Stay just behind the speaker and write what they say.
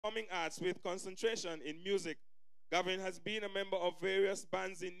performing arts with concentration in music. Gavin has been a member of various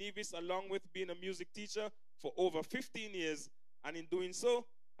bands in Nevis, along with being a music teacher for over 15 years, and in doing so,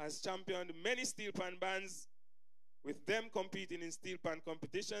 has championed many steel pan bands, with them competing in steel pan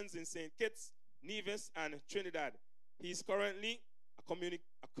competitions in St. Kitts, Nevis, and Trinidad. He is currently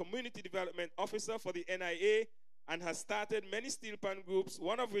a community development officer for the NIA and has started many steel pan groups,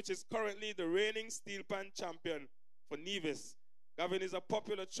 one of which is currently the reigning steel pan champion for Nevis. Gavin is a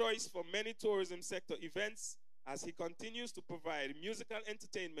popular choice for many tourism sector events as he continues to provide musical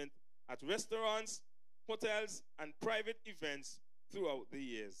entertainment at restaurants, hotels, and private events throughout the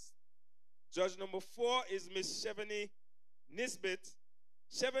years. Judge number 4 is Miss Chevany Nisbet.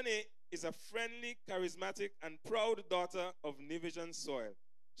 Chevany is a friendly, charismatic, and proud daughter of Nevisian soil.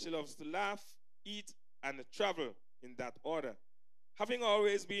 She loves to laugh, eat, and travel in that order. Having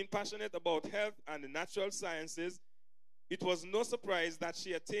always been passionate about health and the natural sciences, it was no surprise that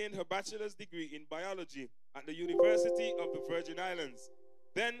she attained her bachelor's degree in biology at the University of the Virgin Islands,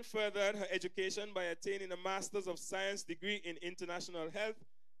 then furthered her education by attaining a Master's of Science degree in International Health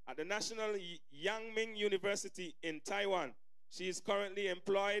at the National Yangming University in Taiwan. She is currently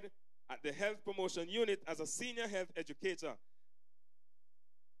employed at the Health Promotion Unit as a senior health educator,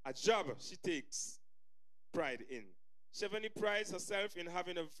 a job she takes pride in. Chevany prides herself in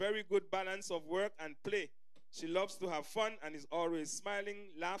having a very good balance of work and play. She loves to have fun and is always smiling,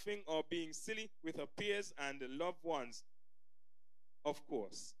 laughing, or being silly with her peers and loved ones. Of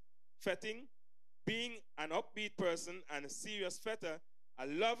course, fetting, being an upbeat person and a serious fetter, a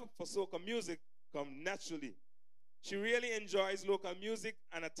love for soca music come naturally. She really enjoys local music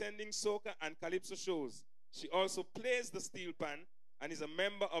and attending soca and calypso shows. She also plays the steel pan and is a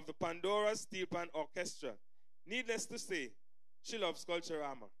member of the Pandora Steel Pan Orchestra. Needless to say, she loves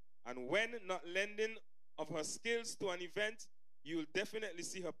Culturama, and when not lending of her skills to an event, you'll definitely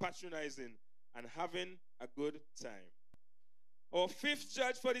see her patronizing and having a good time. Our 5th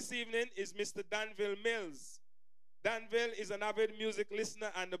judge for this evening is Mr. Danville Mills. Danville is an avid music listener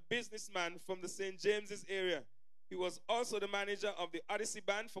and a businessman from the St. James's area. He was also the manager of the Odyssey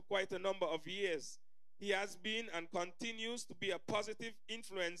Band for quite a number of years. He has been and continues to be a positive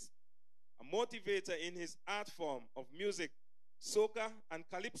influence, a motivator in his art form of music, soca and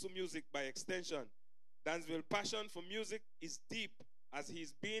calypso music by extension. Danville's passion for music is deep as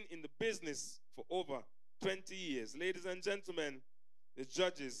he's been in the business for over 20 years. Ladies and gentlemen, the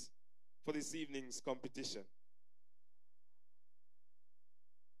judges for this evening's competition.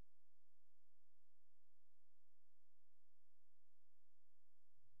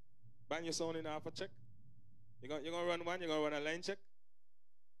 Bang your sound in half a check. You're going to run one, you're going to run a line check.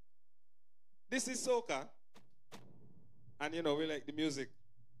 This is soca. And you know, we like the music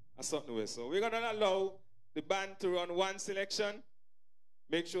a certain way. So we're going to allow the band to run one selection.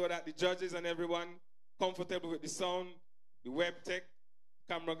 Make sure that the judges and everyone comfortable with the sound, the web tech,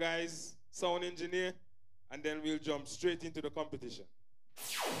 camera guys, sound engineer, and then we'll jump straight into the competition.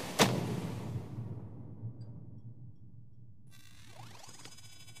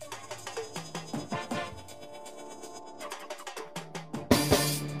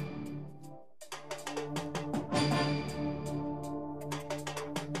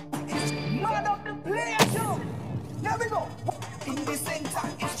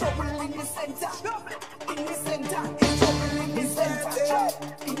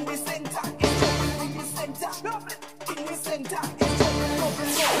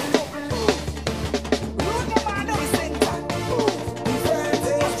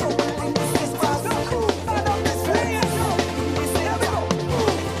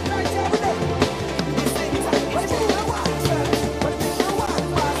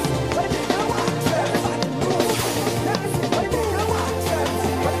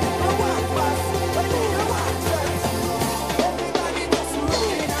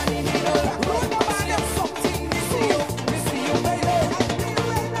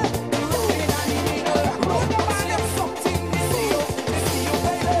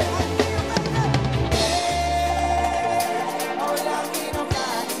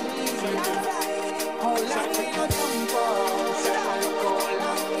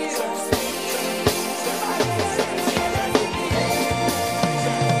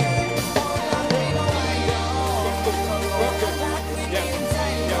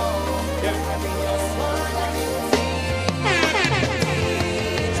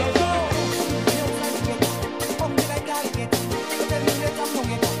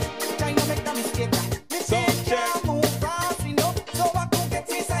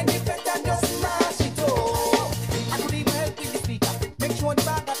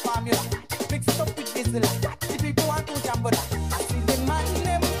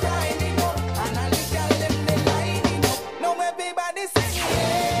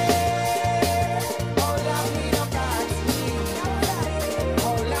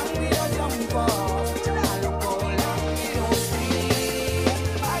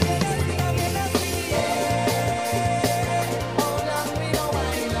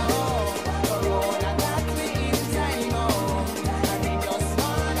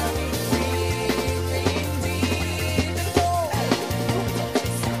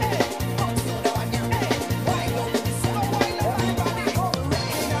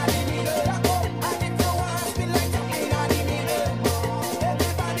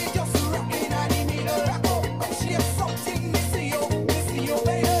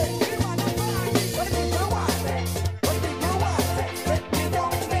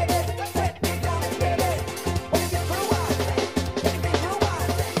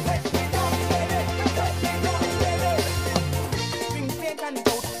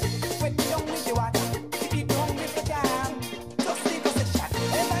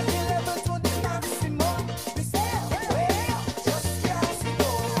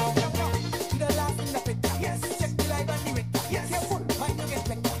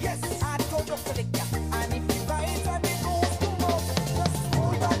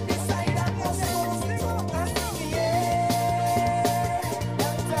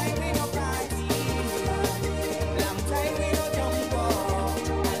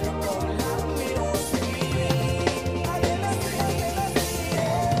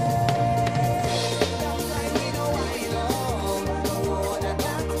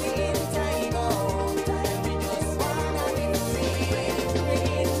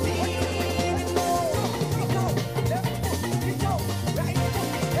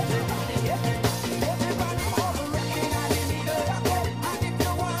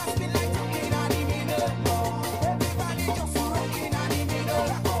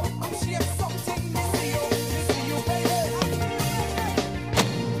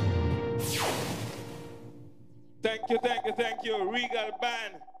 thank you, Regal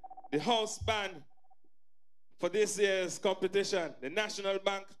Band, the house band, for this year's competition. The National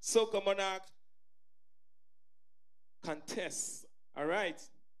Bank Soca Monarch contest. All right.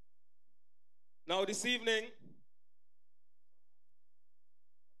 Now this evening,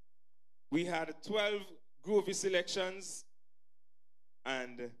 we had 12 groovy selections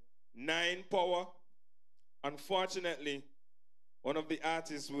and 9 power. Unfortunately, one of the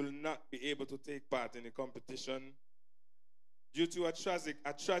artists will not be able to take part in the competition due to a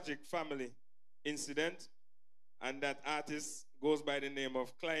tragic family incident, and that artist goes by the name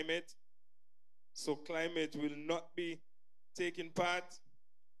of Climate. So Climate will not be taking part.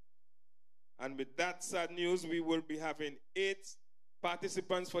 And with that sad news, we will be having 8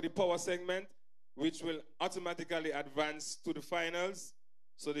 participants for the power segment, which will automatically advance to the finals.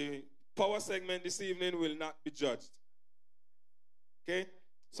 So the power segment this evening will not be judged. Okay?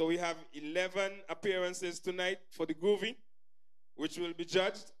 So we have 11 appearances tonight for the groovy, which will be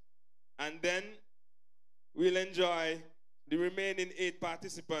judged. And then we'll enjoy the remaining 8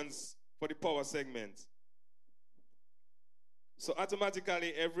 participants for the power segment. So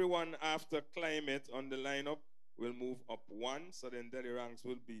automatically, everyone after Climate on the lineup will move up 1. So then Delhi Ranks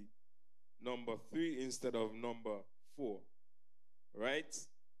will be number 3 instead of number 4. Right?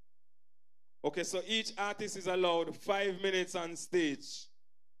 Okay, so each artist is allowed 5 minutes on stage.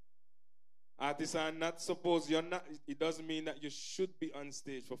 Artists are not supposed, it doesn't mean that you should be on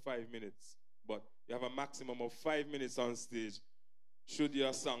stage for 5 minutes. But you have a maximum of 5 minutes on stage should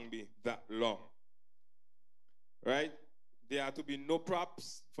your song be that long. Right? There are to be no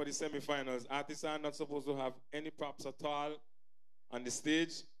props for the semifinals. Artists are not supposed to have any props at all on the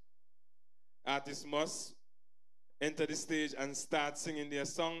stage. Artists must enter the stage and start singing their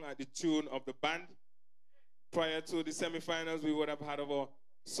song at the tune of the band. Prior to the semifinals, we would have had our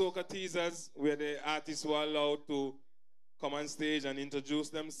soca teasers where the artists were allowed to come on stage and introduce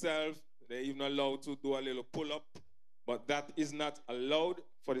themselves. They're even allowed to do a little pull-up, but that is not allowed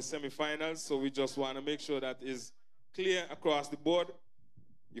for the semifinals, so we just want to make sure that is clear across the board.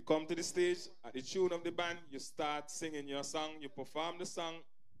 You come to the stage, at the tune of the band, you start singing your song, you perform the song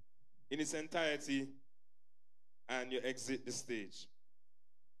in its entirety, and you exit the stage.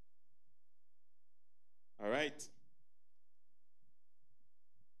 All right.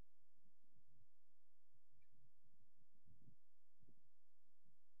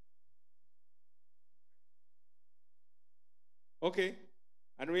 Okay,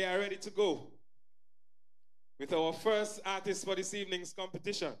 and we are ready to go with our first artist for this evening's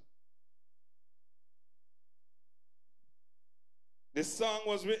competition. This song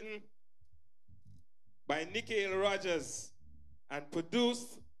was written by Nikhil Rogers and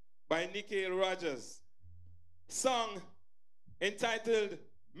produced by Nikhil Rogers. Song entitled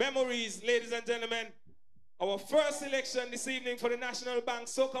Memories, ladies and gentlemen. Our first selection this evening for the National Bank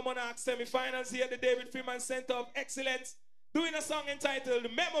Soca Monarch semifinals here at the David Freeman Center of Excellence, doing a song entitled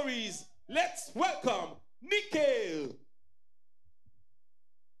Memories. Let's welcome Nikhil.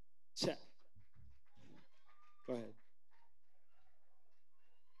 Check. Go ahead.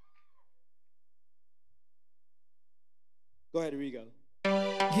 Go ahead, Regal.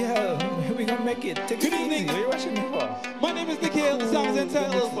 Yeah, we gonna make it. Take Good it evening. easy. What are you rushing me for? My name is Nikhil. The song is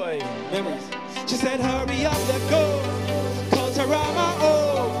entitled Memories. She said, hurry up, let's go. Culturama,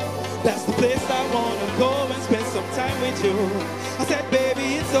 oh, that's the place I wanna go and spend some time with you. I said,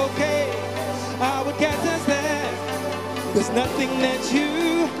 baby, it's okay. I would get us there. There's nothing that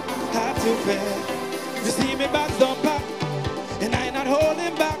you have to fear. You see me back, don't pack, and I ain't not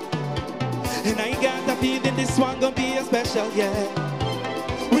holding back. And I ain't got a feeling this one gonna be a special, yeah.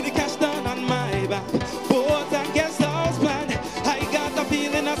 With the cash down on my back, boat and guest house plan. I got a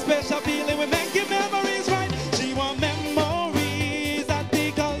feeling, a special feeling. We're making memories, right? She want memories at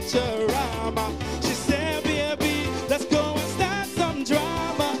the Culturama. She said, baby, let's go and start some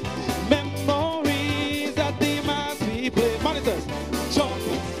drama. Memories at the mass we play. Monitors, jump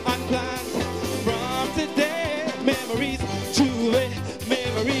and plan from today. Memories, truly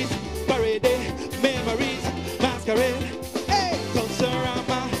memories. Parade, memories, masquerade. Hey,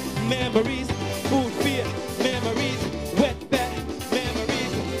 Culturama, memories, food fear, memories, wet bed,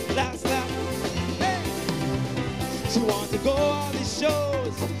 memories, last lap. Hey, she wants to go all these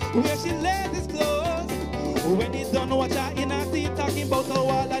shows where she lays his clothes. When he don't watch her in her seat, talking about how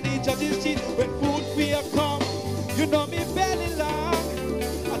all of the judges cheat. When food fear come, you know me belly long.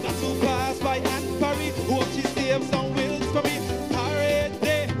 I got to pass by Aunt Parry, hope she saves some wills for me. Parade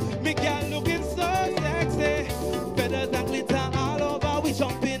day, me girl looking so sexy. Better than glitter all over, we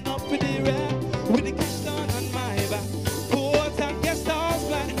jumping up with the red, with the cash down on my back. Boats and guest house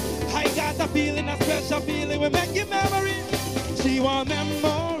plan. I got a feeling, a special feeling, we're making memories. want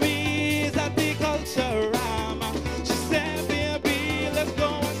memories at the Culturama. She said, baby, let's go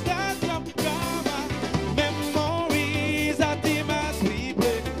and start some drama. Memories at the mass we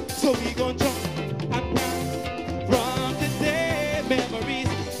play. So we gon' jump and prance from today. Memories,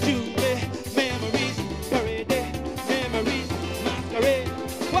 jubilee, memories, parade, memories, masquerade.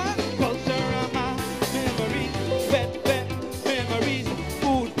 What? Culturama, memories, wet, memories,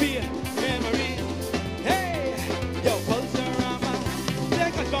 food, beer, memories. Hey, yo, Culturama,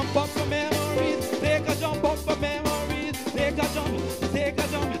 take a jump up for memories, take a jump up for memories, take a jump, take a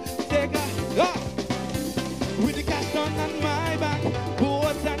jump, take a, ah! With the cash down on my back,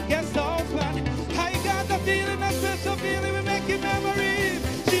 boats and guest house plan. I got the feeling, a special feeling, we're making memories.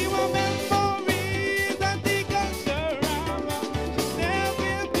 She want memories and the Culturama. She said,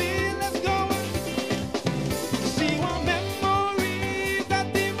 baby, let's go. She want memories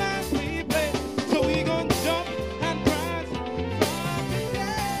at the mass we play. So we gon' jump and prance from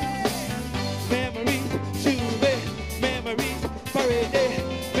today. Memories, jubilee, memories, parade,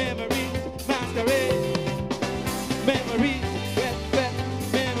 memories, masquerade. Memories, wet,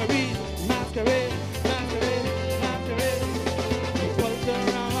 memories, masquerade, masquerade, masquerade.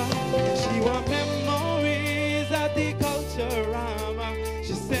 Culturama, she want memories at the Culturama.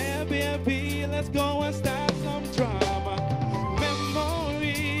 She said, baby, let's go and start some drama.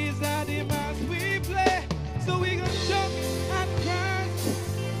 Memories at the mass we play. So we gon' jump and prance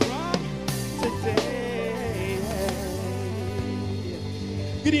from today.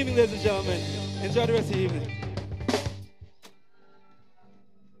 Good evening, ladies and gentlemen. Enjoy the rest of the evening.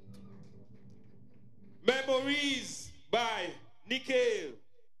 Memories by Nikhil.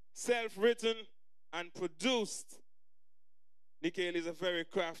 Self-written and produced. Nikhil is a very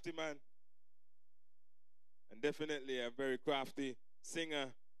crafty man. And definitely a very crafty singer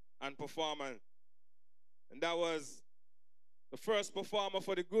and performer. And that was the first performer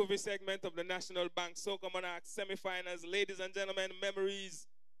for the groovy segment of the National Bank Soca Monarch semifinals. Ladies and gentlemen, Memories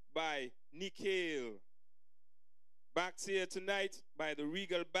by Nikhil. Backed here tonight by the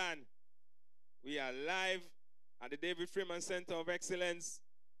Regal Band. We are live at the David Freeman Center of Excellence,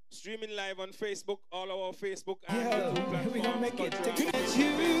 streaming live on Facebook, all our Facebook and YouTube platforms. We gonna make it.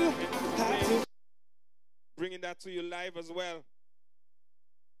 Culturama, bringing that to you live as well.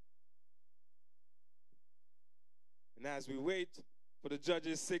 And as we wait for the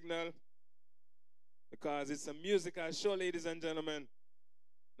judges' signal, because it's a musical show, ladies and gentlemen,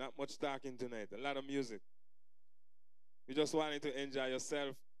 not much talking tonight, a lot of music. We just wanted to enjoy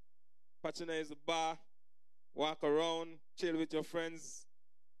yourself. Patronize the bar, walk around, chill with your friends.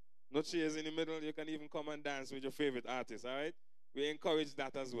 No chairs in the middle. You can even come and dance with your favorite artist, all right? We encourage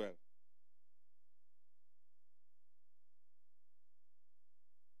that as well.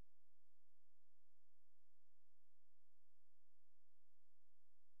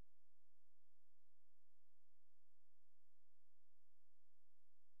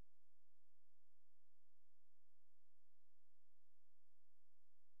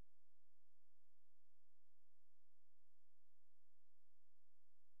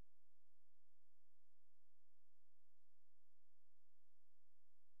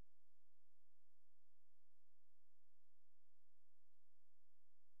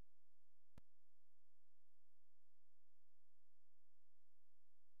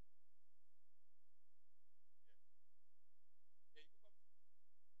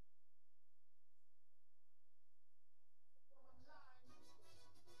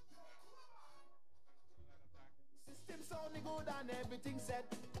 System sounding good and everything set.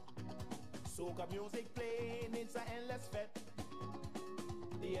 Soca music playing, it's an endless fete.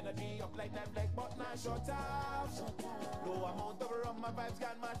 The energy up like that black but not shut off. Low amount of rum, my vibes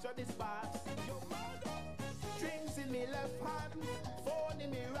can match on this box. Drinks in me left hand, phone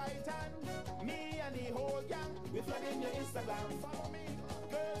in me right hand. Me and the whole gang, we flooding your Instagram. Follow me,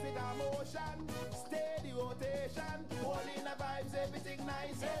 girls with emotion, steady rotation. Holding the vibes, everything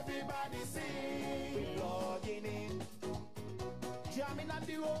nice, everybody sing. We plugging in, jamming on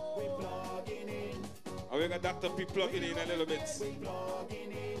the road. We plugging in. And we got Dr. P plugging in a little bit. We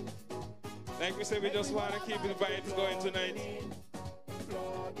plugging in. Like we said, we just want to keep the vibes going tonight.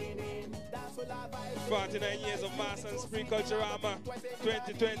 49 years of Mass and Spree Culturama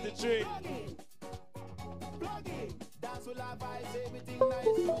 2023. Dance with our vibes, everything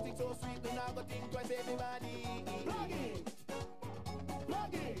nice, music so sweet, we now go think twice, everybody.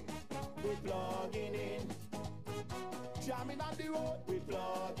 Plug in, we plugging in. Jamming on the road, we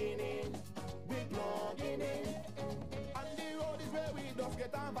plugging in. We plugging in. And the road is where we just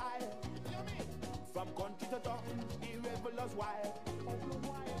get on by. From country to town, irregular us wild.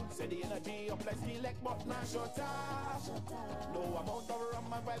 Say the energy up like select but not shut off. No amount of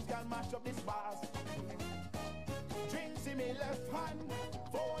rum and vibes can mash up this bars. Drinks in me left hand,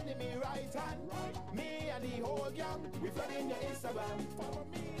 phone in me right hand. Me and the whole gang, we flood in your Instagram. Follow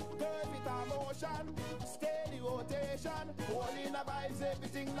me, girl with emotion, steady rotation. All in the vibes,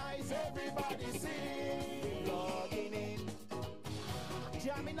 everything nice, everybody sing. Logging in,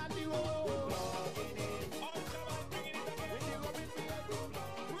 jamming on the road. Logging in, when you go with me,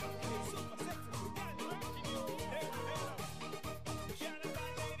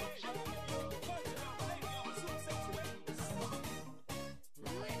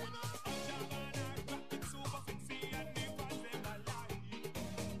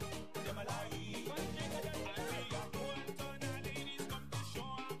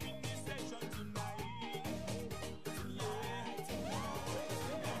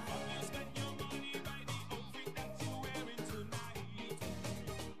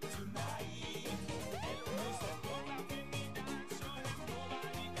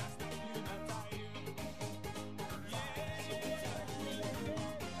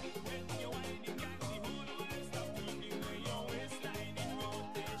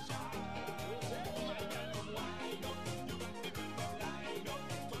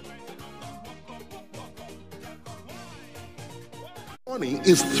 Bonnie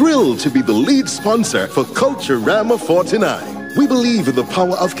is thrilled to be the lead sponsor for Culturama 49. We believe in the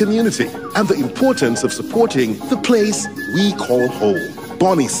power of community and the importance of supporting the place we call home.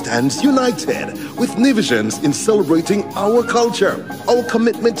 Bonnie stands united with Nevisians in celebrating our culture. Our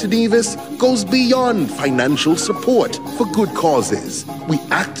commitment to Nevis goes beyond financial support for good causes. We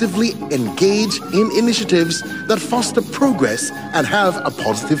actively engage in initiatives that foster progress and have a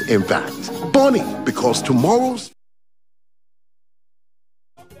positive impact. Bonnie, because tomorrow's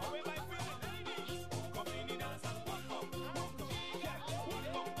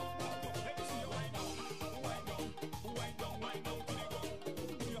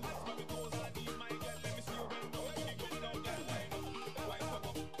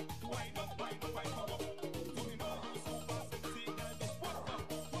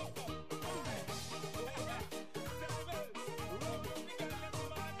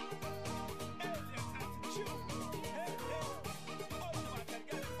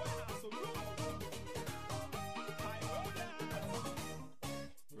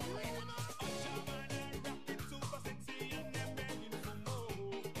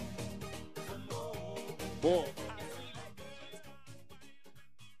Boom.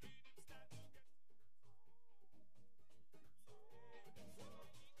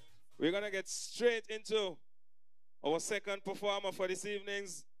 We're going to get straight into our second performer for this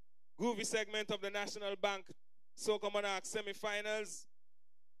evening's groovy segment of the National Bank Soca Monarch semi-finals.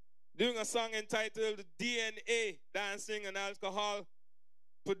 Doing a song entitled DNA, Dancing and Alcohol,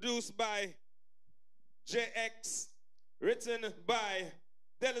 produced by JX, written by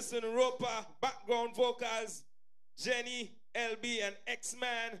Delison Roper, background vocals, Jenny, LB, and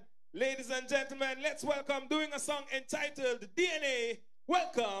X-Man. Ladies and gentlemen, let's welcome, doing a song entitled DNA,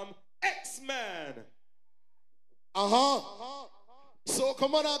 welcome X-Man. So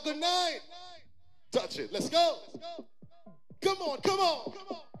come on out, good night. Touch it, let's go. Come on, come on.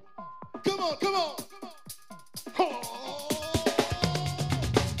 Come on, come on. Oh.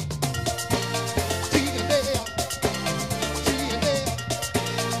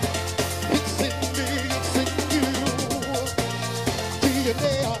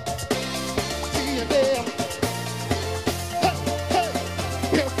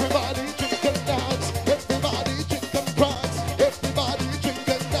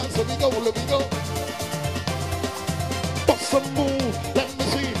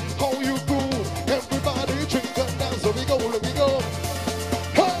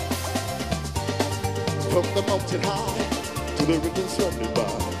 High to the ribbons running by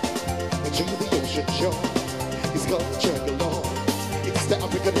and to the ocean shore. It's called Chuggalore. It's the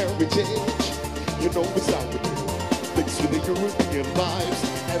African heritage. You know it's how we do. Mixed with the European vibes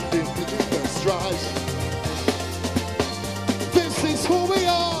and indigenous tribes. This is who we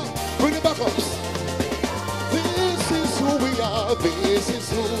are. Bring it back up. This is who we are. This is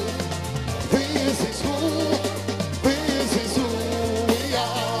who. This is who. This is who we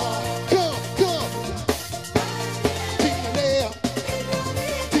are. Come, come.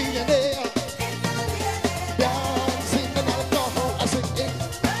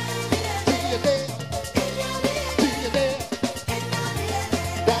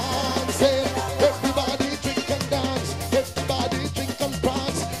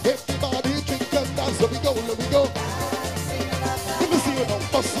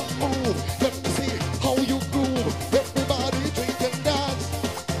 Let me see how you groove. Everybody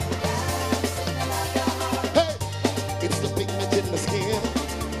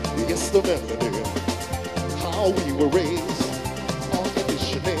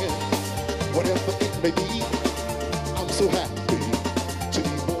may be, I'm so happy to be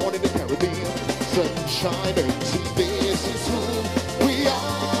born in the Caribbean. Sunshine and tea, this is who we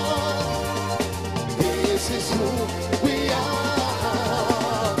are. This is who we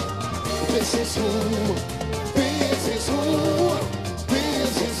are. This is who, this is who,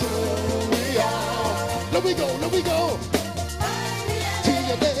 this is who we are. Let me go, let me go. Till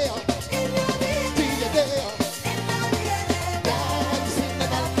you're there, till you're there. Dancing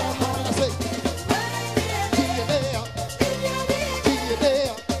and alcohol, I say. Till you're there, till you're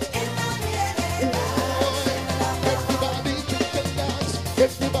there. Everybody drink and dance,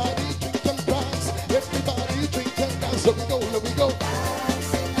 everybody drink and dance, everybody drink and dance. Let me go, let me go.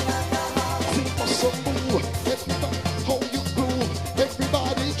 See for some move, everybody, how you groove.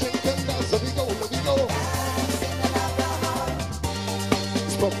 Everybody drink and dance. Let me go, let me go.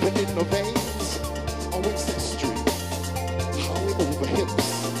 It's pumping in the veins, oh it's extreme. How we move the hips,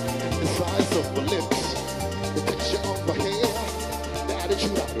 the size of the lips, the texture of the hair, the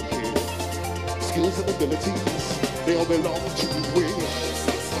attitude out of here. Skills and abilities, they all belong to we.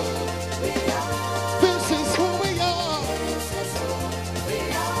 This is who we are. This is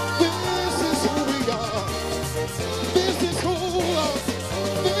who we are. This is who we are.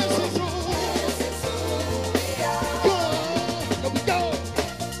 This is who. Go, let me go.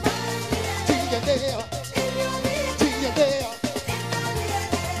 Till you're there. Till you're there.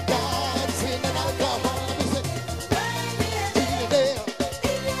 Dancing and alcohol. Till you're there.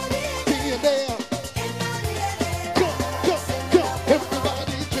 Till you're there. Go, go, go.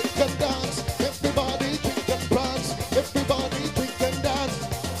 Everybody drink and dance. Everybody drink and dance. Everybody drink and dance.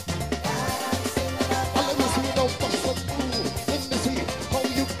 And let me see you don't bust a move. Let me see how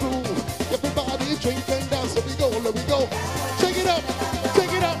you groove. Everybody drink and dance. Let me go, let me go. Take it up,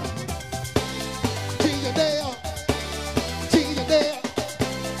 take it up. Till you're there. Till you're there.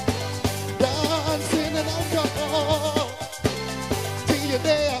 Dancing and alcohol. Till you're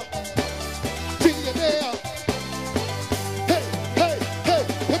there. Till you're there. Hey, hey, hey,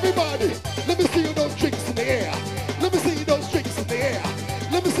 everybody, let me see you those drinks in the air. Let me see you those drinks in the air.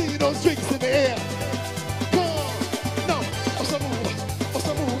 Let me see you those drinks in the air. Come on. Now, what's a move? What's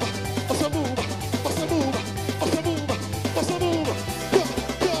a move? What's a move? What's a move? What's a move? What's a move? Go,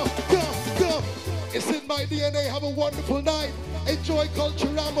 go, go, go. It's in my DNA. Have a wonderful night. Enjoy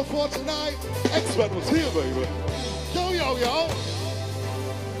Culturama for tonight. X-Men was here, baby. Yo, yo, yo.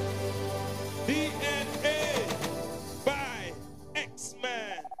 DNA by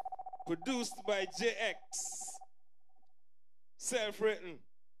X-Man. Produced by JX. Self-written.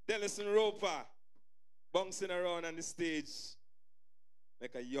 Delison Roper. Bouncing around on the stage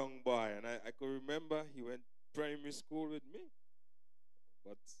like a young boy. And I could remember he went primary school with me.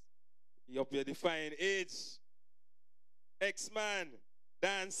 But he up here defying age. X-Man.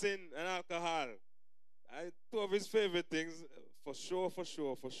 Dancing and alcohol. Two of his favorite things. For sure, for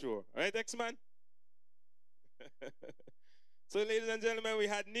sure, for sure. Right, X-Man? So, ladies and gentlemen, we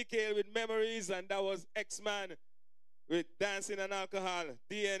had Nikhil with Memories, and that was X-Man with Dancing and Alcohol,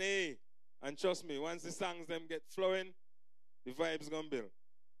 DNA. And trust me, once the songs them get flowing, the vibe's gonna build.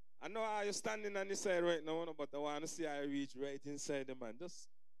 I know how you're standing on this side right now, but I want to see how I reach right inside the man. Just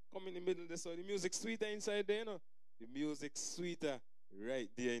come in the middle there, so the music's sweeter inside there, you know? The music's sweeter right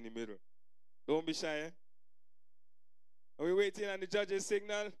there in the middle. Don't be shy, eh? Are we waiting on the judges'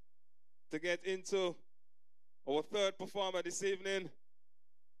 signal to get into our third performer this evening?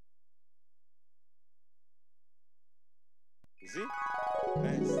 See?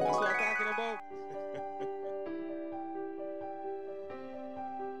 Nice. That's what I'm talking about.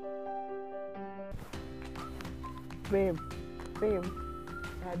 Babe,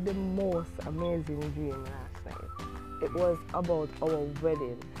 I had the most amazing dream last night. It was about our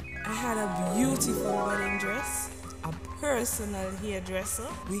wedding. I had a beautiful wedding dress, a personal hairdresser.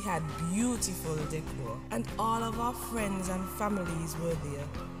 We had beautiful decor, and all of our friends and families were there.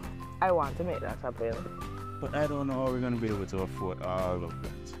 I want to make that happen. But I don't know how we're going to be able to afford all of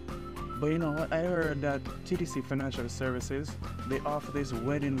that. But you know what? I heard that TDC Financial Services, they offer this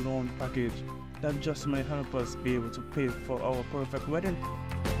wedding loan package that just might help us be able to pay for our perfect wedding.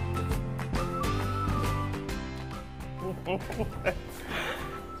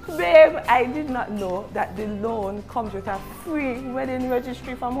 Babe, I did not know that the loan comes with a free wedding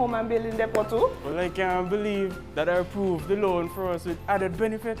registry from Home and Building Depot too. Well, I can't believe that I approved the loan for us with added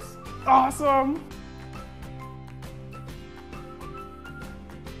benefits. Awesome!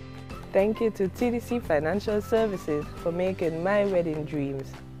 Thank you to TDC Financial Services for making my wedding dreams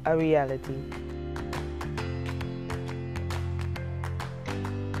a reality.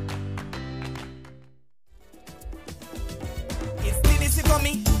 It's TDC for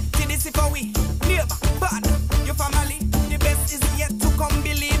me, TDC this is for we, neighbor, partner, your family. The best is yet to come,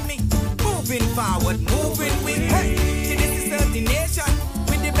 believe me. Moving forward, moving with hey. To this is certain nation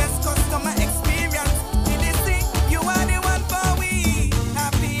with the best customer experience. To this thing, you are the one for we.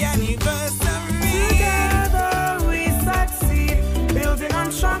 Happy anniversary. Together we succeed, building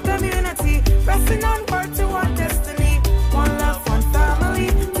on strong community, pressing on forward to our destiny. One love, one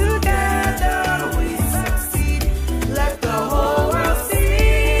family. Together we succeed. Let the whole world see.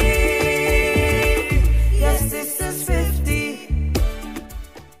 Yes, this is 50.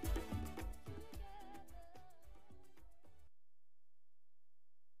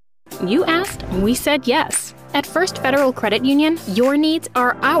 You asked, we said yes. At First Federal Credit Union, your needs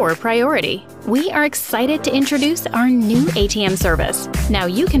are our priority. We are excited to introduce our new ATM service. Now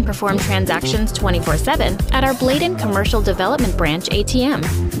you can perform transactions 24/7 at our Bladen Commercial Development Branch ATM.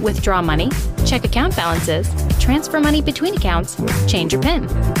 Withdraw money, check account balances, transfer money between accounts, change your PIN.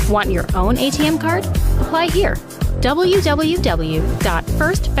 Want your own ATM card? Apply here.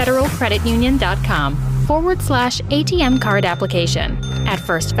 www.firstfederalcreditunion.com/ATM card application. At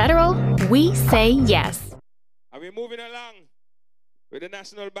First Federal, we say yes. Are we moving along with the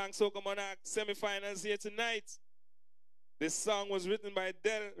National Bank Soca Monarch semi-finals here tonight? This song was written by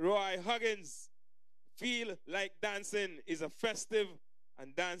Delroy Huggins. Feel Like Dancing is a festive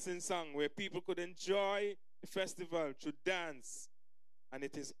and dancing song where people could enjoy the festival through dance. And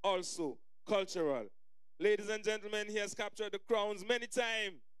it is also cultural. Ladies and gentlemen, he has captured the crowns many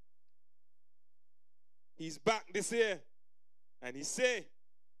times. He's back this year. And he say,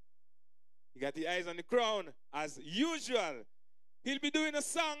 he got the eyes on the crown as usual. He'll be doing a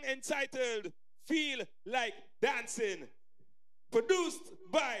song entitled Feel Like Dancing, produced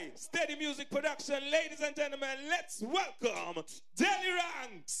by Steady Music Production. Ladies and gentlemen, let's welcome Deli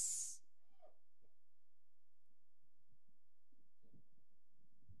Ranks.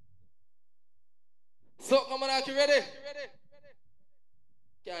 Soca Monarch, you ready?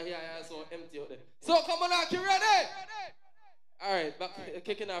 Can't hear you, so empty out there. Soca Monarch, you ready? All right, back,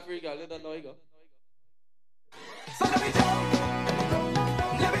 kicking off for you guys. Let them know you go. So let me jump.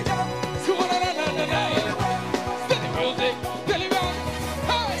 Let me jump. So steady music, Deli Ranks.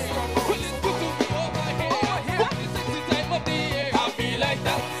 Hey, well, it's good to be over here. What the sexy time of the year? I feel like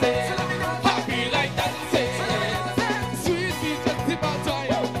dancing. I feel like dancing. Sweet beat just about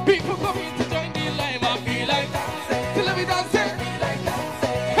time. People coming to join the line. I feel like dancing. So let me dance. Hey,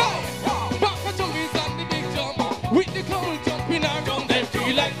 back the jumpies and the big jump with the couple jumping around. They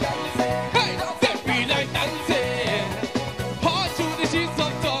feel like dancing. Hey, they feel like dancing. Hard through the sheets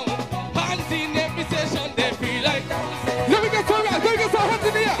of tongue. Hands in every session. They feel like dancing. Let me get some hands. Let me get some hands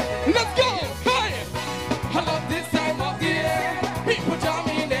in the air. Let's go. Hey, I love this time of the year. People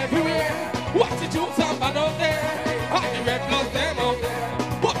jamming everywhere. Watch the jukes and band out there. And the red blood them out there.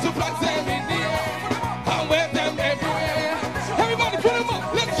 Put the flags them in the air. And wave them everywhere. Everybody put them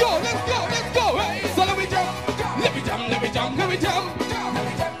up. Let's go. Let's go. Let's go. Hey, so let me jump. Let me jump. Let me jump. Let me jump.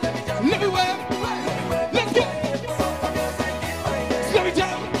 Let me wave. Let's go. Let me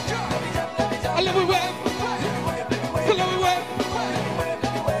jump. And let me wave. So let me wave.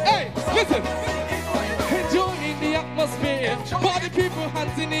 Hey, listen. Enjoying the atmosphere. Party people,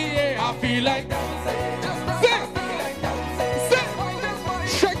 hands in the air. I feel like sing.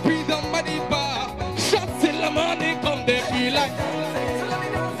 Shake me down by the bar. Shots till the morning come. They feel like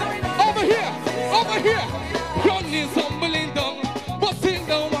over here. Over here. Running, stumbling down. But still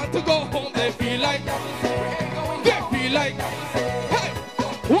don't want to go home. They feel like hey,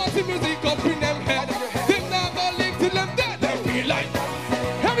 what's the music up in them head? Them not gonna live till them dead. They feel like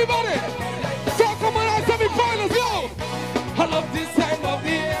everybody. So come on, our semi-finals, go. I love this time of the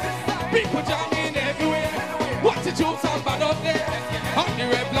year. People jamming everywhere. Watch the jokes and band up there. And the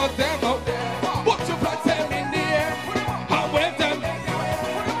red blood them out there. Watch your flags them in the air. And wave them.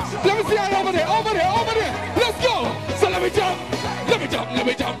 Let me see how over there, over there, over there. Let's go. So let me jump. Let me jump, let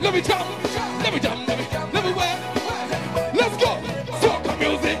me jump, let me jump. Let me jump, let me jump, let me wave. Let's go. Soca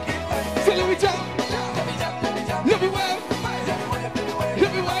music. So let me jump. Let me wave.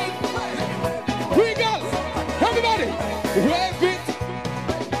 Let me wave. We go. Everybody. Wave it.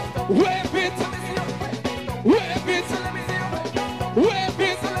 Wave it. Wave it. Wave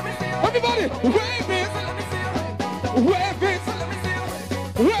it. Everybody. Wave it. Wave it.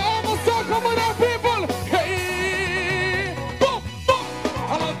 We're almost Soca Monarch people. Hey. Boom, boom.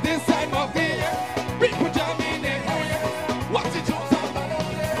 I love this time of the year. People jamming everywhere. Watch the jokes and band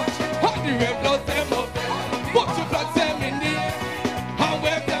out there. And the red blood them up there. Put your flags them in the air. And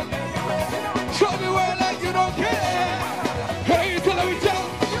wave them. Show the world like you don't care. Hey, so let me jump.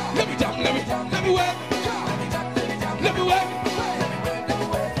 Let me wave. Let me wave.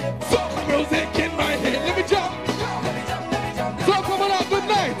 So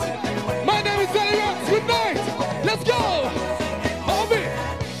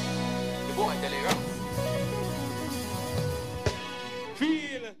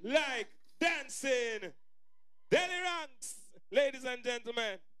feel like dancing. Delhi Ranks, ladies and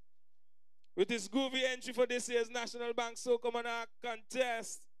gentlemen, with his groovy entry for this year's National Bank Soca Monarch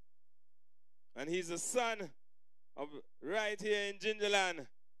contest. And he's the son of right here in Gingerland.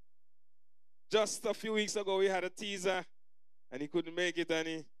 Just a few weeks ago, we had a teaser, and he couldn't make it, and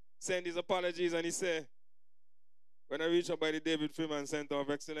he sent his apologies, and he said, when I reach up by the David Freeman Center of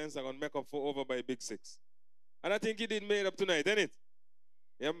Excellence, I'm going to make up for over by Big Six. And I think he did made up tonight, ain't it?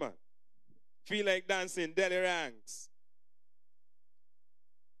 Yeah, man. Feel like dancing, Delhi Ranks.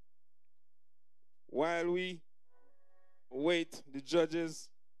 While we wait, the judges.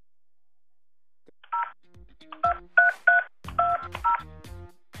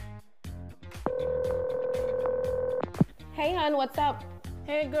 Hey, hon, what's up?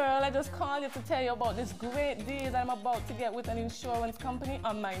 Hey girl, I just called you to tell you about this great deal that I'm about to get with an insurance company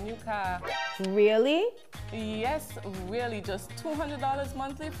on my new car. Really? Yes, really, just $200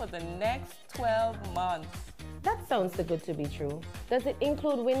 monthly for the next 12 months. That sounds too good to be true. Does it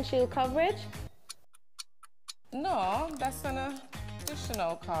include windshield coverage? No, that's an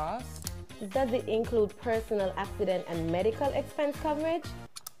additional cost. Does it include personal accident and medical expense coverage?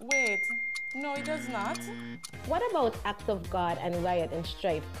 Wait, no, it does not. What about acts of God and riot and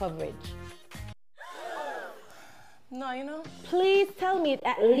strife coverage? No, you know. Please tell me it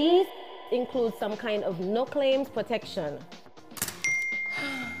at least includes some kind of no claims protection.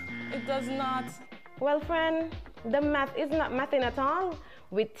 It does not. Well, friend, the math is not mathing at all.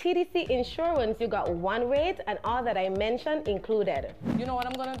 With TDC Insurance, you got one rate and all that I mentioned included. You know what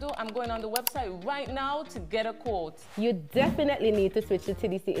I'm gonna do? I'm going on the website right now to get a quote. You definitely need to switch to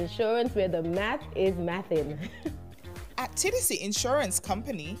TDC Insurance where the math is mathing. At TDC Insurance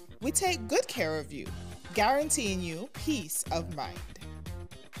Company, we take good care of you, guaranteeing you peace of mind.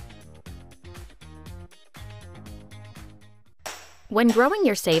 When growing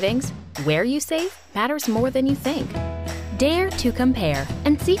your savings, where you save matters more than you think. Dare to compare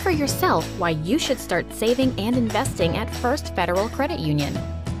and see for yourself why you should start saving and investing at First Federal Credit Union.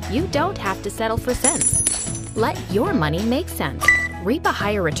 You don't have to settle for cents. Let your money make sense. Reap a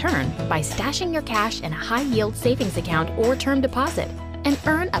higher return by stashing your cash in a high-yield savings account or term deposit and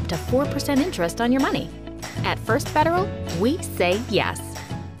earn up to 4% interest on your money. At First Federal, we say yes.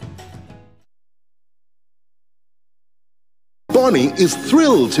 Bonnie is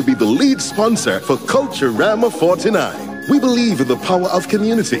thrilled to be the lead sponsor for Culturama 49. We believe in the power of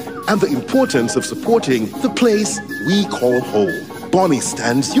community and the importance of supporting the place we call home. Bonnie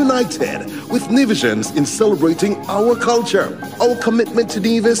stands united with Nivisions in celebrating our culture. Our commitment to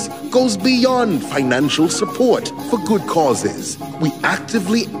Nevis goes beyond financial support for good causes. We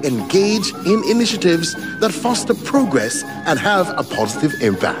actively engage in initiatives that foster progress and have a positive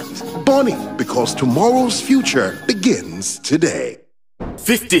impact. Bonnie, because tomorrow's future begins today.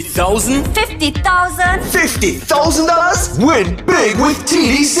 50,000? 50,000? $50,000? Win big with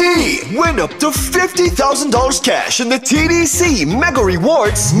TDC! Win up to $50,000 cash in the TDC Mega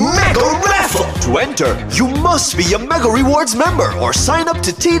Rewards Mega Raffle! To enter, you must be a Mega Rewards member or sign up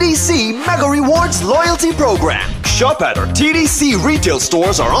to TDC Mega Rewards Loyalty Program. Shop at our TDC retail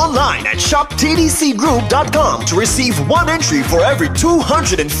stores or online at shoptdcgroup.com to receive one entry for every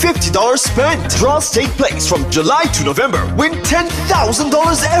 $250 spent. Draws take place from July to November. Win $10,000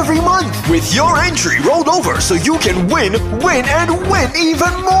 every month with your entry rolled over so you can win, and win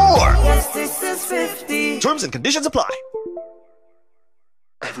even more. Yes, this is 50. Terms and conditions apply.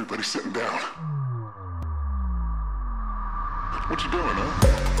 Everybody sitting down. What you doing,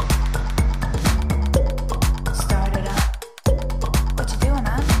 huh? Start it up. What you doing,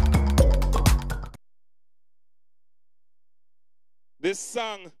 huh? This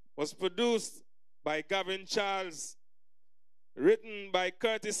song was produced by Gavin Charles, written by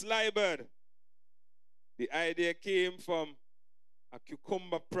Curtis Liebert. The idea came from a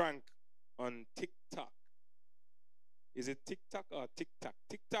cucumber prank on TikTok. Is it TikTok or TikTok?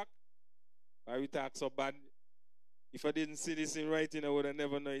 TikTok? Why we talk so bad? If I didn't see this in writing, I would have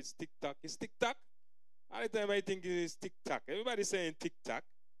never known it's TikTok. It's TikTok? All the time I think it is TikTok. Everybody's saying TikTok.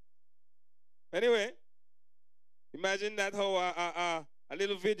 Anyway, imagine that how a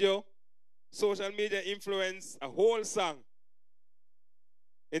little video, social media influenced a whole song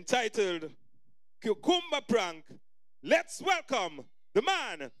entitled Cucumber Prank. Let's welcome the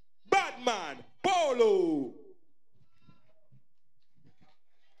man, Badman Polo.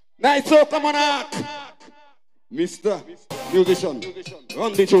 Nice Soca Monarch. Mr. Musician,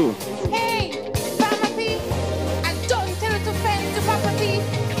 run the tune. Hey, Papa P, I don't tell you to fend to Papa P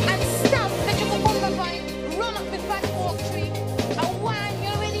and stop the cucumber vine, run up with bad oak tree. I want you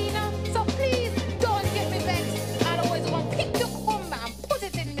already now, so please don't get me vexed. Otherwise, I'm gonna pick your cucumber and put it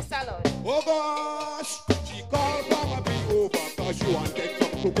Oh gosh, she called Mama be over cause she wanted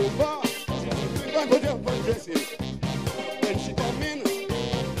some cucumber. She went to jump and dress it. When she come in,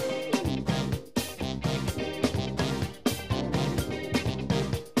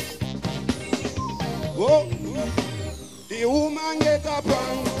 oh, the woman get a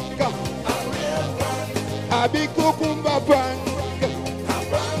prank, a real prank, a big cucumber prank, a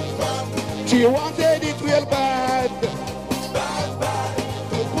prank. She wanted it real bad, bad.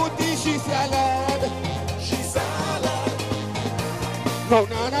 To put in she salad, Now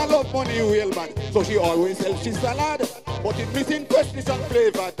Nana love money real bad, so she always sells she salad. But it missing freshness and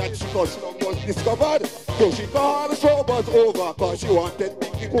flavor that she cause long was discovered. So she called Sobers over cause she wanted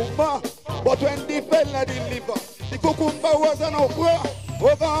big cucumber. But when the fella deliver, the cucumber was an okra.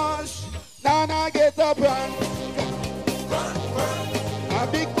 Oh gosh, Nana get a prank. A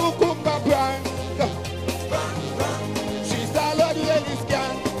big cucumber prank. She salad really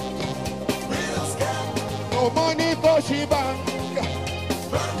scam. No money for she bank.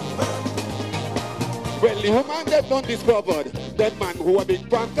 Well, the woman that done discovered, that man who are big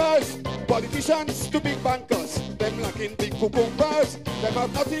prankers, politicians to big bankers, them lacking big cucumbers, them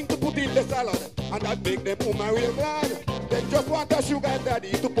have nothing to put in the salad, and that make them woman real glad. They just want a sugar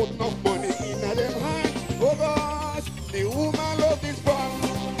daddy to put enough money in them hands. Oh gosh, the woman love this prank.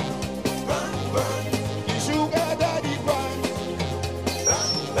 The sugar daddy prank.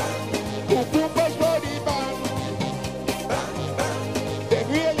 Cucumbers for the bank. They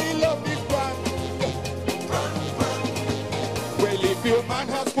really love this prank. Well, if your man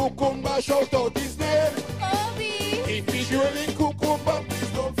has cucumber, shout out his name. Obi. If he's rolling cucumber,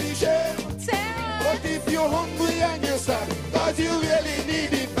 please don't fish him. But if you're hungry and you're sad, cause you really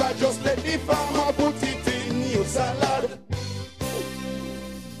need it, but just let the farmer put it in your salad.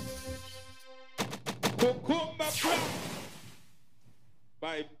 Cucumber Prank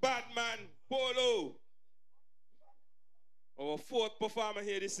by Batman Polo. Our fourth performer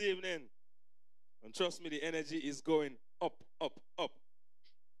here this evening. And trust me, the energy is going up, up, up.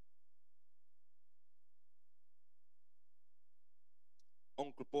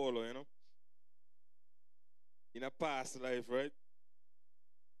 Uncle Polo, you know. In a past life, right?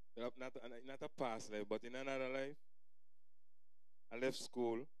 Not a past life, but in another life, I left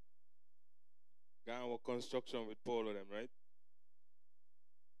school, got work construction with Polo them, right?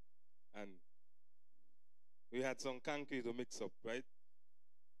 And we had some concrete to mix up, right?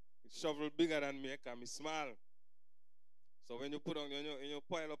 Shovel bigger than me, because I'm small. So when you put on, you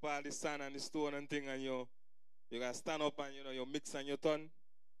pile up all the sand and the stone and thing, and you gotta stand up and you mix and you turn.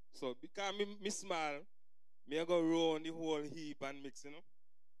 So because me small, me go round the whole heap and mix,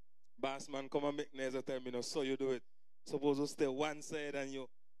 Boss man come and make nails and tell me, so you do it. Suppose you stay one side and you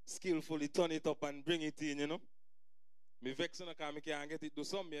skillfully turn it up and bring it in, Me vex because me can't get it do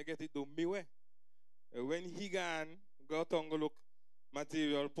something, I get it do me way. When he gone, go out and go look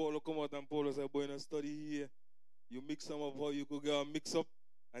material, Polo come out and Polo say, boy, study here. You mix some of how you could go and mix up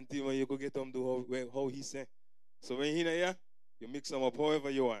until when you could get them do how he say. So when he here, you mix them up however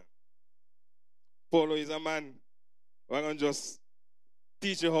you want. Polo is a man. We're going to just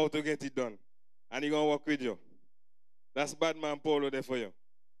teach you how to get it done. And he's going to work with you. That's Batman Polo there for you.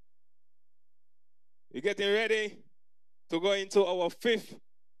 We're getting ready to go into our fifth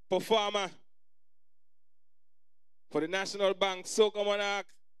performer for the National Bank Soca Monarch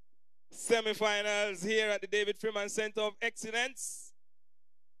semi-finals here at the David Freeman Center of Excellence.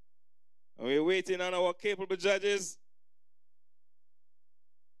 And we're waiting on our capable judges.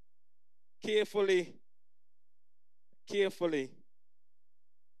 Carefully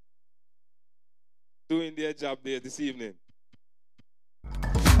doing their job there this evening.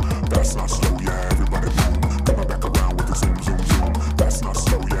 That's not slow, yeah, everybody boom. Coming back around with the zoom, zoom, zoom. That's not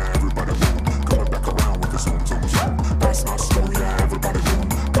slow, yeah, everybody boom. Coming back around with the zoom, zoom, zoom. That's not slow, yeah, everybody boom.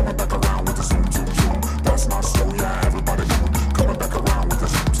 Coming back around with the zoom, zoom, zoom. That's not slow, yeah, everybody boom. Coming back around with the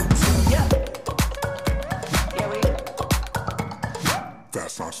zoom, zoom, zoom. Yeah.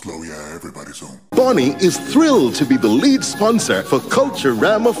 That's not slow, yeah, everybody zoom. Bonnie is thrilled to be the lead sponsor for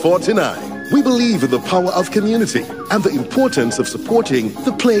Culturama 49. We believe in the power of community and the importance of supporting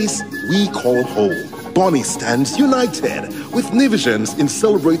the place we call home. Bonnie stands united with Nivisions in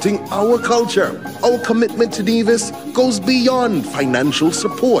celebrating our culture. Our commitment to Nevis goes beyond financial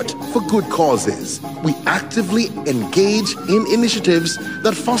support for good causes. We actively engage in initiatives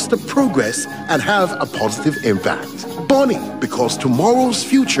that foster progress and have a positive impact. Bonnie, because tomorrow's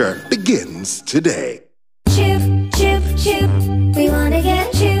future begins today. Chip, chip, chip. We want to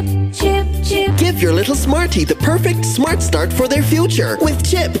get chip, chip, chip. Give your your little smarty the perfect smart start for their future with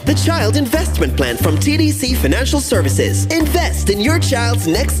CHIP, the child investment plan from TDC Financial Services. Invest in your child's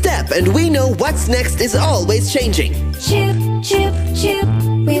next step, and we know what's next is always changing. CHIP, CHIP, CHIP.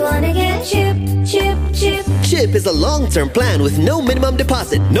 We wanna get CHIP, CHIP, CHIP. CHIP is a long-term plan with no minimum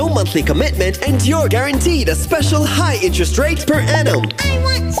deposit, no monthly commitment, and you're guaranteed a special high interest rate per annum. I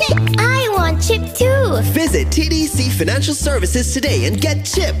want CHIP. I want CHIP too. Visit TDC Financial Services today and get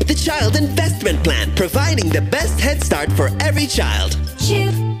CHIP, the child investment plan, providing the best head start for every child.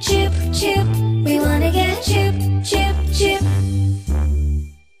 CHIP, CHIP, CHIP. We wanna get CHIP, CHIP, CHIP.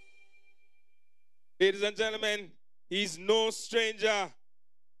 Ladies and gentlemen, he's no stranger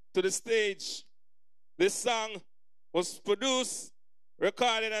to the stage. This song was produced,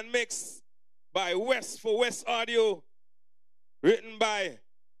 recorded, and mixed by West for West Audio, written by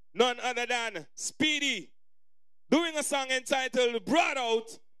none other than Speedy, doing a song entitled Brought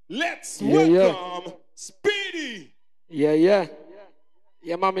Out. Let's welcome Speedy. Yeah,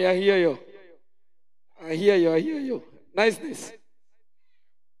 mommy, I hear you. I hear you. Niceness.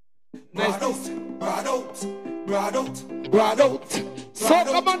 Brought out.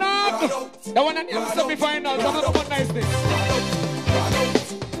 Soca Monarch. That one and the semi-final. Another one niceness.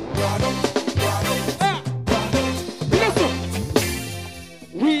 Listen.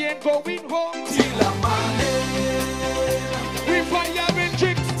 We ain't going home till a morning. We fire and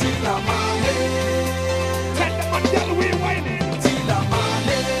drink till a morning. Tell them until we whining till a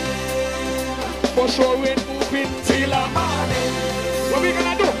morning. For sure we ain't moving till a morning. What we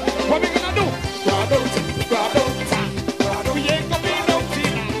gonna do? What we gonna do? Brought out. We ain't gonna be no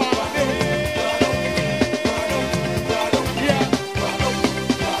till a morning. Yeah.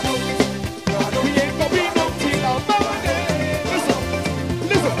 We ain't gonna be no till a morning.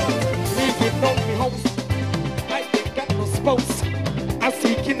 Listen. Leaving out the house. I ain't got no spouse. I'm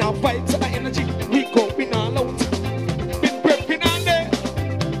seeking our vibes and our energy. We going all out. Been prepping all day.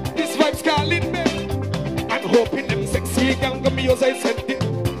 This vibe's calling me. I'm hoping them sexy young girls I said it.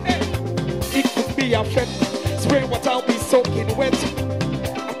 It could be a friend. Spray water be soaking wet.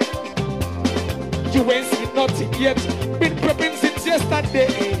 You ain't seen nothing yet. Been prepping since yesterday.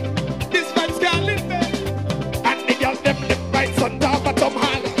 This vibe's calling me. And the girls them right on top of Tom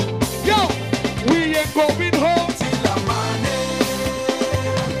Hall. Yo, we ain't going home till the morning.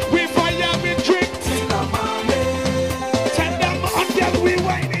 We fire, we drink till the morning. Tell them until we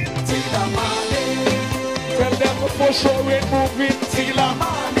whining till the morning. Tell them for sure we're moving till the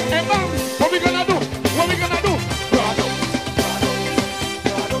morning. Hey man, what we gonna do? What we gonna do?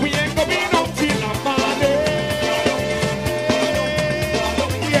 We ain't gonna be no till the morning.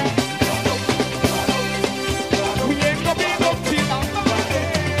 Yeah. We ain't gonna be no till the morning.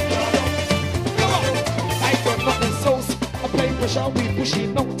 Come on. I got nothing sauce. I play pressure, we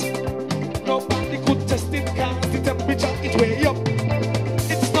pushing out. Nobody could test it, cause the temperature is way up.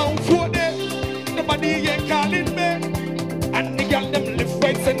 It's now 4 days. Nobody ain't calling me. And the girl them live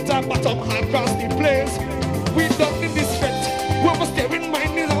right center, bottom hard across the place. We done in this fete, whoever staring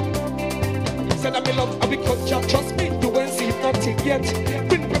mind is up. Said I'm in love, I be culture, trust me, you ain't seen nothing yet.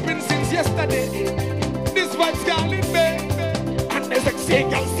 Been prepping since yesterday. This vibe's calling me. And there's a sexy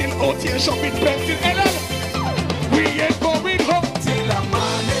girl still out here shopping plenty. We ain't going home till the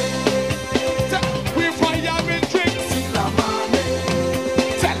morning. We fire and drink till the morning.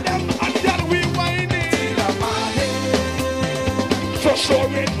 Tell them until we whining till the morning. For sure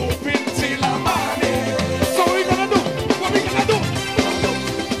we're moving till the morning. So we gonna do? What we gonna do?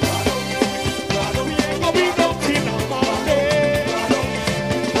 We ain't gonna be no till the morning. Yeah.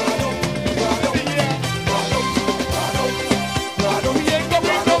 We ain't gonna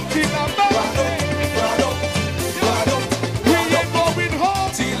be no till the morning. We ain't going home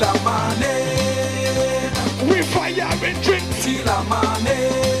till the morning. We fire and drink till the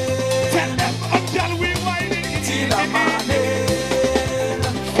morning. Tell them until we whining till the morning.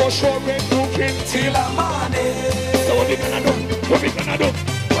 For sure we're moving till the morning. So what we gonna do? What we gonna do?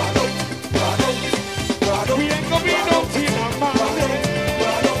 We ain't gonna be no till the morning.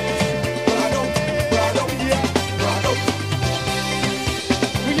 Yeah.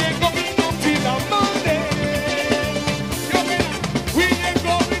 We ain't gonna be no till the morning. We ain't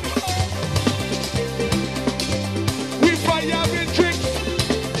going home. We fire and drink.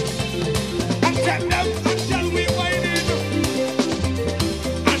 And tell them until we whining.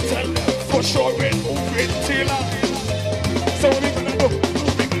 And tell them for sure we're moving till the. So what we gonna do?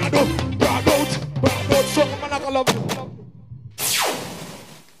 What we gonna do? Brag out, Soca Monarch, I love you.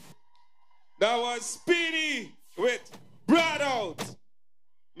 That was Speedy with Brought Out.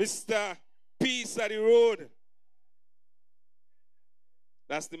 Mr. Peace at the Road.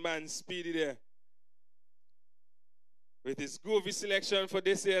 That's the man Speedy there. with his groovy selection for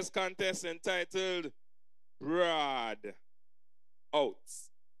this year's contest entitled Broad Out.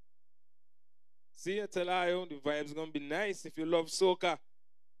 See, I tell you, the vibe's gonna be nice. If you love soca,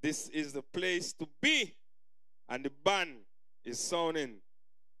 this is the place to be. And the band is sounding,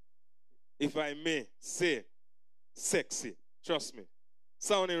 if I may say, sexy. Trust me.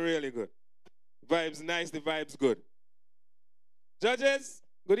 Sounding really good. Vibes nice, the vibes good. Judges,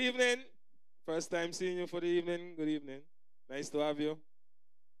 good evening. First time seeing you for the evening. Good evening. Nice to have you.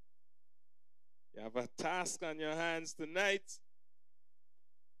 You have a task on your hands tonight.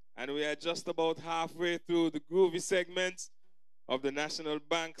 And we are just about halfway through the groovy segment of the National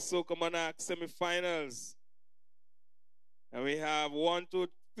Bank Soca Monarch semifinals. And we have 1, 2,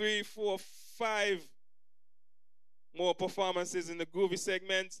 3, 4, 5 more performances in the groovy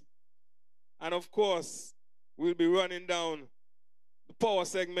segment. And of course, we'll be running down the power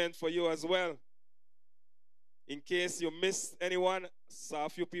segment for you as well. In case you missed anyone, saw a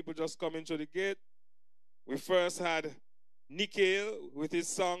few people just coming through the gate. We first had Nikhil with his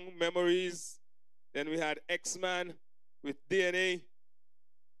song Memories. Then we had X-Man with DNA.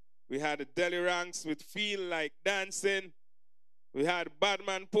 We had Deli Ranks with Feel Like Dancing. We had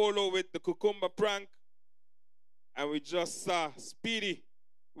Badman Polo with the Cucumber Prank. And we just saw Speedy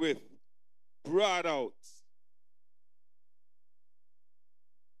with Broad Out.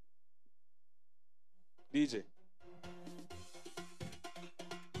 DJ.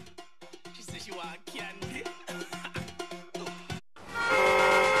 She said she want candy.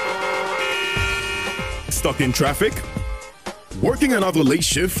 Stuck in traffic? Working another late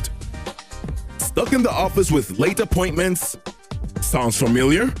shift? Stuck in the office with late appointments? Sounds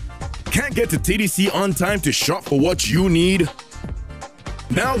familiar? Can't get to TDC on time to shop for what you need?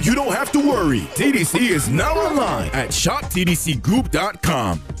 Now you don't have to worry. TDC is now online at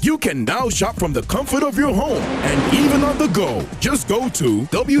shoptdcgroup.com. You can now shop from the comfort of your home and even on the go. Just go to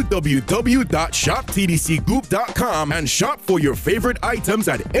www.shoptdcgroup.com and shop for your favorite items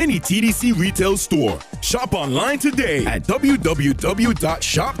at any TDC retail store. Shop online today at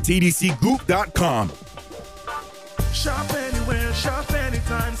www.shoptdcgroup.com. Shop anywhere, shop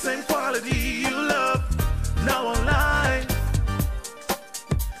anytime, same quality you love. Now online.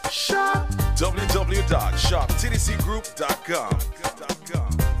 Shop www.shoptdcgroup.com.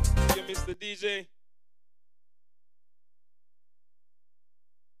 You Mr. DJ.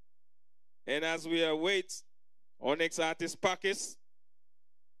 And as we await our next artist, Pakis,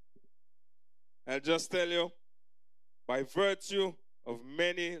 I'll just tell you, by virtue of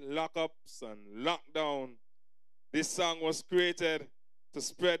many lockups and lockdown, this song was created to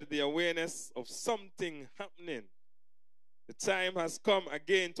spread the awareness of something happening. The time has come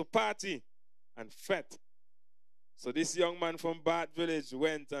again to party and fet. So this young man from Bart Village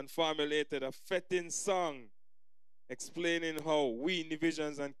went and formulated a fetting song explaining how we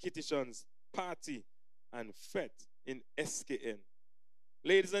Nivisions and Kittitians party and fet in SKN.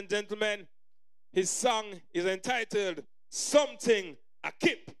 Ladies and gentlemen, his song is entitled Something I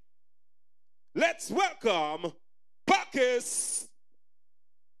Keep. Let's welcome Pakis.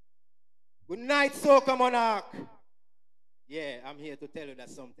 Good night, Soca Monarch. Yeah, I'm here to tell you that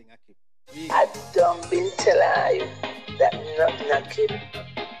something I keep. I don't been telling you that nothing I keep.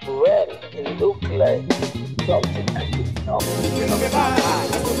 Well, it look like something I keep. No. We love it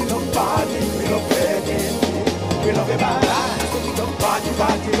bad, so we don't party, we love wedding. We love it bad, so we don't party,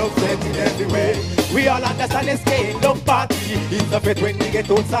 love wedding everywhere. We all understand the scale, love party. It's a fit when we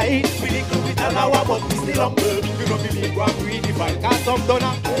get outside. We link with an hour, but we still humble. You don't believe what we define, cause some don't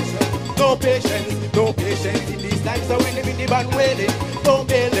have patience. No patience in these times. So when they in the band wailing, don't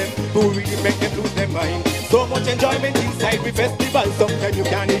bail them, to really make them lose their mind. So much enjoyment inside the festival, sometimes you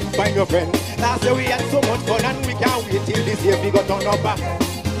can't even find your friends. Last year we had so much fun and we can't wait till this year we got on our back.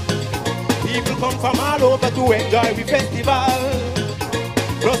 People come from all over to enjoy the festival.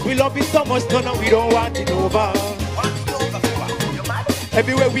 Plus we love it so much, no, no, we don't want it over.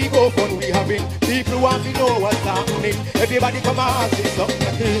 Everywhere we go, fun we having. People want to know what's happening. Everybody come and ask me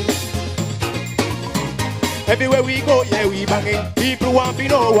something. Everywhere we go, yeah, we banging. People want to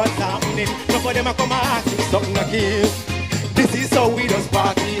know what's happening. None of them a come and ask me something again. This is how we does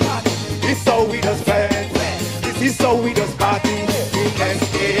party. This is how we does fest. This is how we does party. We can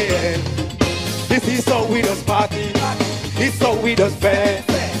stay. This is how we does party. This is how we does fest.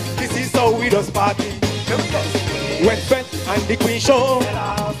 This is how we does party. When Fed and the Queen show,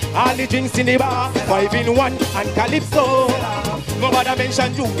 all the drinks in the bar, 5 in 1 and Calypso. Nobody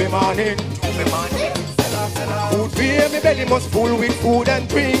mention Juve morning. Food fear, me belly must full with food and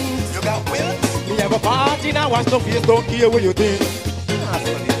drinks. You got wills? Me have a party now, watch no face, don't care what you think.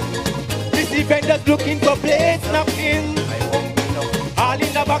 This see vendors looking for plates knocking. All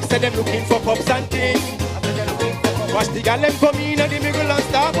in the box, say them looking for cups and things. Watch the gal them come in and the mingle and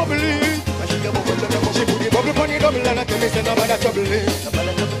start bubbling. She put the bubble on the double and I tell me say nobody troubling.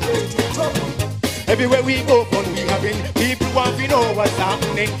 Everywhere we go, fun we having. People want to know what's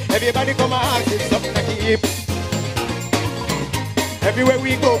happening. Everybody come and ask if something to keep. Everywhere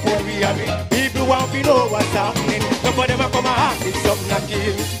we go, fun we having. People want to know what's happening. None of them come and ask if something to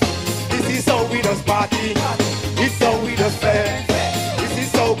keep. This is how we does party. It's how we does fair. This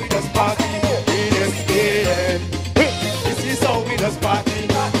is how we does party. In SKNANB. This is how we does party.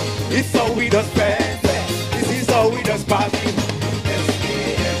 It's how we does fair. This is how we does party.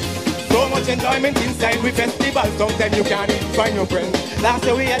 So much enjoyment inside we festival. Sometimes you can't even find your friends. Last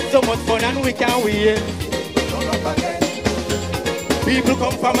year we had so much fun and we can't wait. People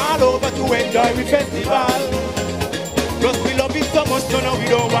come from all over to enjoy the festival. Plus we love it so much, so now we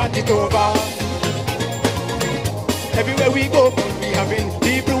don't want it over. Everywhere we go, we having.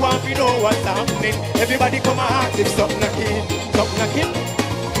 People want to know what's happening. Everybody come and ask if something knocking. Something knocking.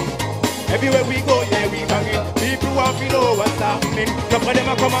 Everywhere we go, yeah, we banging. People want to know what's happening. Enough of them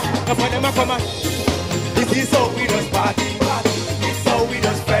a come, enough of them a come. This is how we does party. This is how we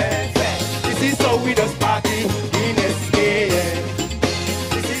does fair. This is how we does party in SKNANB.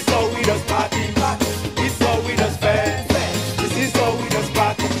 This is how we does party. This is how we does fair. This is how we does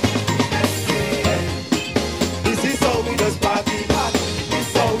party in SKNANB. This is how we does party. This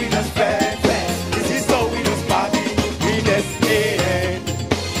is how we does fair. This is how we does party in SKNANB.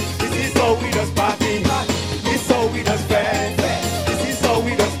 This is how we does party. This is how we does fair. This is how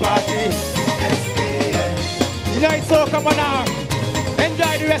we does party. Tonight, Soca Monarch.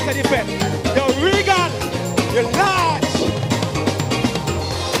 Enjoy the rest of the fest. Yo, Regan, you're large.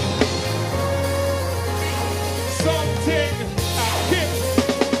 Something a hit.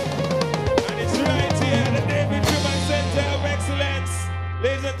 And it's right here, the David Truman Center of Excellence.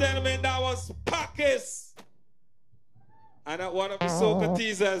 Ladies and gentlemen, that was Pakis. And at one of the soca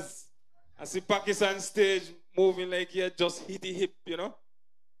teasers, I see Pakis on stage moving like he had just hit the hip, you know.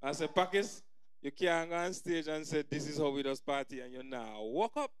 I said, Pakis, you can't go on stage and say, this is how we does party, and you now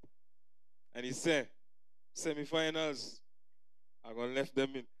walk up. And he said, semi-finals, I'm going to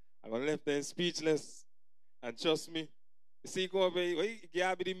left them speechless. And trust me, you see, he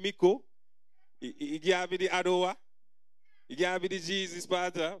gave me the Miko, he gave me the Adowa, he gave me the Jesus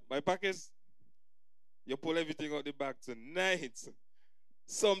Sparta. My Pakis, you pull everything out the back tonight.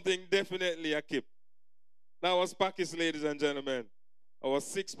 Something definitely a keep. That was Pakis, ladies and gentlemen. Our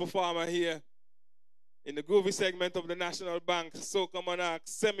sixth performer here in the groovy segment of the National Bank Soca Monarch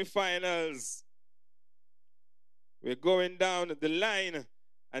semi-finals. We're going down the line,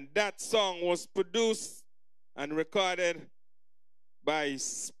 and that song was produced and recorded by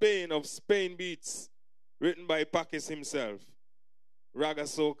Spain of Spain Beats, written by Pakis himself. Raga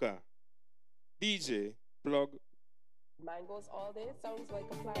Soca. DJ, plug. Mine goes all day, sounds like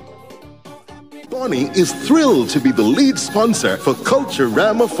a plan for me. Bonnie is thrilled to be the lead sponsor for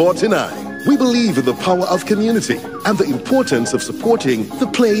Culturama 49. We believe in the power of community and the importance of supporting the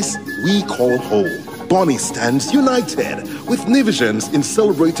place we call home. Bonnie stands united with Nivisions in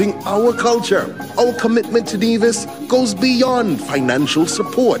celebrating our culture. Our commitment to Nevis goes beyond financial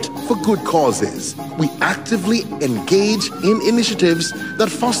support for good causes. We actively engage in initiatives that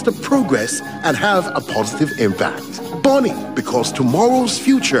foster progress and have a positive impact. Bonnie, because tomorrow's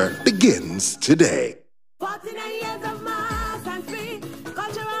future begins today. 49 years of mass and free.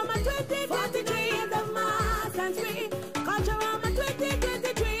 Culturama 2023 years of mass and free. Culturama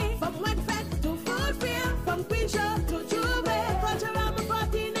 2023. From Wetfest to Footfield, from Queen Show to Juve. Culturama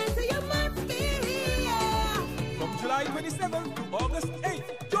 49, so you must be here. From July 27th to August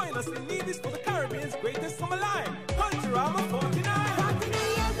 8th, join us in Nevis for the Caribbean's greatest summer line. Culturama 49. 49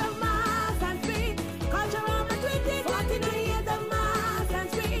 years of mass and free. Culturama 20. 49 years of mass and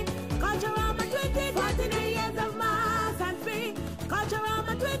free. Culturama 20. 49 years of mass and free.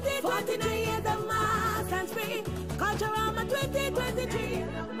 Culturama 20. 49 years of mass and free. Culturama 2023.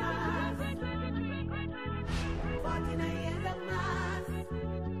 49 years of mass.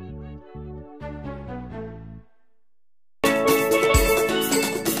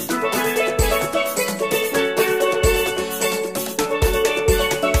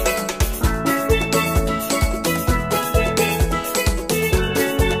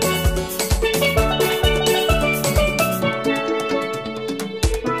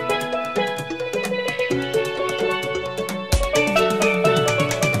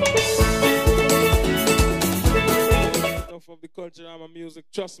 Of the Culturama music,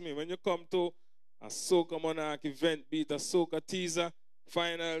 trust me, when you come to a Soca Monarch event, be it a Soca teaser,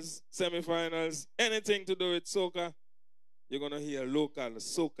 finals, semi-finals, anything to do with soca, you're going to hear local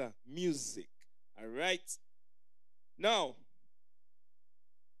soca music. All right? Now,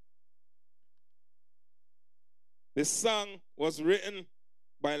 this song was written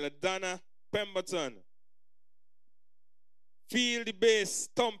by LaDonna Pemberton. Feel the bass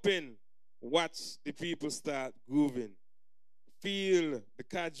thumping. Watch the people start grooving. Feel the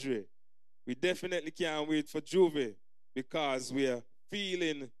cadre. We definitely can't wait for Juve because we are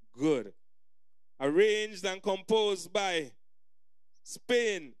feeling good. Arranged and composed by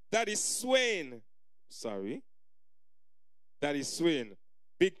Spain, Daddy Swain. Sorry. Daddy Swain.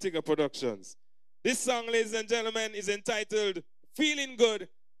 Big Tigger Productions. This song, ladies and gentlemen, is entitled Feeling Good.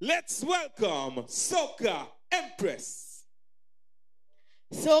 Let's welcome Soca Empress.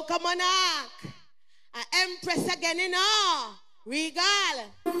 Soca Monarch. Empress again, you know. Regal.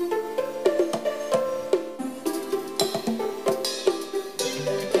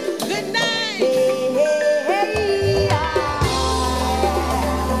 Good night. Hey, hey,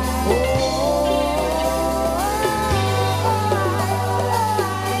 hey,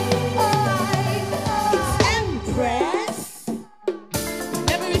 Empress.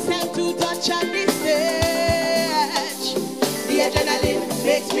 Never receive to touch on this stage. The adrenaline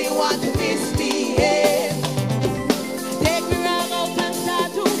makes me want to misbehave. Take me round out and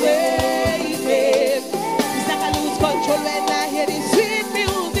start to wave. It's like I lose control when I hear this sweet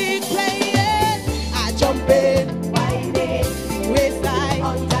music playing. I jump in, whining, waistline,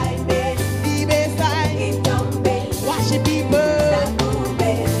 untiming, the bassline, it jumping, watch the people start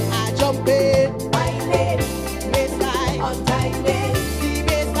moving. I jump in, whining, waistline, untiming, the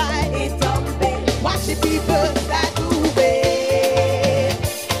bassline, it jumping, watch the people start moving.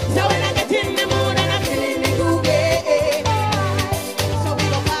 So when I get in the mood and I'm feeling the groove, so we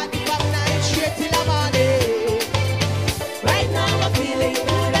go party from night straight till the morning. Right now I'm feeling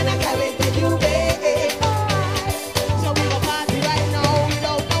good and I can't wait to do it. So we go party right now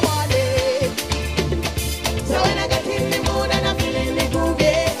without no warning. So when I get in the mood and I'm feeling the groove,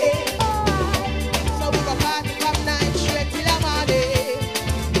 so we go party from night straight till the morning.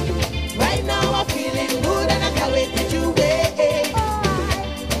 Right now I'm feeling good and I can't wait to do it.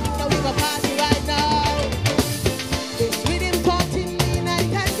 So we go party right now. This rhythm talking me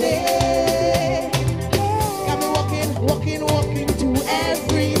night and day. Got me walking to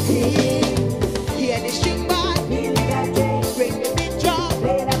everything. Hear the string band, bring the big drum,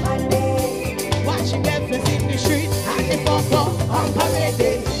 watching Memphis in the street and the fuck up on parade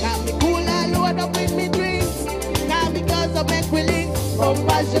day. Got me cool and load up with me drinks. Now because I make we link,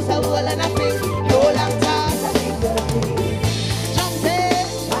 bumpers just a roll and a fling. No long time. Jump in,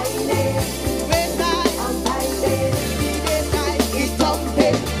 waistline, the bassline, it's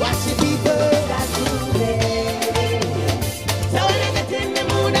jumping. Watch the people that's moving. So when I get in the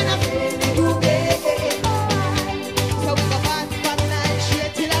mood and I'm feeling the groove, so we go party from night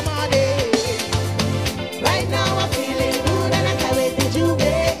straight till the morning. Right now I'm feeling good and I can't wait to do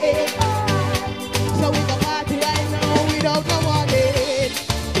it. So we go party right now without no warning.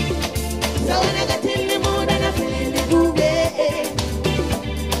 So when I get in the mood and I'm feeling the groove,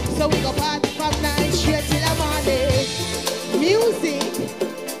 so we go party from night straight till the morning. Music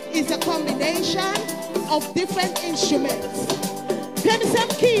is a combination of different instruments. Give me some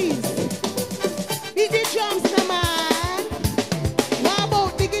keys. Beat the drums, no man. What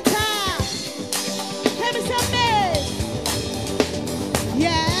about the guitar? Give me some bass.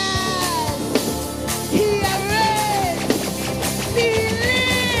 Yes. Hear it. Feel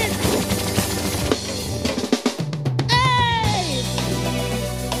it. Hey.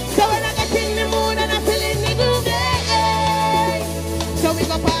 So when I get in the mood and I'm feeling the groove, so we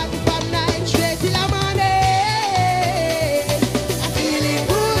go party from night straight till the morning. I'm feeling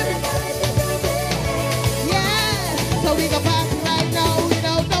good. Yeah. So we go party right now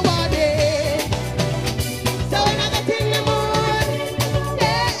without no warning. So when I get in the mood,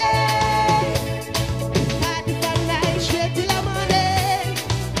 party from night straight till the morning.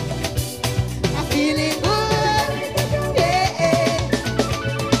 I'm feeling good. Yeah.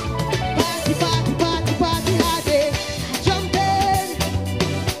 Party, party, party, party hard day. Jump in,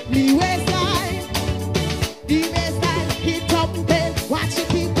 me way.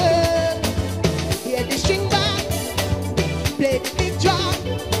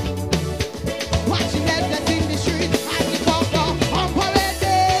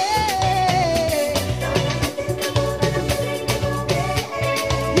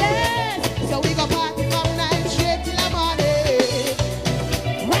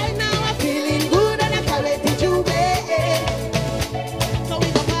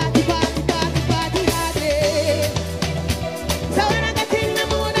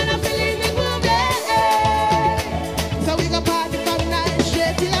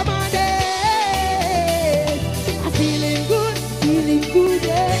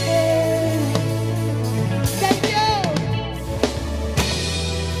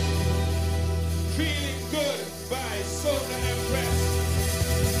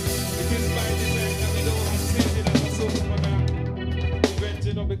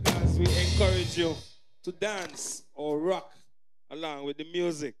 know, because we encourage you to dance or rock along with the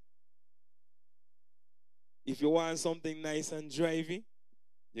music. If you want something nice and drivey,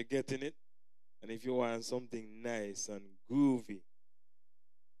 you're getting it. And if you want something nice and groovy,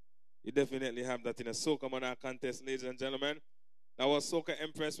 you definitely have that in a Soca Monarch contest, ladies and gentlemen. That was Soca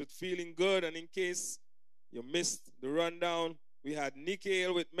Empress with Feeling Good. And in case you missed the rundown, we had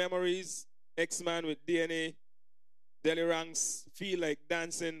Nikhil with Memories, X-Man with DNA, Deli Ranks, Feel Like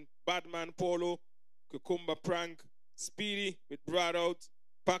Dancing, Badman Polo, Cucumber Prank, Speedy with Broad Out,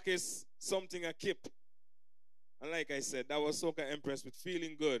 Pakis, Something a Kip. And like I said, that was Soca Empress with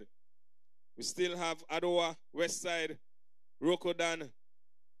Feeling Good. We still have Adowa, Westside, Rokodan,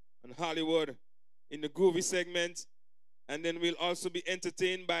 and Hollywood in the groovy segment. And then we'll also be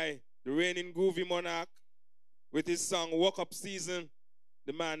entertained by the reigning groovy monarch with his song Walk Up Season,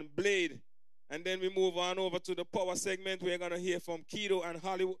 the man Blade. And then we move on over to the power segment. We're going to hear from Kido and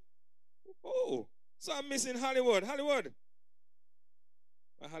Hollywood. Oh, so I'm missing Hollywood. Hollywood.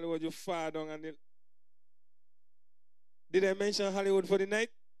 Hollywood, you far down. And did I mention Hollywood for the night?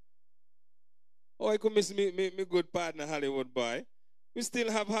 Oh, I could miss me good partner, Hollywood boy. We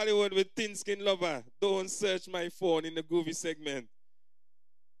still have Hollywood with Thin Skin Lover. Don't search my phone in the groovy segment.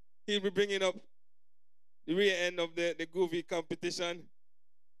 He'll be bringing up the rear end of the groovy competition.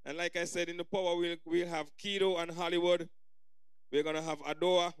 And like I said, in the power, we'll have Kido and Hollywood. We're going to have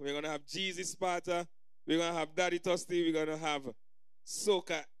Adoa. We're going to have Jeezy Sparta. We're going to have Daddy Toasty. We're going to have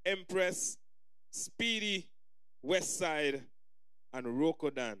Soca Empress, Speedy, Westside, and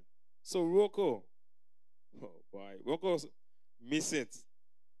Rokodan. So Roko, oh boy, Roko, miss it.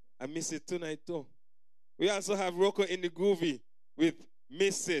 I miss it tonight too. We also have Roko in the groovy with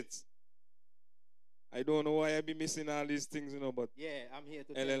Miss It. I don't know why I be missing all these things, you know, but yeah, I'm here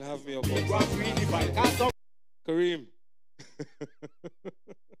to LL have me up. Kareem.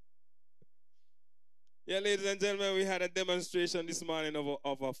 Yeah, ladies and gentlemen, we had a demonstration this morning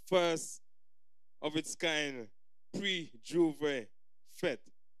of a first of its kind pre-Juve fete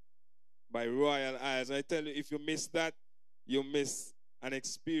by Royal Eyes. I tell you, if you miss that, you miss an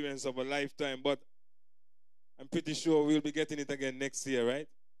experience of a lifetime. But I'm pretty sure we'll be getting it again next year, right?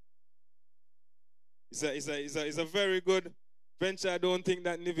 It's a very good venture. I don't think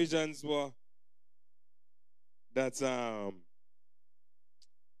that Nivisions were that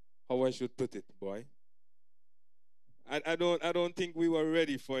how I should put it, boy. I don't think we were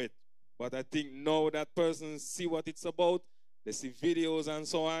ready for it. But I think now that person see what it's about, they see videos and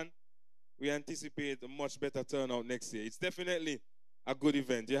so on, we anticipate a much better turnout next year. It's definitely a good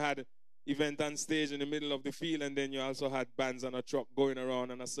event. You had event on stage in the middle of the field, and then you also had bands on a truck going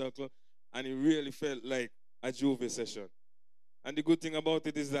around in a circle, and it really felt like a Juve session. And the good thing about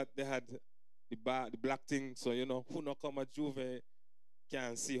it is that they had the black thing, so you know, who not come at Juve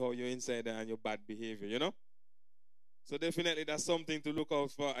can see how you're inside there and your bad behavior, you know? So definitely that's something to look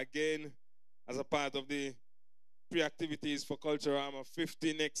out for again as a part of the pre-activities for Culturama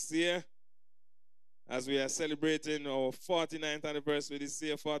 50 next year, as we are celebrating our 49th anniversary this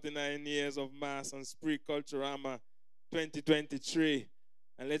year, 49 years of Mass and Spree Culturama 2023.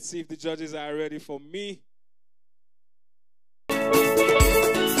 And let's see if the judges are ready for me.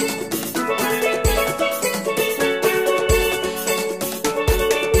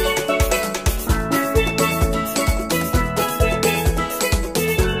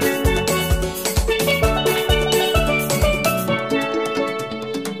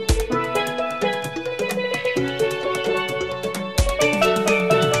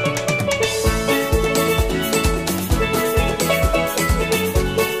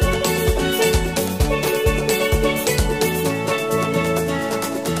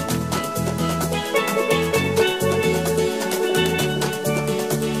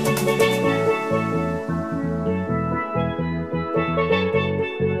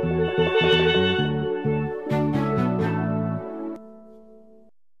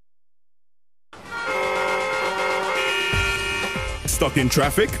 Stuck in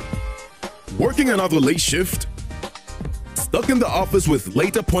traffic? Working another late shift? Stuck in the office with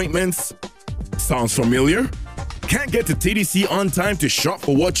late appointments? Sounds familiar? Can't get to TDC on time to shop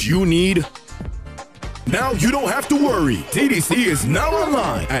for what you need? Now you don't have to worry. TDC is now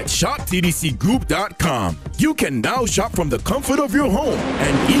online at shoptdcgroup.com. You can now shop from the comfort of your home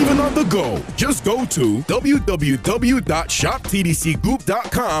and even on the go. Just go to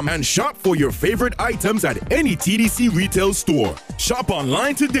www.shoptdcgroup.com and shop for your favorite items at any TDC retail store. Shop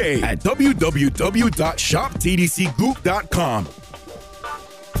online today at www.shoptdcgroup.com.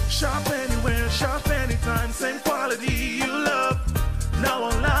 Shop anywhere, shop anytime, same quality you love. Now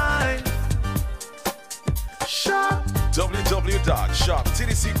online. Shop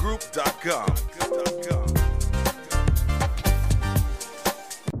www.shoptdcgroup.com.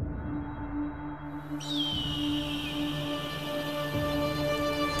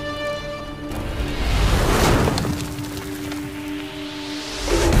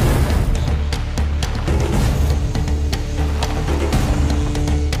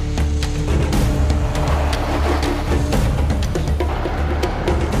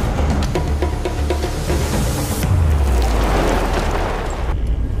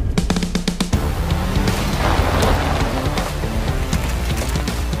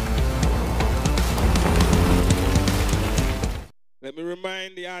 Let me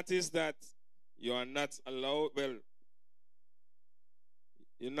remind the artist that you are not allowed, well,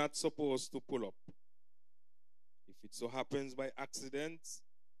 you're not supposed to pull up. If it so happens by accident,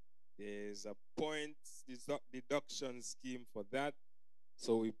 there's a point deduction scheme for that.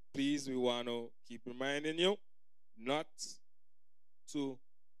 So we want to keep reminding you not to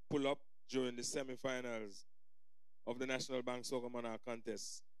pull up during the semifinals of the National Bank Soca Monarch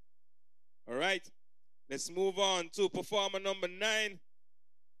contest. All right, let's move on to performer number 9,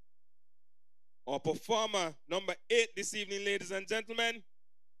 or performer number 8 this evening, ladies and gentlemen.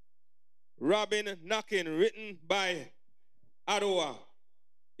 Robin Knockin', written by Adowa,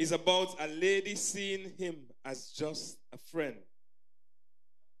 is about a lady seeing him as just a friend,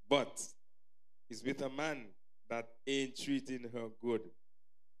 but he's with a man that ain't treating her good.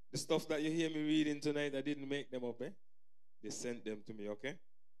 The stuff that you hear me reading tonight, I didn't make them up, eh? They sent them to me, okay?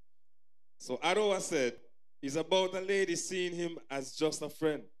 So Adowa said, it's about a lady seeing him as just a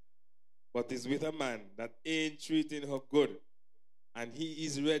friend, but he's with a man that ain't treating her good, and he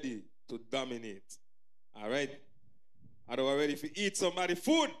is ready to dominate. All right? Adowa ready to eat somebody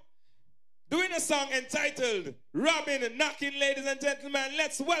food? Doing a song entitled Robin Knockin', ladies and gentlemen.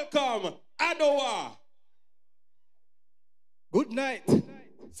 Let's welcome Adowa. Good night,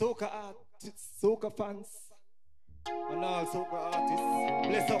 soca artists, soca fans, and all soca artists.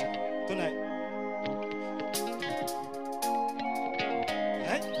 Bless up tonight.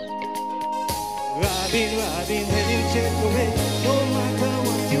 Right? Robin, Robin, heading straight away. No matter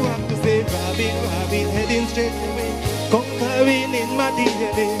what you have to say, Robin, Robin, heading straight away. Conquering in my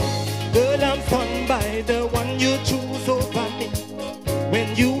DNA. Girl, I'm stunned by the one you choose over me.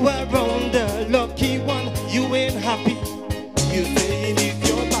 When you around the lucky one, you ain't happy. You say it's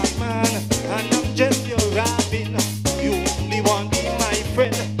your Batman, and I'm just your Robin. You only want to be my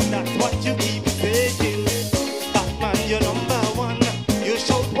friend, that's what you keep saying. Batman, you're number one. You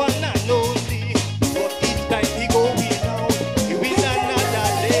shout one and only, but each time he go out, you with another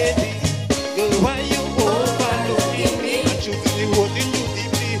lady. Girl, why you overlooking me and choosing the road in you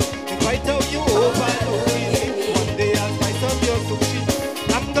deeply? In spite of you overlooking me, one day I'll spice up your sushi.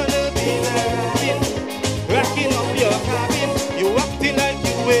 I'm gonna be the Robin, racking up your cabin. You acting like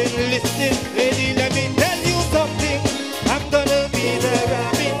you ain't listening. Lady, let me tell you something. I'm gonna be the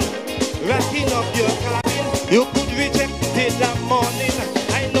Robin, racking up your cabin. You could reject till the morning.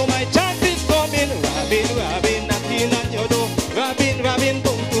 I know my chance is coming. Robin, Robin, knocking on your door. Robin, Robin,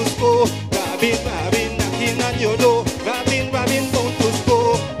 bound to score. Robin, Robin, knocking on your door. Robin, Robin, bound to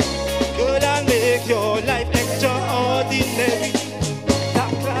score. Girl, I'll make your life extraordinary.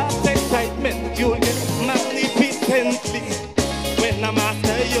 That class excitement you'll get magnificently. When I'm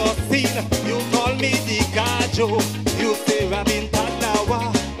after your scene, you call me the Gajo. You say Robin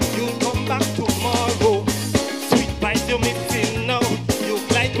Tadlawa, you'll come back tomorrow. Sweet bites you're missing now. You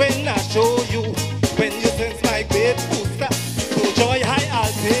like when I show you. When you sense my great booster, so joy high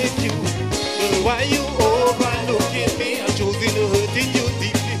I'll take you. Girl, why you overlooking me? I'm choosing to hurting you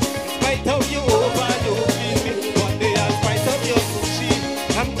deeply. In spite of you overlooking me, one day I'll spice up your sushi.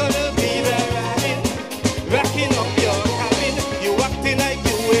 I'm gonna be the Robin, racking up your cabin. You acting like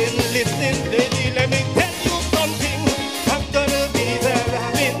you ain't listening. Lady, let me tell you something. I'm gonna be the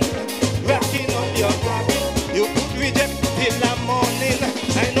Robin, racking up your cabin. You could reject till the morning.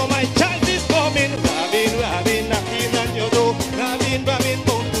 I know my chance is coming. Robin, Robin, knocking on your door. Robin, Robin,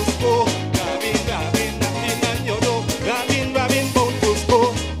 bound to score. Robin, Robin, knocking on your door. Robin, Robin, bound to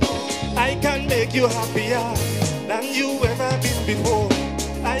score. I can make you happier than you ever been before.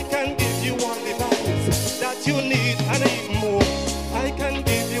 I can give you all the vibes that you need and even more. I can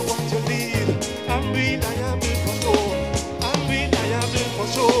give you what you need. I'm reliable for sure. I'm reliable for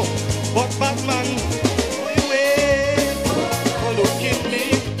sure. But Batman, you ain't overlooking me,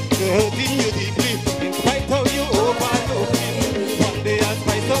 hurting you deeply. In spite of you overlooking me, one day I'll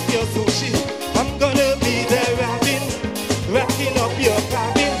spice up your sushi. I'm gonna be the Robin, racking up your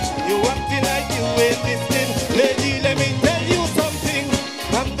cabin. You acting like you ain't listening. Lady, let me tell you something.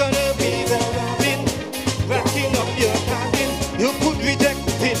 I'm gonna be the Robin, racking up your cabin.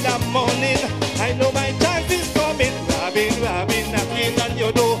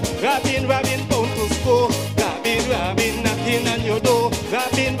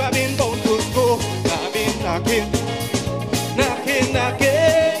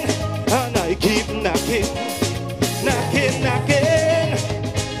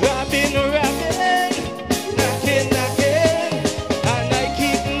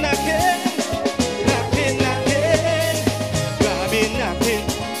 knocking,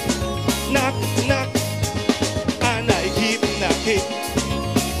 knock, knock, and I keep knocking,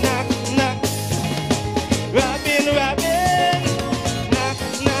 knock, knock, Robin, Robin, knock,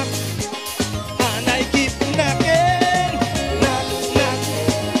 knock, and I keep knocking, knock, knock,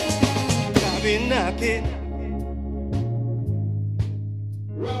 Robin knocking.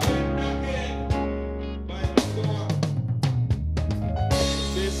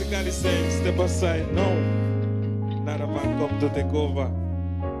 Basically saying, step aside now. Another man come to take over.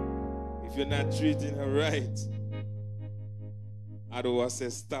 If you're not treating her right, Adowa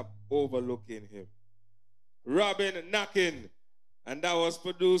says, stop overlooking him. Robin knocking. And that was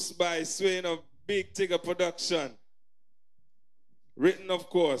produced by Swain of Big Tigger Production. Written, of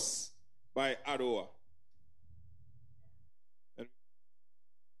course, by Adowa.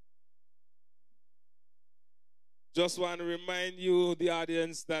 Just want to remind you, the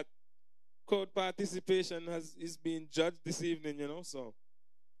audience, that crowd participation is being judged this evening, you know. So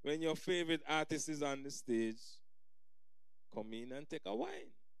when your favorite artist is on the stage, come in and take a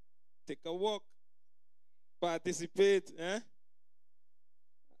wine, take a walk, participate. Eh?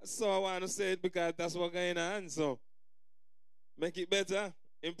 So I want to say it because that's what's going on. So make it better,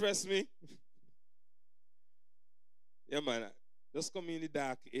 impress me. Yeah, man. Just come in the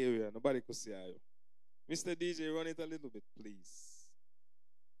dark area. Nobody could see you. Mr. DJ, run it a little bit, please.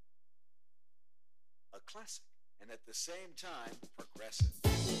 A classic, and at the same time, progressive.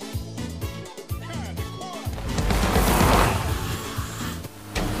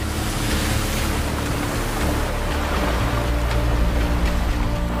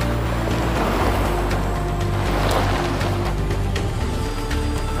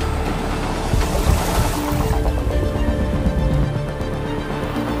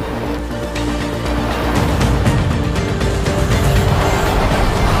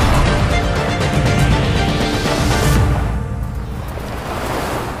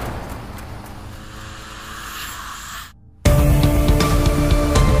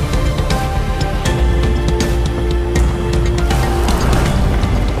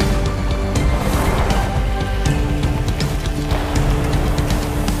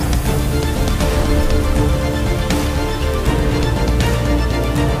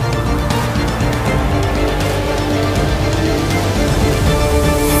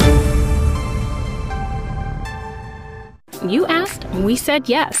 You asked, we said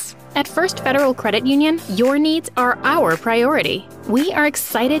yes. At First Federal Credit Union, your needs are our priority. We are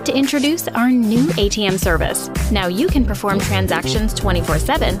excited to introduce our new ATM service. Now you can perform transactions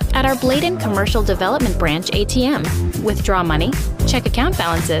 24/7 at our Bladen Commercial Development Branch ATM. Withdraw money, check account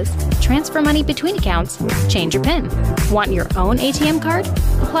balances, transfer money between accounts, change your PIN. Want your own ATM card?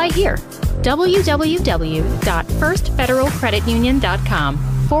 Apply here.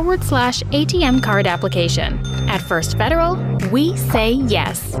 www.firstfederalcreditunion.com/ATM card application. At First Federal, we say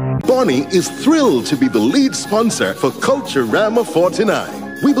yes. Bonnie is thrilled to be the lead sponsor for Culturama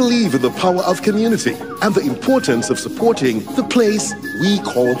 49. We believe in the power of community and the importance of supporting the place we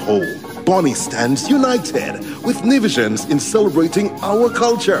call home. Bonnie stands united with Nivisions in celebrating our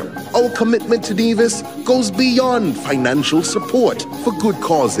culture. Our commitment to Nevis goes beyond financial support for good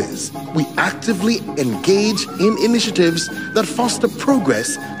causes. We actively engage in initiatives that foster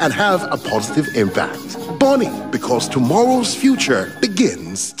progress and have a positive impact. Bonnie, because tomorrow's future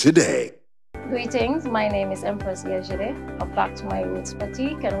begins today. Greetings, my name is Empress Yejide of Back to My Roots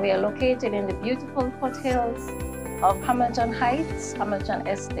Boutique, and we are located in the beautiful foothills of Hamilton Heights, Hamilton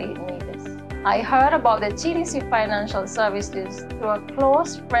Estate, Nevis. I heard about the TDC Financial Services through a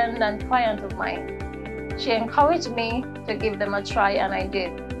close friend and client of mine. She encouraged me to give them a try, and I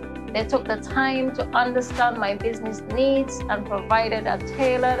did. They took the time to understand my business needs and provided a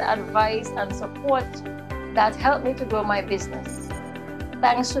tailored advice and support that helped me to grow my business.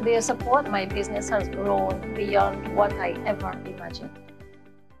 Thanks to their support, my business has grown beyond what I ever imagined.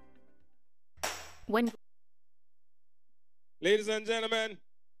 Ladies and gentlemen,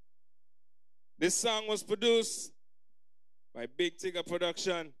 this song was produced by Big Tigger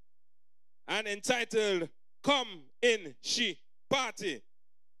Production and entitled Come In She Party.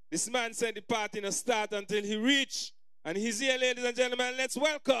 This man said the party no start until he reach, and he's here, ladies and gentlemen. Let's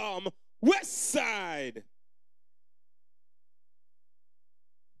welcome West Side.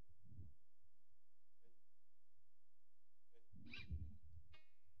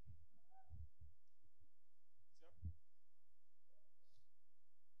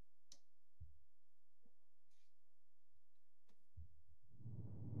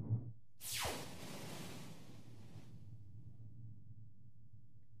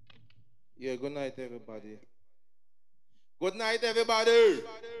 Yeah, good night, everybody. Good night, everybody.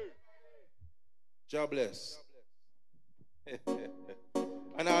 God bless.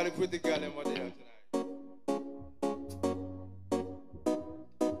 And all the pretty girls them are there tonight.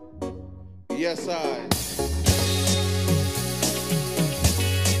 Yes, I.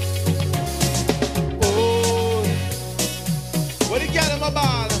 Oh, what the girl in my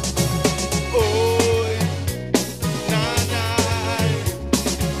ball? Oh, nah, nah,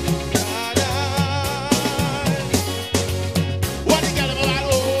 nah, nah. What the girl in my ball?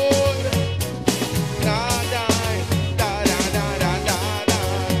 Oh, nah, nah, nah, nah, nah, nah, nah, nah.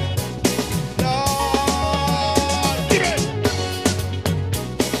 Lord, give it.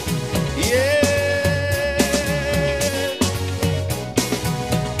 Yeah.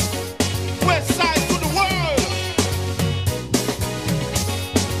 West side to the world.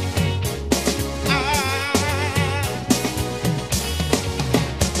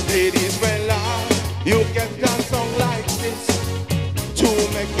 Ladies, well, you get a song like this to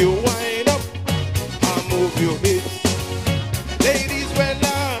make you wind up and move your hips. Ladies,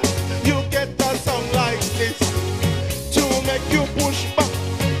 well, you get a song like this to make you push back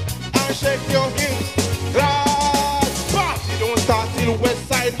and shake your hips. Last party don't start till West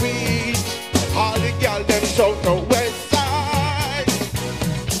Side reach. All the girls them shout the West Side.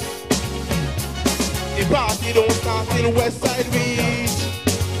 The party don't start till West Side reach.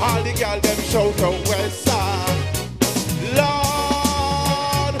 All the girls them shout the West Side.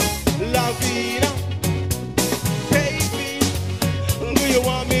 Lord, Lavina, baby, do you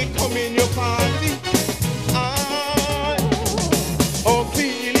want me come in your party?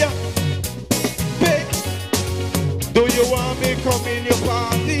 Ophelia, baby, do you want me come in your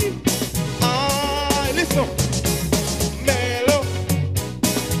party? Listen, Mellow,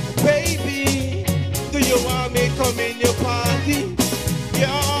 baby, do you want me come in your party?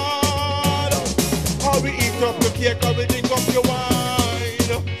 Hurry, eat up your cake, hurry, drink up your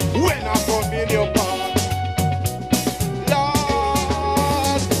wine. When I come in your part,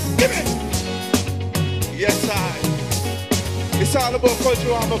 Lord, give me. Yes, I. It's all about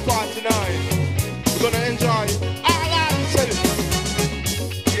Culturama party tonight. We're gonna enjoy it. All I'm saying.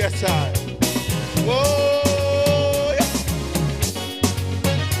 Yes, I. Whoa, yeah.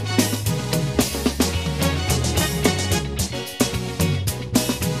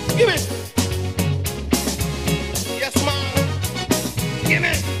 Give it. Give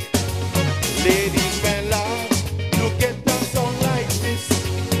it. Ladies, fella, you get a song like this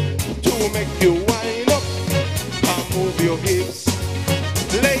to make you wind up and move your hips.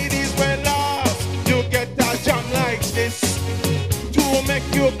 Ladies, fella, you get a jam like this to make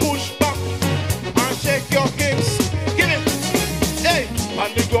you push back and shake your hips. Give it. Hey,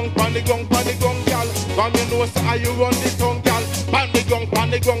 pandy gong, gal. From your nose, how you run the tongue, gal. Pandy gong,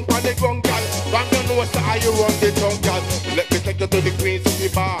 gal. From your nose, how you run the tongue, gal. Let me take you to the Queen City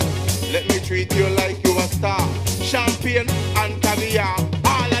bar. Let me treat you like you a star. Champagne and caviar.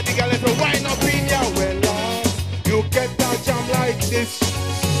 All of the girls if you wind up in your well, you get a jam like this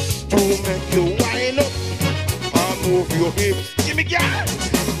to make you wind up and move your hips. Give me girl,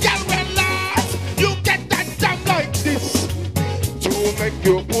 well, you get that jam like this to make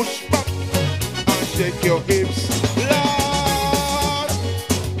you push back and shake your hips. Lord,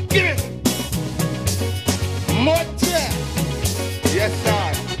 give it. More. Yes, I.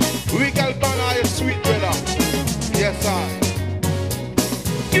 We can burn all your sweet brother. Yes, I.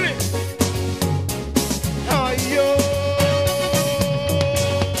 Give it. Oh, yo.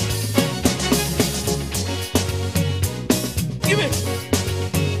 Give it.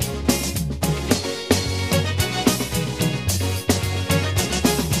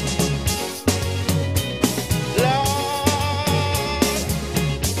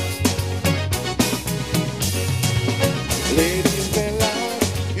 Ladies,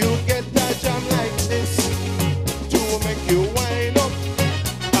 you get that jam like this to make you wind up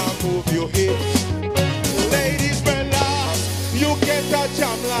and move your hips. Ladies, you get that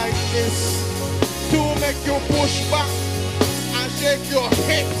jam like this to make you push back and shake your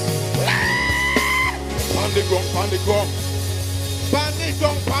hips. Pound the gong, pound the gong. Pound the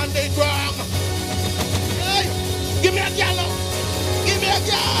gong, pound the gong. Hey, give me a gal. Give me a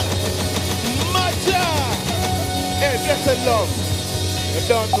gal. Macha. Hey, blessed love. You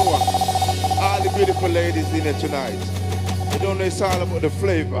don't know all the beautiful ladies in here tonight. You don't know it's all about the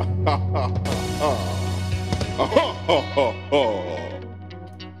flavor.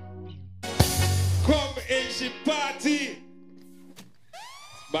 Come in she party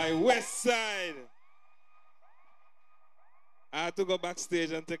by West Side. I had to go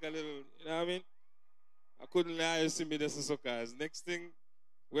backstage and take a little, you know what I mean? I couldn't let you see me this soccas. Next thing,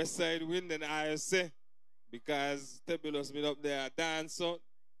 West Side win, then I say, because Tebulous been up there dance out,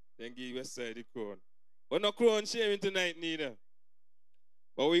 then give West Side the crown. But no crown sharing tonight neither.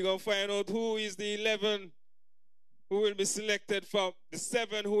 But we're going to find out who is the 11 who will be selected from, the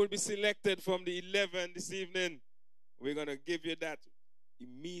 7 who will be selected from the 11 this evening. We're going to give you that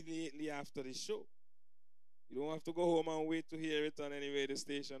immediately after the show. You don't have to go home and wait to hear it on any radio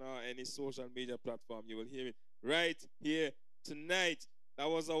station or any social media platform. You will hear it right here tonight. That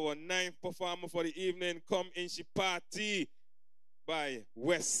was our 9th performer for the evening. Come In She Party by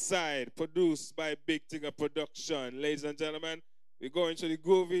West Side, produced by Big Tigger Production. Ladies and gentlemen, we're going to the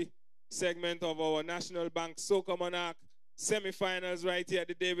groovy segment of our National Bank Soca Monarch semi-finals right here at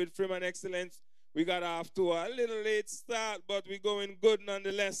the David Freeman Excellence. We got off to a little late start, but we're going good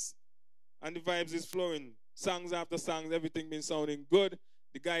nonetheless. And the vibes is flowing. Songs after songs, everything been sounding good.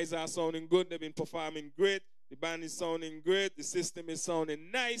 The guys are sounding good. They've been performing great. The band is sounding great. The system is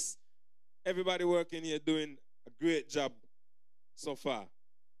sounding nice. Everybody working here doing a great job so far.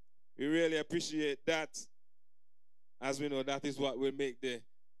 We really appreciate that. As we know, that is what will make the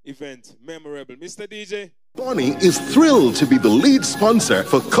event memorable. Mr. DJ. Bonnie is thrilled to be the lead sponsor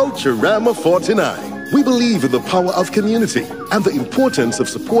for Culturama 49. We believe in the power of community and the importance of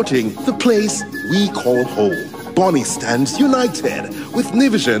supporting the place we call home. Bonnie stands united with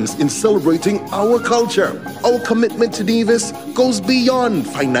Nevisians in celebrating our culture. Our commitment to Nevis goes beyond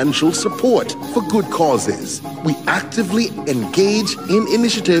financial support for good causes. We actively engage in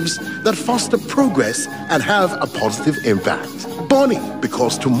initiatives that foster progress and have a positive impact. Bonnie,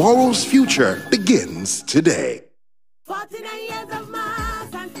 because tomorrow's future begins today. I'm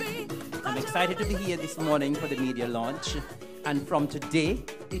excited to be here this morning for the media launch. And from today,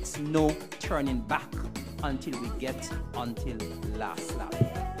 it's no turning back until we get until last lap.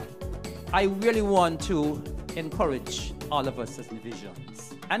 I really want to encourage all of us as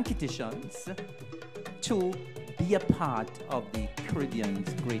Nevisians and Kittitians to be a part of the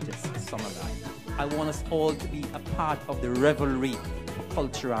Caribbean's greatest summer life. I want us all to be a part of the revelry for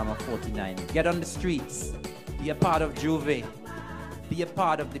Culturama 49. Get on the streets, be a part of Juve, be a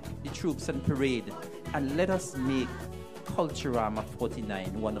part of the troops and parade, and let us make Culturama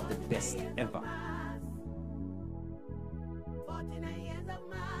 49 one of the best ever.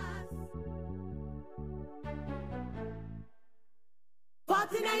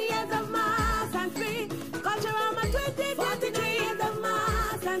 49 years of mass and free, Culturama 2023 years of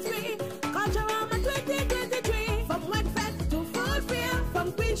mass and free, Culturama 2023. From Wetfest to Full Fair,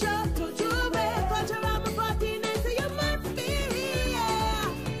 from Queen Show to Juve, Culturama 49, so you must be here.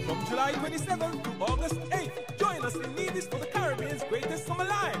 From July 27th to August 8th, join us in Nevis for the Caribbean's greatest summer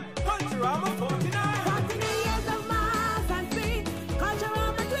line, Culturama 49. 49 years of mass and free,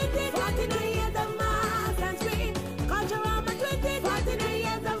 Culturama 20, 49 years of mass and free, Culturama 20, 49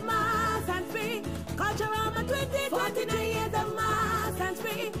 years of mass and free, Culturama 20, 49 years of mass and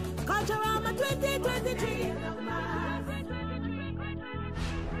free, Culturama 2023 years of mass,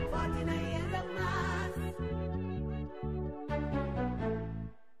 49 years of mass.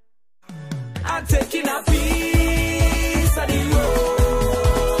 I'm taking a piece of the road.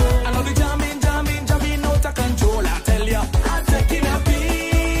 I love you jamming out of control. I tell ya, I'm taking a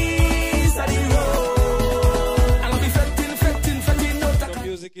piece of the road. I love you fretting out of. The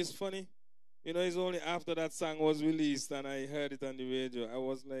music is funny. You know, it's only after that song was released and I heard it on the radio. I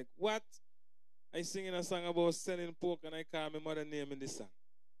was like, what? I singing a song about selling pork and I call my mother name in this song.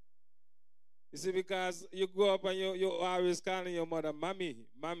 You see, because you grow up and you always calling your mother mommy,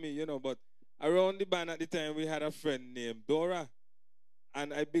 you know, but around the band at the time, we had a friend named Dora.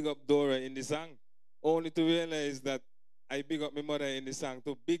 And I big up Dora in the song. Only to realize that I big up my mother in the song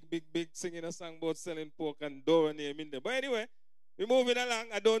too. Big singing a song about selling pork and Dora name in there. But anyway, we're moving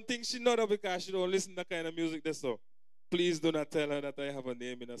along. I don't think she know that because she don't listen to that kind of music there. So please do not tell her that I have a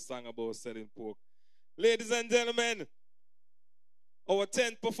name in a song about selling pork. Ladies and gentlemen, our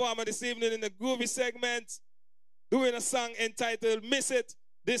 10th performer this evening in the groovy segment, doing a song entitled Miss It.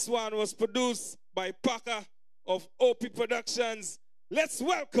 This one was produced by Paca of OP Productions. Let's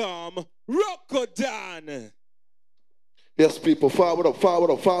welcome Rokodan. Yes, people, forward up,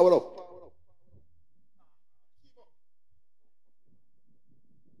 forward up, forward up.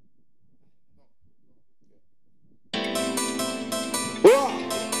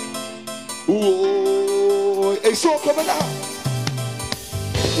 Whoa, hey, so coming out.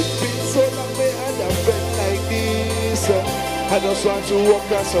 It's been so long, me and a friend like this. I just want to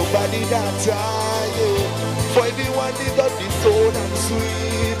walk on somebody that's tired. For anyone they got the soul and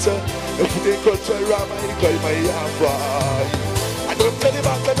sweet. If they Culturama, they call my afraid. I don't tell you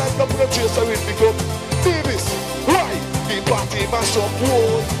back and I'm not gonna chase her with me go. Babies, right? The party mash up,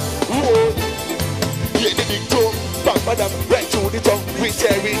 whoa. Yeah, the big drum, bang, madam, right to the tongue. We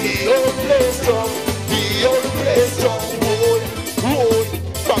tearing the old place down, whoa.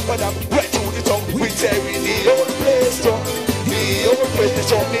 Papa them right through the tongue. We tearing the old place down. The old place they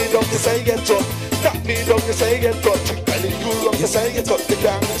shut me down, they say get up. Knock me down, they say get up. Trickling you wrong, they say get up. The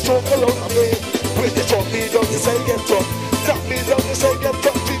gang is so alone on me. When they shut me down, they say get up. Knock me down, they say get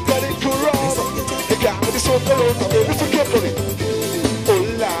up. Trickling you wrong. The gang is so alone on me. Listen carefully. Oh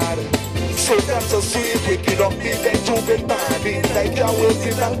Lord, so that's so sweet. Waking up me like to be morning, like you're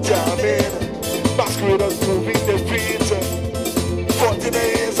working and jamming. Masqueraders moving the feet. 40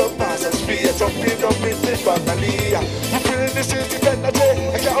 years of master's feet, jumping up in the family. You feeling this is the energy.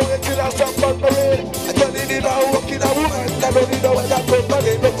 I can't wait till I stop on my way. I don't need a walking a woman. I don't need a one that put my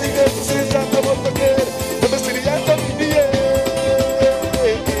name. Nothing else to see that I won't forget. Let me see the end of the air.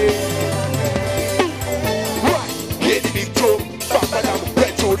 Right, get the big drum. Papa now,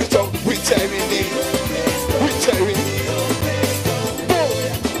 right through the tongue. We tearing it. We tearing it. Boom,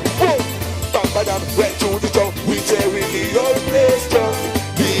 boom. Papa now, right through the tongue. We tearing the old place down.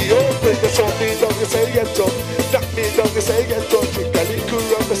 The old place, they shut me down, they say get up. Knock me down, they say get up. Trick a little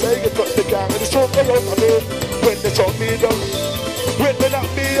run, they say get up. The gang and the smoke around on me. When they shut me down, when they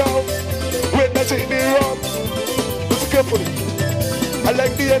knock me out, when they take me wrong. Listen carefully. I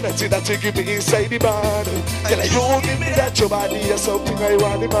like the energy that you give me inside the band. Girl, you give me that your body is something I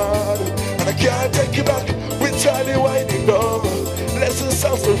want the man. And I can't take you back with Charlie winding down. Lessons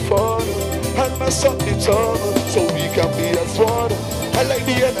sound so fun. And my son the tongue, so we can be as one. I like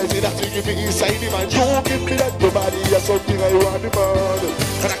the energy that you give me inside the man. You give me that your body is something I want the man.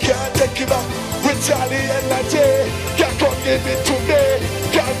 And I can't take you back with Charlie and Latte. Can't come give it to me.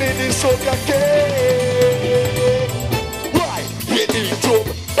 Can't be the Soca King. Why? Get the drum,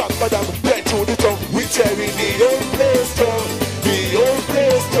 back madam, right through the tongue. We tearing the old place down. The old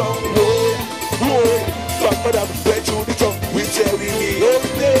place down. Whoa, whoa. Back madam, right through the tongue. We tearing the old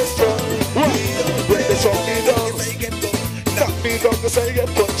place down. When they shut me down, knock me down, they say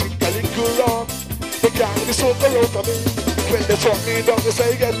get up. Trick a little wrong. The gang is so around on me. When they shut me down, they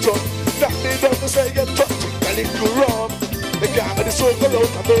say get up. Knock me down, they say get up. Trick a little wrong. The gang is so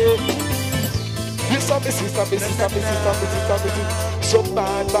around on me. This is me, sister, me, sister, me, sister, me, sister, me, sister. So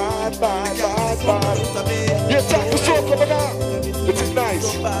bad, bad, bad, bad, bad. You talk to Soca Monarch. It is nice.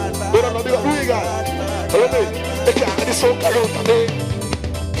 But I'm not doing what we got. The gang is so around on me.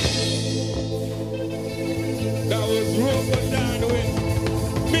 That was Robert down with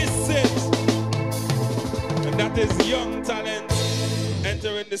Miss It. And that is young talent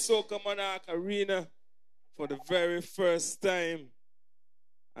entering the Soca Monarch arena for the very first time.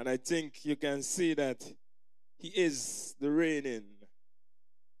 And I think you can see that he is the reigning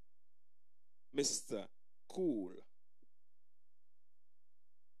Mr. Cool.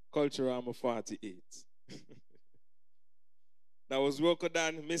 Culturama 48. That was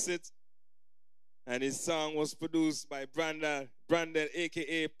Rokodan, Miss It. And his song was produced by Brandon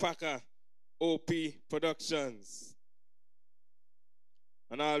aka Packer, OP Productions.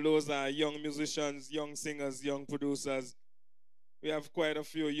 And all those are young musicians, young singers, young producers. We have quite a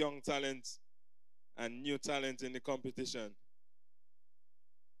few young talents and new talent in the competition.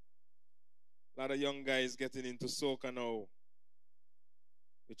 A lot of young guys getting into soca now,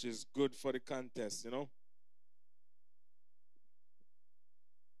 which is good for the contest, you know.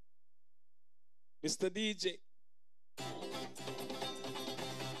 Mr. DJ.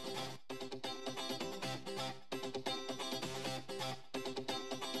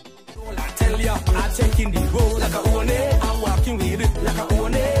 I tell ya, I'm taking the road like I own it. I'm walking with it like I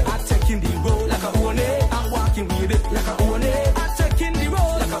own it. I'm taking the road like I own it. I'm walking with it like I own it. I'm taking the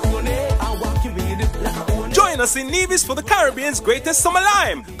road like I own it. I'm walking with it like I own it. Join us in Nevis for the Caribbean's greatest summer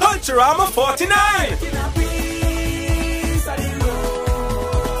lime, Culturama 49.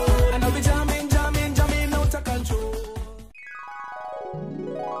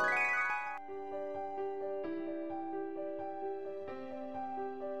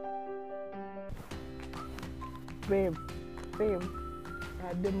 Babe, I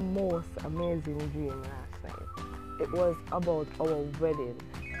had the most amazing dream last night. It was about our wedding.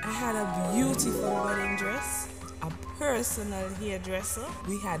 I had a beautiful wedding dress, a personal hairdresser.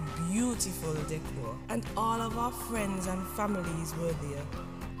 We had beautiful decor, and all of our friends and families were there.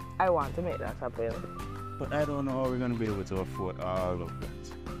 I want to make that happen. But I don't know how we're going to be able to afford all of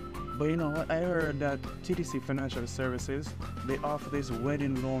that. But you know what? I heard that TDC Financial Services, they offer this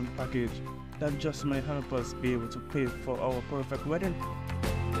wedding loan package that just might help us be able to pay for our perfect wedding.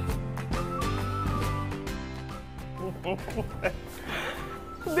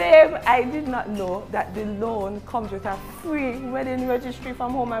 Babe, I did not know that the loan comes with a free wedding registry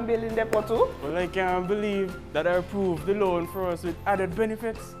from Home and Building Depot too. Well, I can't believe that I approved the loan for us with added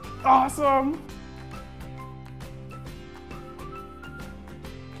benefits. Awesome!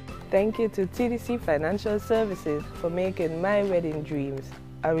 Thank you to TDC Financial Services for making my wedding dreams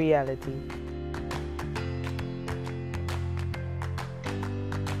a reality.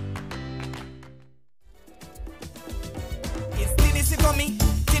 It's TDC for me,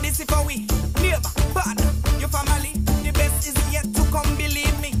 TDC for we. Neighbor, partner, your family. The best is yet to come,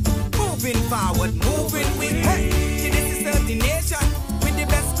 believe me. Moving forward, moving with. Hey, TDC serve the nation with the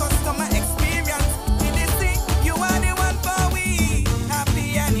best customer experience. TDC, you are the one for we.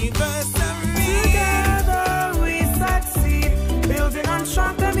 Happy anniversary. Together we succeed, building on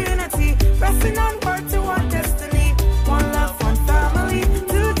strong community, pressing onward to our destiny. One love, one family.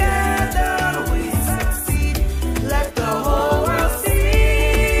 Together we succeed. Let the whole world see.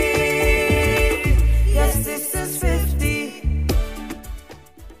 Yes, this is 50.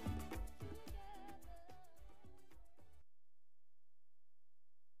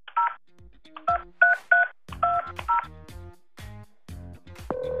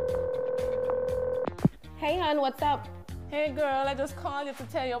 Hey, hon, what's up? Hey, girl, I just called you to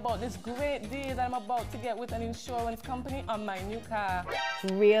tell you about this great deal that I'm about to get with an insurance company on my new car.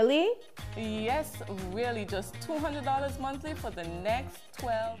 Really? Yes, really. Just $200 monthly for the next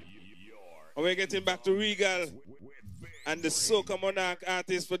 12. And we're getting back to Regal and the Soca Monarch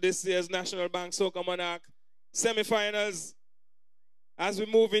artist for this year's National Bank Soca Monarch semifinals. As we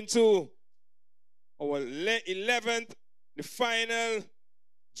move into our 11th, the final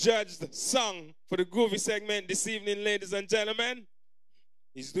judged song for the groovy segment this evening, ladies and gentlemen.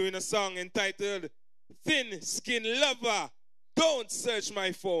 He's doing a song entitled Thin Skin Lover, Don't Search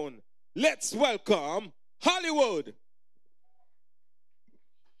My Phone. Let's welcome Hollywood.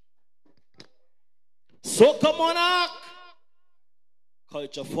 Soca Monarch,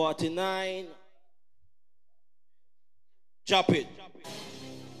 Culture 49. Drop it.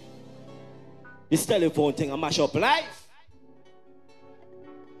 This telephone thing, I mash up life.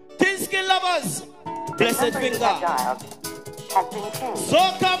 Thin Skin Lovers, Blessed Finger.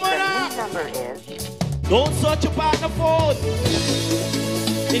 Soca Monarch, don't search your partner phone.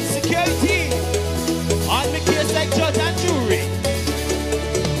 Insecurity, on me case like judge and jury.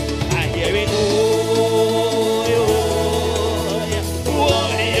 I hear it,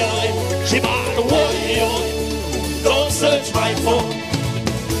 don't search my phone.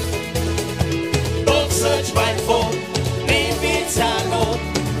 Don't search my phone. Leave it alone.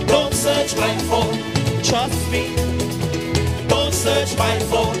 Don't search my phone. Trust me. Don't search my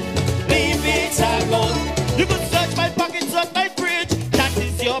phone. Leave it alone. You could search my pockets or my fridge. That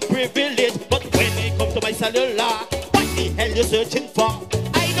is your privilege. But when it comes to my cellular, what the hell you searching for?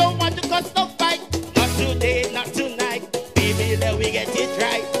 I don't want to cause no fight. Not today, not tonight. Baby, let we get it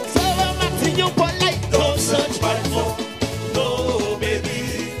right. So I'm asking you polite. Don't search my phone. No,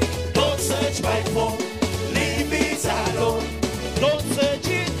 baby. Don't search my phone. Leave it alone. Don't search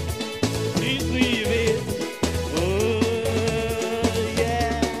it. Please leave it. Oh,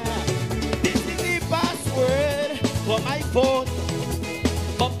 yeah. This is the password for my phone.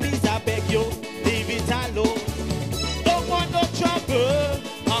 But please, I beg you, leave it alone. Don't want no trouble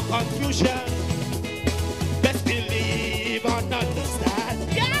or confusion. Best believe and understand.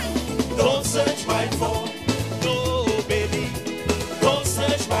 Yeah. Don't search my phone. No, baby. Don't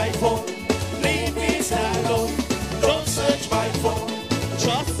search my phone. Leave it alone. Don't search my phone.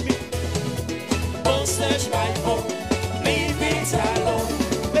 Trust me. Don't search my phone. Leave it alone.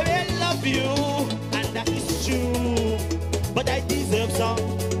 Baby, I love you, and that is true. But I deserve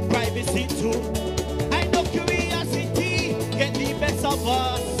some privacy too. I know curiosity get the best of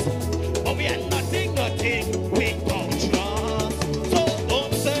us. But we are nothing without trust. So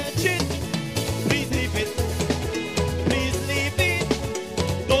don't search it. Please leave it. Please leave it.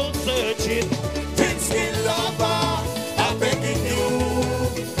 Don't search it. Thin Skin Lover, I'm begging you.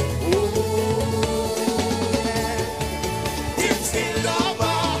 Ooh, yeah. Thin Skin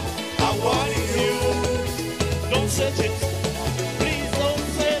Lover, I'm warning you. Don't search it. Please don't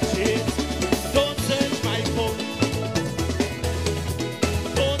search it. Don't search my phone.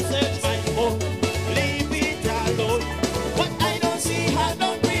 Don't search my phone. Leave it alone. What I don't see, I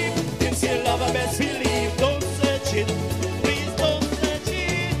don't breathe. Thin Skin Lover, best believe. Don't search it. Please don't search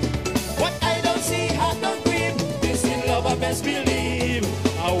it. What I don't see, I don't breathe. Thin Skin Lover, best believe.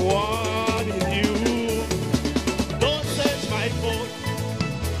 I want you. Don't search my phone.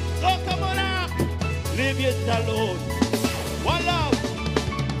 Oh, come on up. Leave it alone. One love.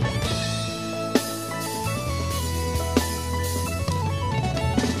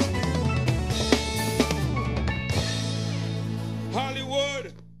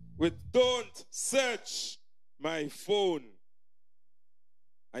 Hollywood with Don't Search My Phone.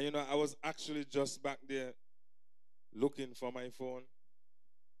 And you know, I was actually just back there looking for my phone.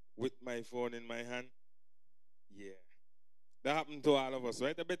 with my phone in my hand. Yeah. That happened to all of us,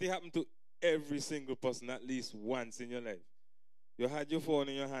 right? I bet it happened to every single person at least once in your life. You had your phone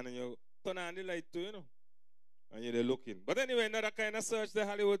in your hand and you turn on the light too, you know. And you're there looking. But anyway, another kind of search that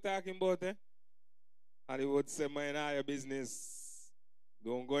Hollywood talking about, eh? Hollywood say, mind all your business.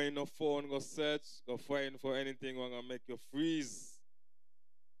 Don't go in no phone, go search, go find for anything that's going to make you freeze.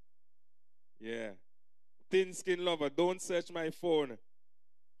 Yeah. Thin skin lover, don't search my phone.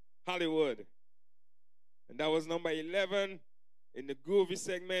 Hollywood. And that was number 11 in the groovy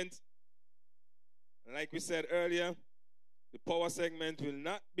segment. And like we said earlier, the power segment will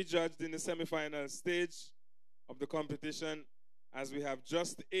not be judged in the semifinal stage of the competition, as we have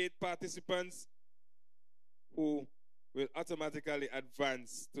just 8 participants who will automatically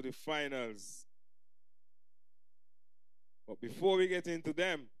advance to the finals. But before we get into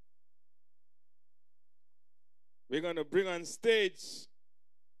them, we're going to bring on stage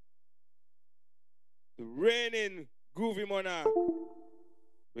the reigning Groovy Monarch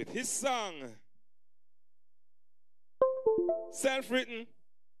with his song, self-written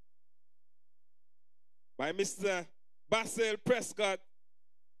by Mr. Basil Prescott.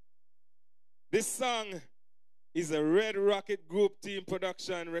 This song is a Red Rocket Group team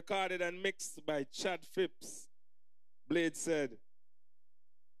production, recorded and mixed by Chad Phipps. Blade said,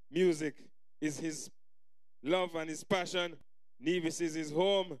 music is his love and his passion. Nevis is his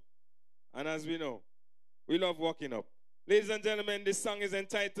home. And as we know, we love walking up. Ladies and gentlemen, this song is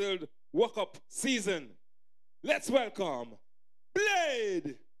entitled Walk Up Season. Let's welcome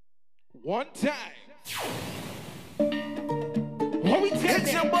Blade. One time. What we tell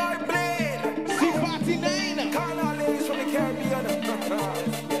It's your boy Blade. C49. Call all ladies from the Caribbean.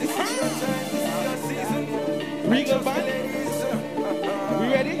 This is your time. This is your season. Regal band. We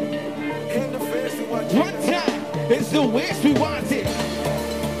ready? In the face we watch One time. It's the waist we want it.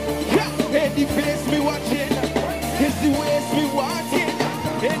 Yeah. In the face we watching. It's the waist we want it.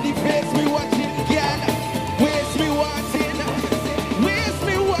 In the face we watching. Girl. Waist we want it. Waist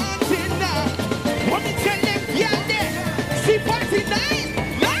we want it now. What me tell them, girl, there. C49.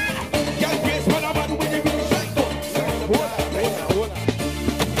 Girl, waist man a man when you really shine up. Hold on.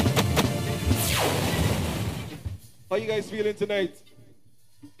 How you guys feeling tonight?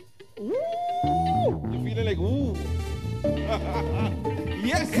 Woo! You feeling like woo?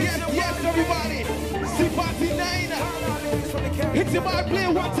 Yes, everybody. C49. It's about play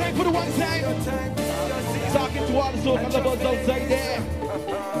one time for the one time. Talking to all the soca lovers outside there.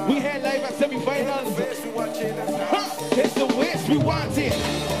 We here live at semi-finals. It's the waist we want it.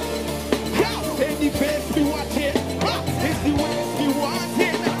 In the face we watch it. It's the waist we want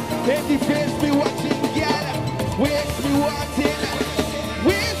it. In the face we watch it, girl. Waist we want it.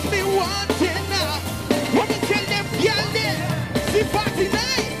 Waist we want it now. What we tell them, girl, there. C49.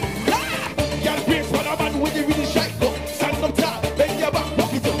 Girl, brace for the man when you really shine up. Stand up tall, bend your back,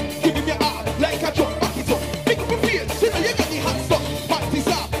 walk it up. Give him your arm like a drum, back it up. Pick up your face, so now you got the hot stuff. Party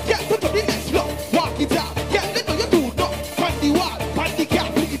up, yeah, put up the next floor. Walk it out, yeah, let know you do no. Pan the wall, pan the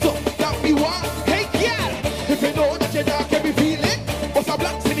cap, pick it up. That be one. Hey, girl, if you know that you're dark, can be feeling. What's a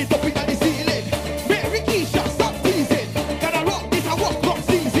black, send it up in the ceiling. Mary Keisha, stop teasing. Gotta rock this, I walk up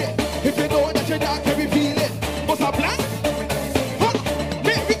season. If you know that you're dark, can be feeling. What's a black?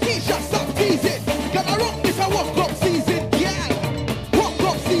 Mary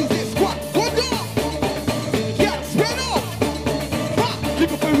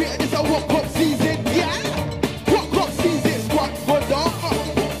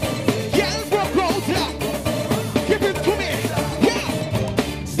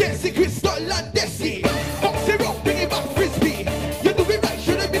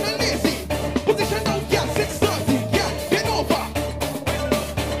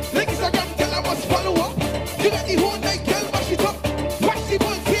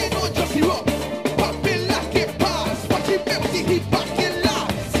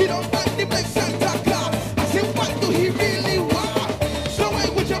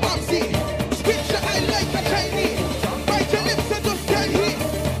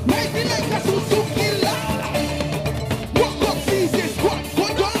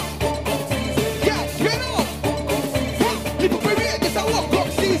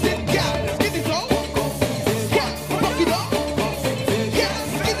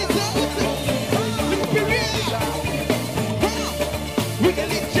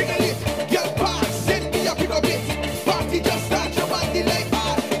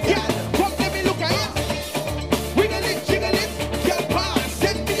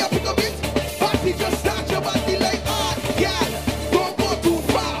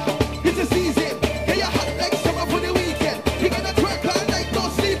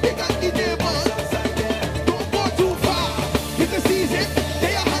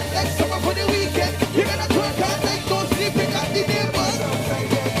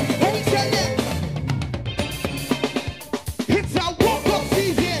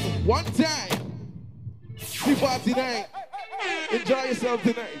tonight. Enjoy yourself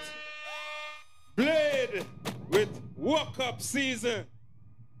tonight. Blade with Walk Up Season.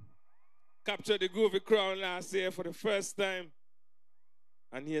 Captured the Groovy Crown last year for the first time.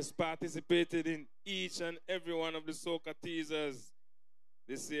 And he has participated in each and every one of the soca teasers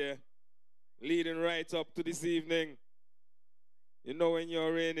this year. Leading right up to this evening. You know when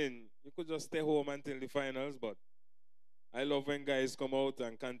you're raining, you could just stay home until the finals, but I love when guys come out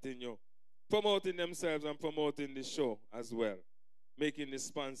and continue promoting themselves and promoting the show as well. Making the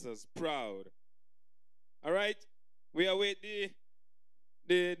sponsors proud. All right? We await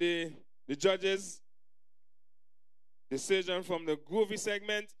the judges' decision from the groovy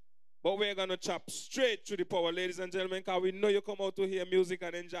segment, but we're going to chop straight to the power, ladies and gentlemen, because we know you come out to hear music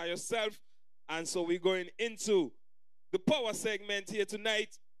and enjoy yourself. And so we're going into the power segment here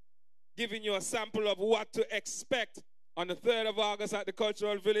tonight, giving you a sample of what to expect on the 3rd of August at the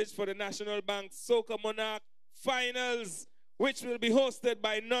Cultural Village for the National Bank Soca Monarch Finals, which will be hosted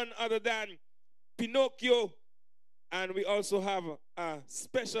by none other than Pinocchio. And we also have a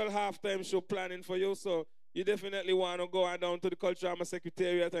special halftime show planning for you, so you definitely want to go on down to the Culturama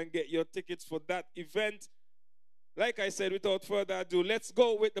Secretariat and get your tickets for that event. Like I said, without further ado, let's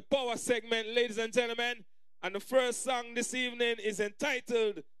go with the power segment, ladies and gentlemen. And the first song this evening is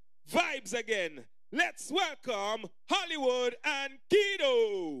entitled Vibes Again. Let's welcome Hollywood and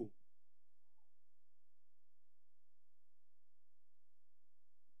Kido.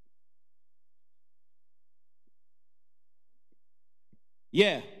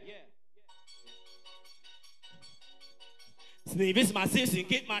 Yeah. Sleeve is massive,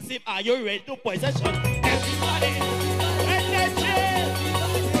 sink it massive. Are you ready to possession? Everybody, energy.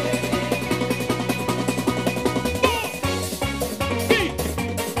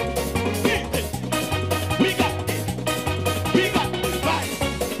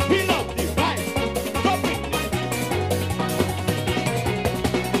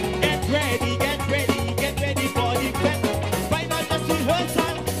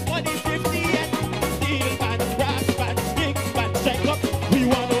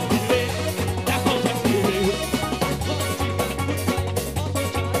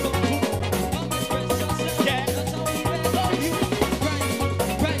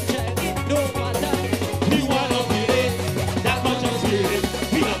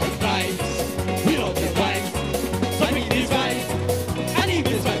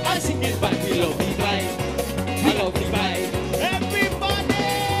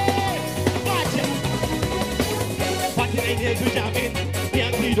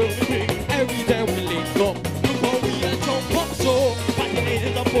 Every time we link up, look how we are jump up so.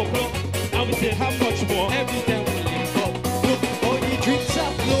 Patinating the folklore, and we still have much more. Every time we link up, look how the drinks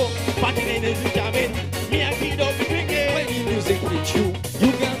are flow. Patinating the jamming, me and Kido be drinking. When the music hits you,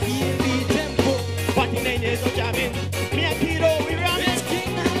 you can feel the tempo. Patinating the jamming, me and Kido we run. It's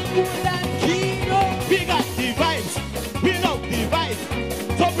King and Kido. We got the vibes, we love the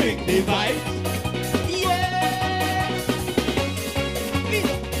vibes, so bring the vibes.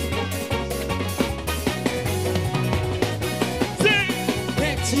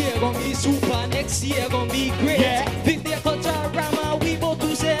 Super, next year gonna be great. Yeah. Think the Culturama, we both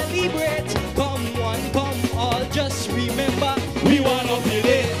to celebrate. Come one, come all, just remember we wanna feel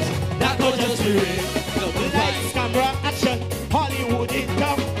it. That culture spirit. The Lights, camera, action. Hollywood is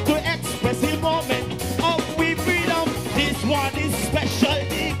come to express the moment of we freedom. This one is special,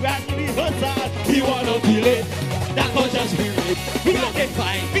 the grand rehearsal. We wanna feel it. That culture spirit. We got it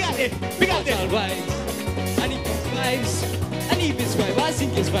fine. We got it. We got it. Vibes. And it vibes. And if it's vibe, I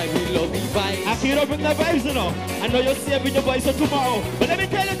think it's vibe, we love the vibes. I can't open the vibes, you know. I know you'll see with your voice for tomorrow. But let me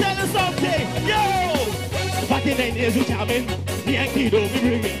tell you something. Yo! 49 years we jamming. Me and Kido we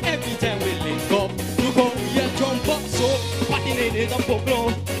bringing. Every time we link up, look how we are jump up so. 49 years of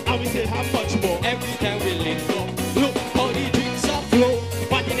folklore, and we still have much more. Every time we link up, look how the drinks are flow.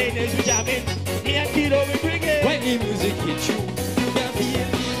 49 years we jamming. Me and Kido we bringing. When the music hits you, you can feel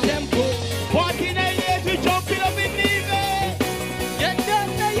the tempo. 49 years we jumping up in the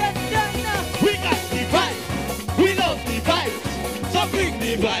bring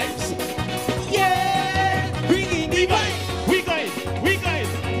the vibes. Yeah! Bringing the vibes. We going.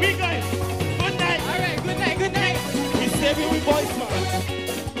 Good night. All right, good night. We saving with voice, man.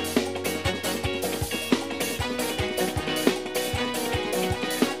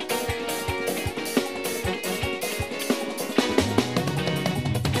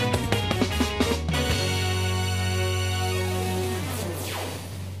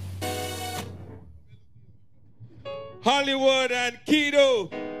 Hollywood and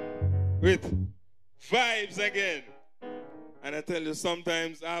Kido with Vibes Again. And I tell you,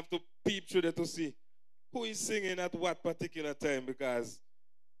 sometimes I have to peep through there to see who is singing at what particular time, because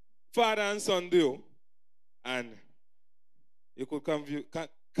father and son do, and you could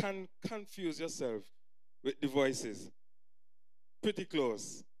confuse yourself with the voices. Pretty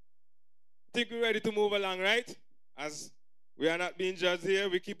close. Think we're ready to move along, right? As we are not being judged here,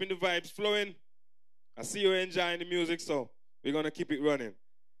 we're keeping the vibes flowing. I see you enjoying the music, so we're going to keep it running.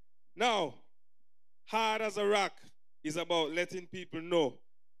 Now, Hard as a Rock is about letting people know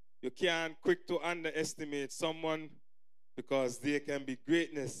you can't quick to underestimate someone, because there can be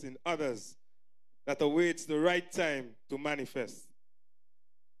greatness in others that awaits the right time to manifest.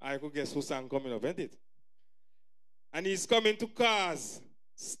 I could guess who's coming up, isn't it? And he's coming to cause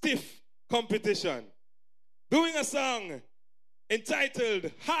stiff competition, doing a song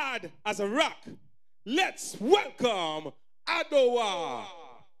entitled Hard as a Rock. Let's welcome Adowa.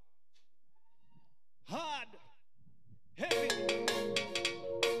 Hard, heavy,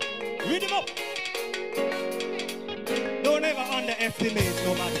 read him up. Don't ever underestimate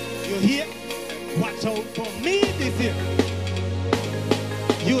nobody. You hear? Watch out for me this year.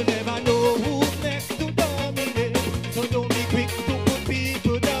 You never know who's next to dominate, so don't be quick to put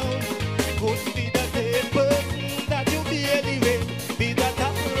people down. Could be the same person that you barely rate, be the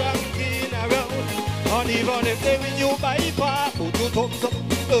top ranking around. And even if they win you by far, put your thumbs up.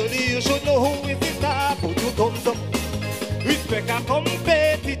 Early you should know who is the star, put your thumbs up. Respect a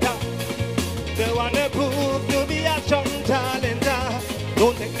competitor. They wanna prove to be a strong challenger.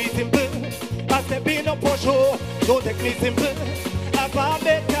 Don't take me simple, I step in up for show. Don't take me simple, I'm far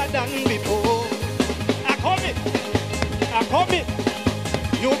better than before. I come in,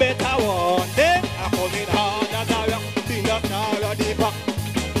 you better want them. I come in hard as a rock, in the star of the back.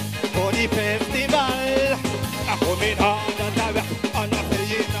 For the festival, I come in hard as a rock, and I'm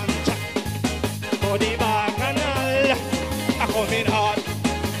playing and chat. For the bacchanal, I come in hard,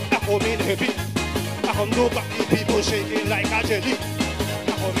 I come in heavy. I come to back the people shaking like a jelly.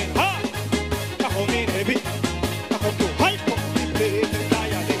 I come in hard, I come in heavy. I come to hype up the place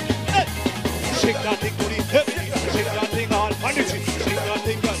entirely. Hey! Shake that thing to the heavy, shake that thing all vanity, shake that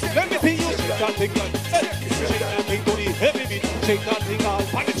thing on. Let me see you shake that thing on. Hey! Shake that thing to the heavy beat, shake that thing all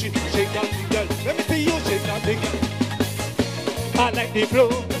vanity, shake that thing on. Let me see you shake that thing on. I like the flow,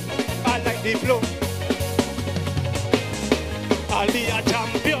 I like the flow. I'll be a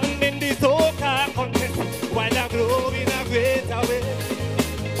champion in the soca contest while I grow in a greater way.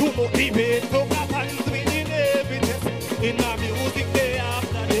 To motivate soca fans winning every test in my music day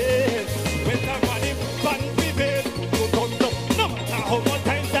after day. When somebody fans prevail, put your thumbs up. No matter how much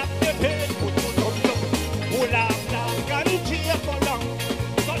time that they pay, put your thumbs up. Who laugh and cheer for long.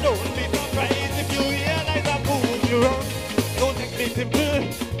 So don't be surprised if you realize I prove you wrong. Don't take me simple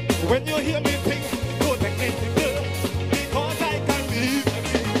when you hear me sing. Don't take me simple.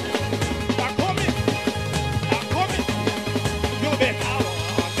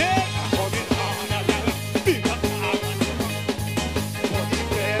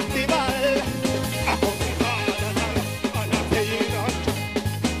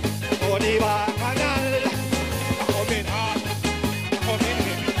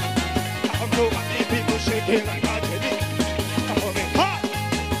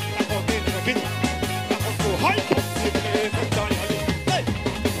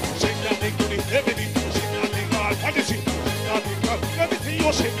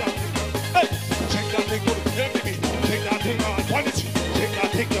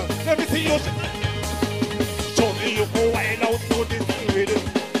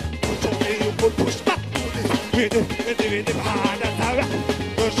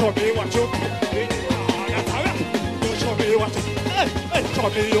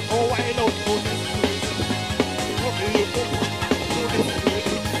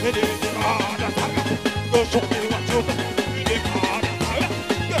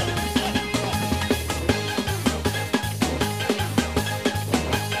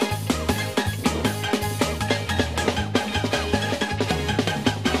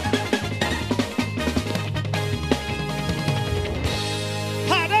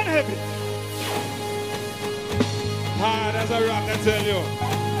 Hard as a rock, I tell you.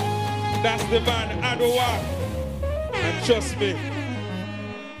 That's the man, Adowa. And trust me,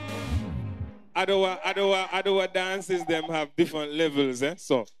 Adowa dances, them have different levels, eh?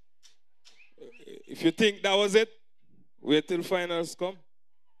 So, if you think that was it, wait till finals come.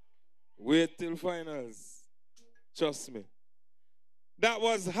 Wait till finals. Trust me. That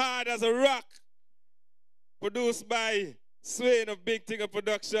was Hard as a Rock, produced by Swain of Big Tigger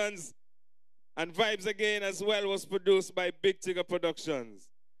Productions. And Vibes Again as well was produced by Big Tigger Productions.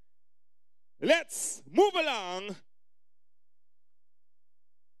 Let's move along.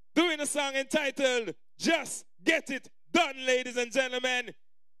 Doing a song entitled Just get it done, ladies and gentlemen.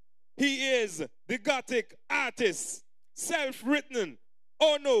 He is the Gothic artist, self-written.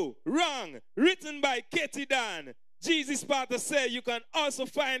 Oh no, wrong. Written by Katie Dan. Jeezy Sparta say you can also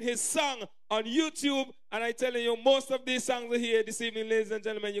find his song on YouTube. And I tell you, most of these songs are here this evening, ladies and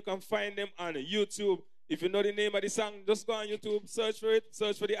gentlemen. You can find them on YouTube. If you know the name of the song, just go on YouTube, search for it,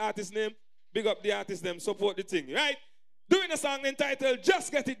 search for the artist name. Big up the artist them, support the thing, right? Doing a song entitled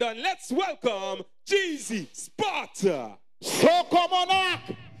Just Get It Done. Let's welcome Jeezy Sparta. Soca Monarch.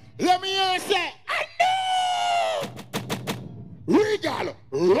 Let me hear you say, I know! Regal,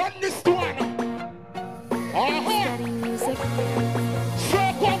 run this one. Music.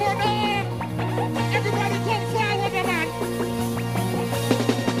 Soca Monarch. Everybody come forward, man.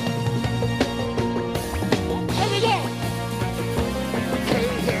 Here we go. Tell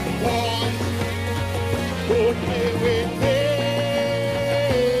them boys, don't play with me.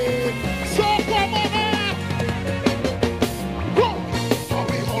 Soca Monarch. Go.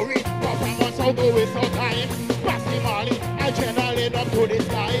 Hurry, performance I'll go with some time. Pass the Molly, I generate up to the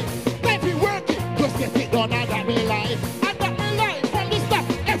sky. Let me work it, just get it done, I got me life. I got me life from the start.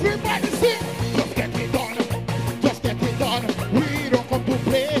 Everybody sing, just get it done, just get it done. We don't come to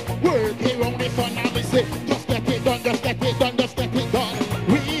play, work here on the sun and we say, just get it done, just get it done, just get it done.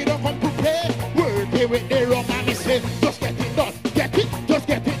 We don't come to play, work here with the rum and we say, just get it done, get it, just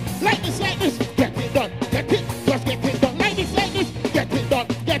get it. Like this, get it done, get it, just get it done. Like this, get it done,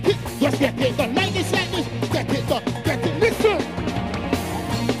 get it, just get it done. Like this, get it done, get it. Listen,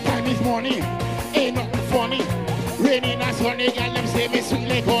 time is money, ain't nothing funny. Raining and sunny, girl, them say me sweet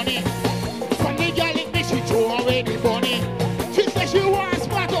like honey. Funny girl, it makes she throw away the bunny. She says she wants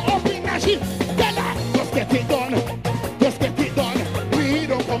spot to open and she tell her, just get it done, just get it done. We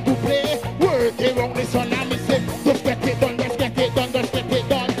don't come to play, work around the sun and me say, just get it done, just get it done, just get it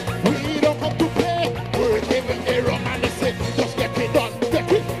done. We don't come to play, work around and me say, just get it done,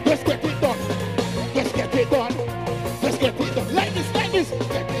 get it, just get it done, just get it done, just get it done. Like this, get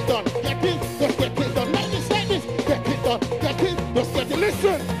it done, get it, just get it done. Like this, get it done, get it, just get it.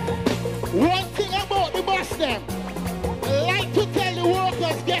 Listen, one thing about the boss them, I like to tell the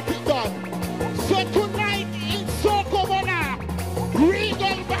workers get it done. So tonight in Soca Monarch,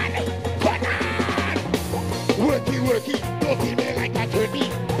 Regal Valley, come on! Worky, don't kill me like a turkey.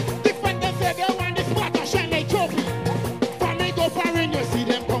 Different them say they want the spot to shine like trophy. For me go foreign, you see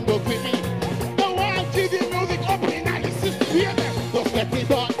them come go with me. They want to the music up in and the system, hear them. Just get it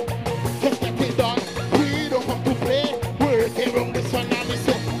done, just get it done. We don't come to play, work around the sun and we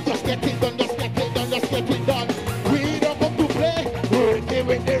say, just get it done, just get it done, just get it done. We don't come to play, work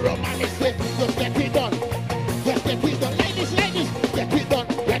with the rum and we say, just get it done, just get it done. Like this, get it done,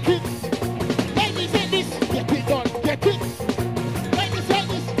 get it. Like this, get it done, get it. Like this,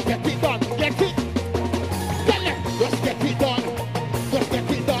 get it done, get it. Tell them, just get it done, just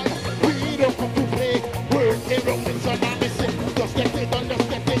get it done. We don't come to play, work around the sun and we say, just get it done, just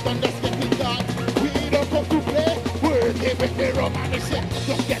get it done, just get it done. We don't come to play, work with the rum and we say,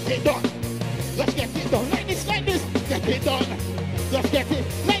 just get it done, just get it done. Like this, get it done, just get it.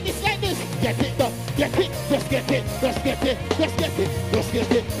 Like this, get it done, get it, just get it, just get it, just get it, just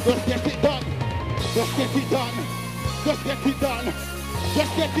get it, just get it done, just get it done, just get it done,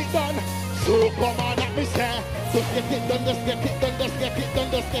 just get it done. So come on, let me say, just get it done, just get it done, just get it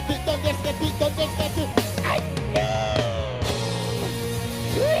done, just get it done, just get it done, just get it. I know.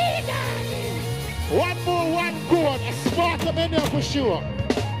 One more, one good, a smarter man there for sure.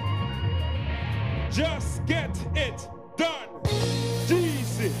 Just get it done.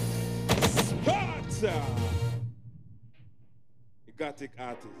 Jeezy Sparta. The Gothic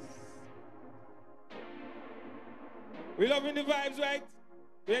artist. We loving the vibes, right?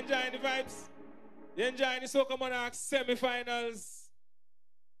 We enjoying the vibes? You enjoying the Soca Monarch semi-finals?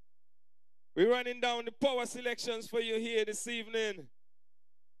 We're running down the power selections for you here this evening.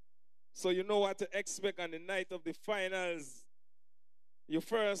 So you know what to expect on the night of the finals. You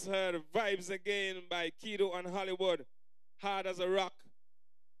first heard Vibes Again by Kido and Hollywood. Hard as a Rock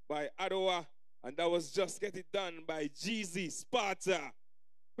by Adowa. And that was Just Get It Done by Jeezy Sparta.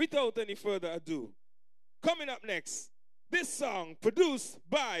 Without any further ado, coming up next, this song produced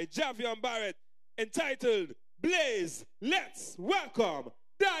by Javion Barrett entitled Blaze. Let's welcome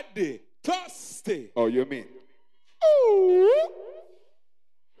Daddy Toasty. Oh, you mean? Ooh.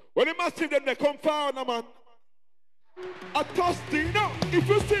 When the massive them they come forward, no, man. A Toasty, no. If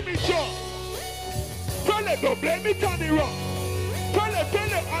you see me, Joe, tell it, don't blame me, Tony Rock. Tell it,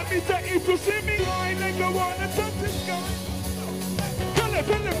 and me say, if you see me, I like the one that touch this guy. Tell it,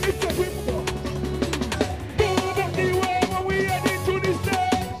 Mr. People. Move up the way when we head into the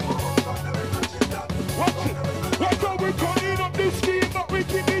stage.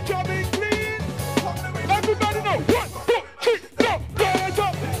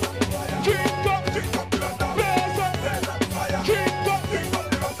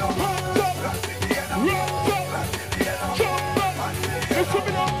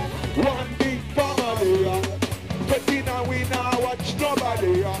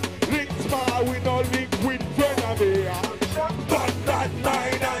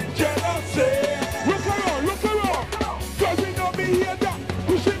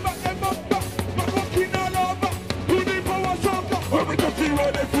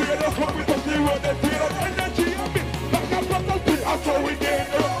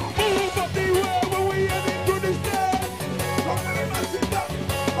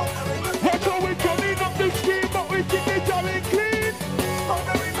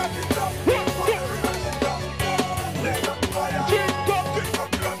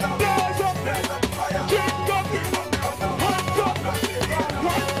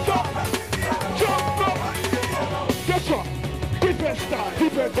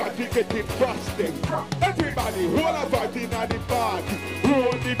 getting frosted. Everybody, whole of it in the party.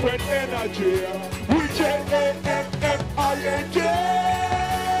 Whole different energy. We J-A-M-M-I-N-J.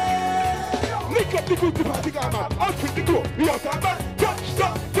 Lick up the good party, come on. Out with the go. We are back. Touch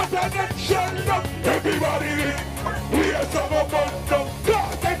stop. Touch and then shut up. Everybody in. We are some of us.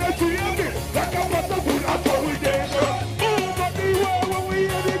 God, energy again. Like a wonderful. That's how we get. Over the world when we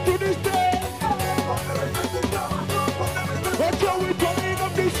head into this day. That's how we coming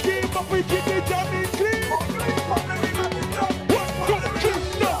up this scheme, but we keep it down in clean. One, two, three,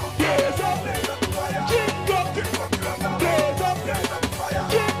 no. Blaze up. Drink up. Blaze up.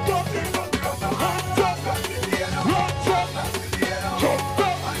 Drink up. Hands up. Hands up. Jump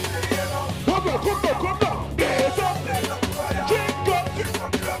up. Come on, come on, come on. Blaze up. Drink up.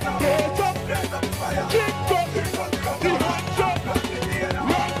 Blaze up. Drink up. The hands up.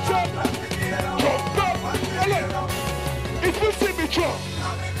 Hands up. Jump up. If you see me jump,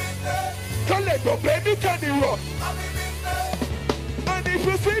 can let go, baby, can you rock? And if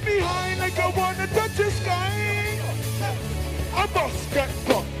you see me high like I wanna touch the sky, I must get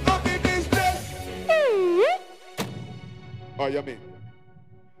fucked. I'm in business. Oh, you mean?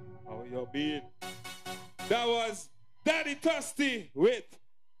 How you mean? That was Daddy Thirsty with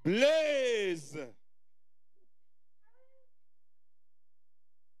Blaze.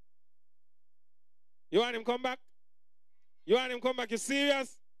 You want him come back? You want him come back? You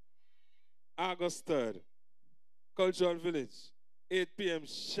serious? August 3rd, Cultural Village, 8 p.m.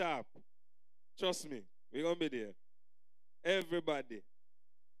 sharp. Trust me, we're going to be there. Everybody.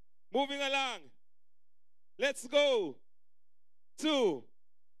 Moving along. Let's go to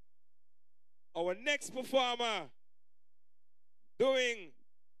our next performer doing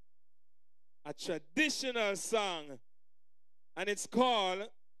a traditional song, and it's called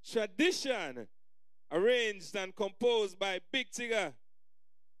Tradition, arranged and composed by Big Tigger,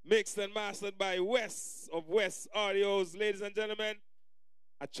 mixed and mastered by Wes of Wes Audios. Ladies and gentlemen,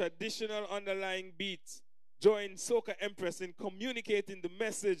 a traditional underlying beat. Join Soca Empress in communicating the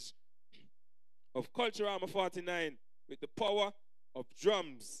message of Culturama 49 with the power of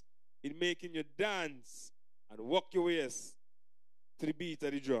drums in making you dance and walk your ways to the beat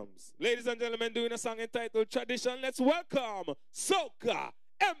of the drums. Ladies and gentlemen, doing a song entitled Tradition, let's welcome Soca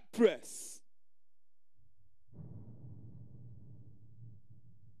Empress.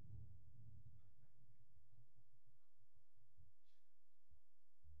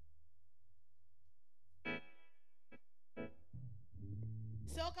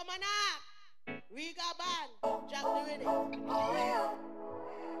 Soca Monarch, Riga Band, drop the rhythm.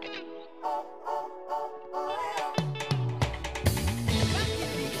 Back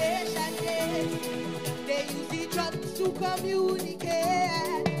in the ancient days, they use the drums to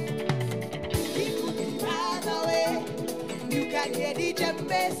communicate. People be miles away, you can hear the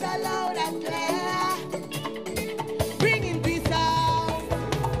djembe so loud and clear. Bringing peace out,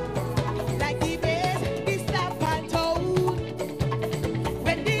 like the bass, the stamp and tone.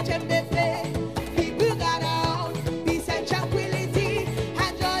 When the djembe play, people gather, peace and tranquility,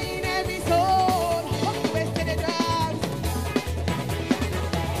 and joy in every soul. Walk the waist to the drums,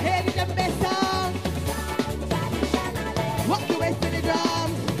 hear the djembe sound. Walk the waist to the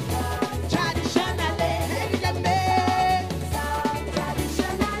drums, traditionally, hear the djembe.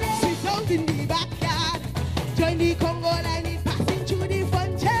 Sweet sounds in the backyard, join the Congo line, it passing through the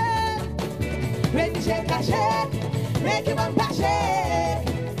frontier. When you shake a shake, make your bumper shake.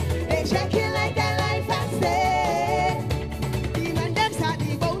 They shake it like their life at stake. The man them start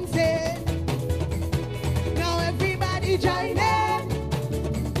the bouncing. Now everybody join in.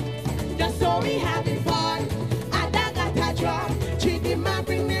 Just so we having fun. And I got a drum. Treat the man,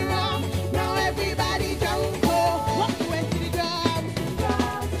 bring me rum. Now everybody jump. Walk the way to the drums.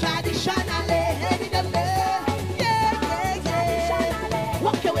 Traditionally, head in the middle. Yeah, yeah, yeah.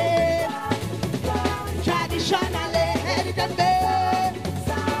 Walk your way. Traditionally, head in the middle.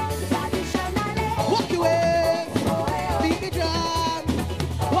 Walk your way. Beat the drum.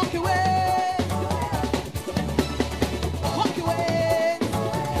 Walk your way. Walk your way.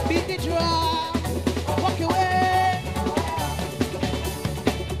 Beat the drum. Walk your way.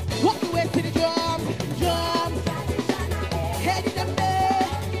 Walk your way to the drums. Drums. Head in the middle.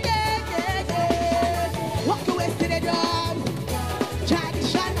 Yeah, yeah, yeah. Walk your way to the drums.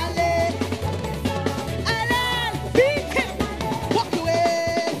 Traditionally.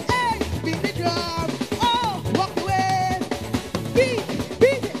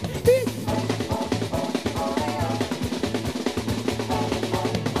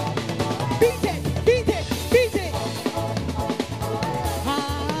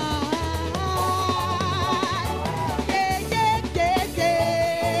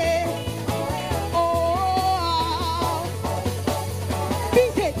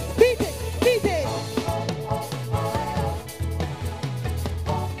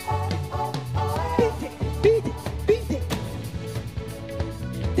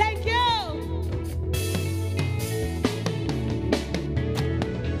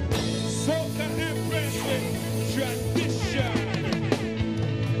 Tradition.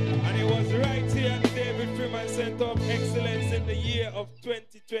 And it was right here at the David Freeman Center of Excellence in the year of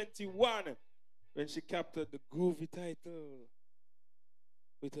 2021 when she captured the groovy title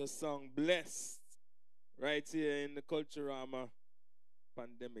with her song Blessed right here in the Culturama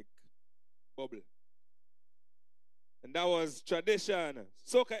pandemic bubble. And that was Tradition,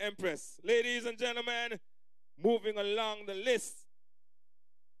 Soca Empress. Ladies and gentlemen, moving along the list,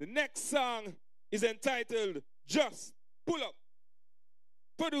 the next song is entitled Just Pull Up.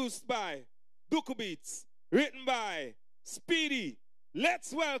 Produced by Duku Beats, written by Speedy.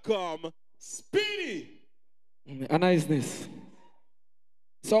 Let's welcome Speedy. A niceness.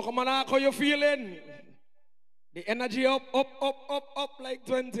 Soca Monarch, how you feeling? The energy up like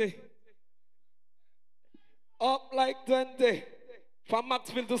 20. Up like 20. From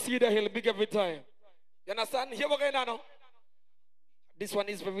Maxville to Cedar Hill, big every time. You understand? Here we go now. This one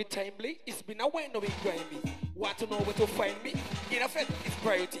is very timely. It's been a while now in grimy. Want to know where to find me? In effect, it's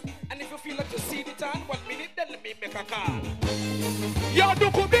priority. And if you feel like you see it on 1 minute, then let me make a call. Yo,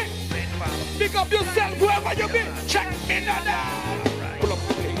 Duku Big! Pick up yourself, whoever you be. Check me now. Pull up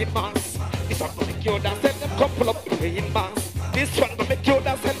the playing mass. This one gonna make you dance, tell them come pull up the playing mass. This one gonna make you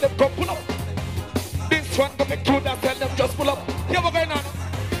dance, tell them come pull up. This one gonna make you dance, tell them just pull up. Here we go now.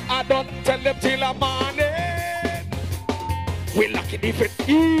 I don't tell them till I'm morning. We lucky different,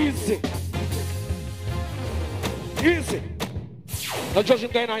 easy. Easy. No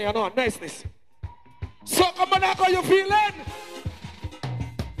judging going on, you know, niceness. Soca Monarch, how you feeling?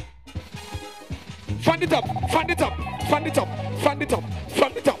 Fan it up, fan it up, fan it up, fan it up,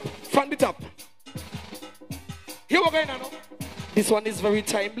 fan it up, fan it up. Here we go now. This one is very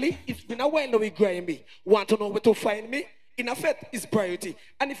timely. It's been a while now we grimy. Want to know where to find me? In effect, it's priority.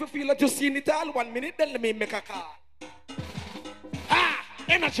 And if you feel like you've seen it all 1 minute, then let me make a call.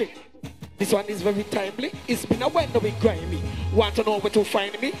 Energy. This one is very timely. It's been a while now we grimy. Want to know where to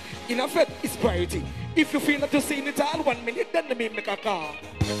find me? In effect, it's priority. If you feel like you've seen it all 1 minute, then let me make a call.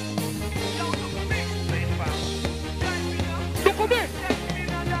 Look at me.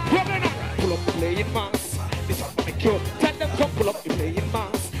 Pull up the playing mass. This one gonna make you. Tell them come pull up the playing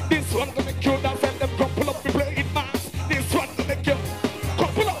mass. This one gonna make you dance. Tell them come pull up the playing mass. This one gonna make you.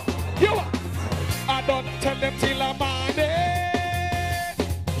 Come pull up. You what? I don't tell them till I'm on it.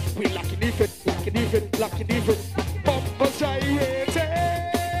 We lucky different, lucky different, lucky different. Bumper gyrating.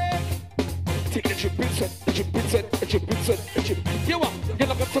 Take the dripping sweat, the dripping sweat, the dripping sweat, the dripping. You what? You're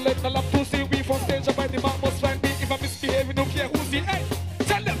not going to let the love pussy. We from stage by the man must find me. If I misbehave, we don't care who's the hey.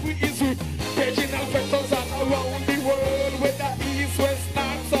 Tell them we is we. Regional friends all around the world. Whether east, west,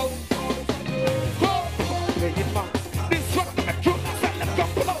 north, south. Playing man. This one to make you dance and them come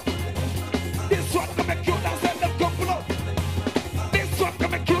pull up. This one to make you dance and them come pull up. This one to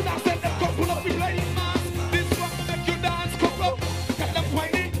make you dance and them come pull up. We playing man. This one to make you dance, come up. Tell them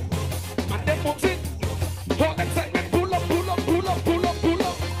whining. Man, them bouncing. All excitement. Pull up, pull up, pull up, pull up, pull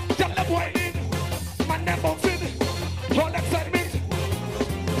up. Tell them whining. Man, them bouncing. All excitement.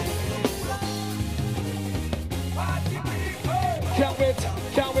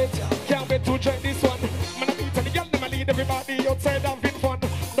 Can't wait to join this one. Man, I beat and the girl, them I lead everybody outside having fun.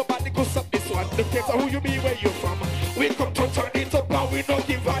 Nobody could stop this one. No matter who you be, where you from. We come to turn it up and we don't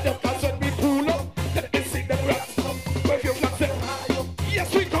give a damn. Cause when we pull up, let me see them rats up. Wave your flags them high up.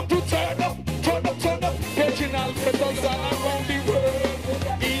 Yes, we come to turn up, turn up, turn up. Regional friends all around the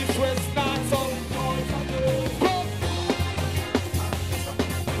world. East, west, north, south. Come.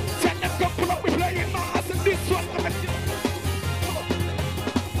 Tell them come pull up, we playing mass. And this one,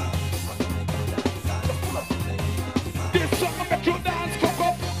 make you dance, come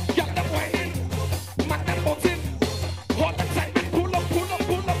up, get them whining, man them bouncing, all the time, pull up, pull up,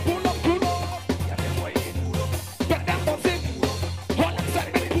 pull up, pull up, pull up, get them whining, get them bouncing, all the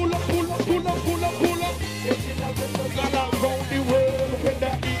time, pull up, pull up, pull up, pull up, pull up, all around the world, with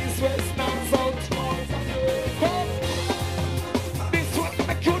the east, west, north, south, come, this one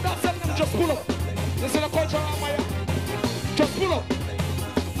make you dance, and them just pull up, this is the Culturama, just pull up,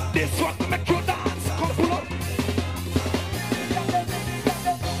 this one make you dance, come pull up.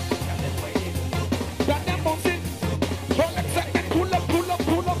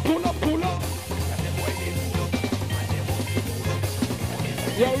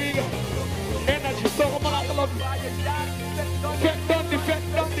 Here we go. Energy, so come on, I love you. Defect done, defect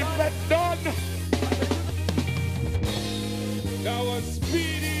done, defect done. That was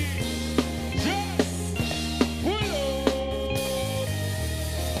Speedy. Just pull up.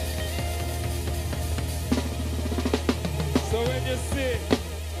 So when you see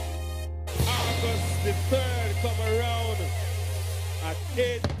August the 3rd come around at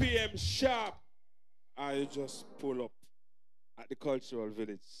 8 p.m. sharp or you just pull up at the cultural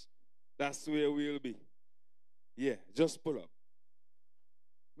village. That's where we'll be. Yeah, just pull up.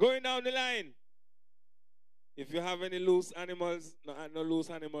 Going down the line. If you have any loose animals, no loose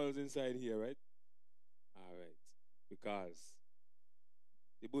animals inside here, right? All right. Because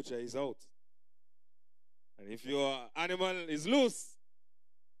the butcher is out. And if your animal is loose,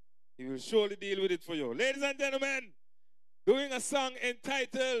 he will surely deal with it for you. Ladies and gentlemen, doing a song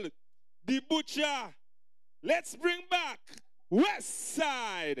entitled The Butcher. Let's bring back West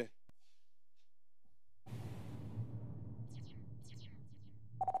Side.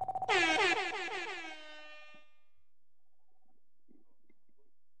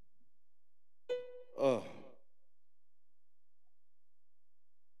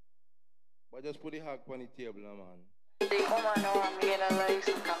 But just put the hog on the table, no, man. The woman know I'm getting a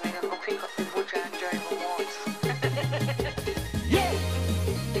license, I'm going to pick up the butcher and drive him out. Yeah!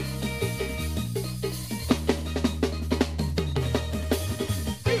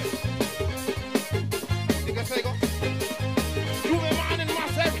 Nigga say go. You the man in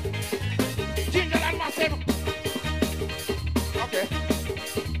massive. Ginger and massive. Okay.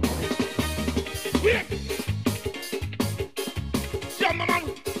 Wait! Jump, my man.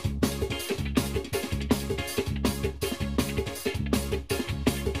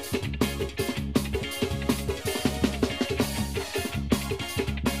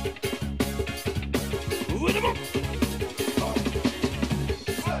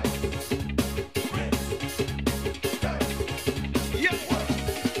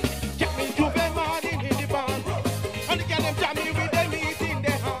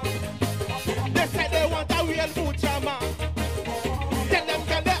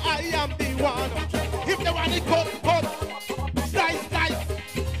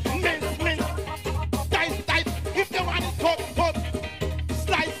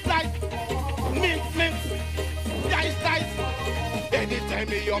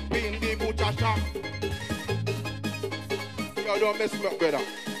 Up in the butcher shop. Yo, don't mess me up, brother.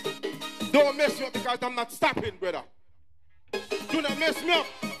 Don't mess me up because I'm not stopping, brother. Do not mess me up.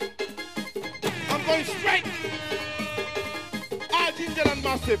 I'm going straight. All Ginger and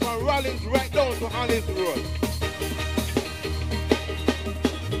Massive and Rollins right down to Hallins Road.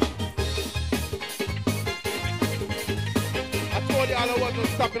 I told you all I wasn't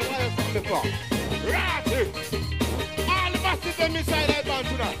stopping. Why you stopping me for? Right here. Massive them inside that band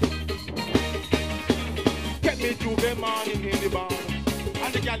tonight. Get me to the morning in the barn.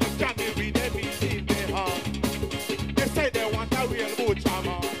 And the girl them jam me with them in their heart. They say they want a real butcher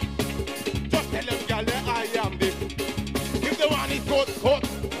man. Just tell them girl that I am the. If they want it cut.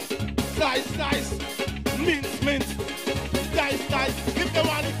 Slice, slice. Mince, mince. Slice, slice. If they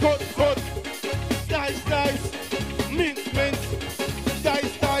want it cut. Slice, slice. Mince, mince.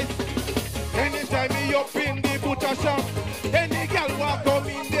 Slice, slice. Anytime me up in the butcher shop. Any girl walk come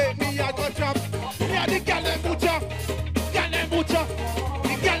in there, me a go chop. Me a the girl and butcher, girl and butcher,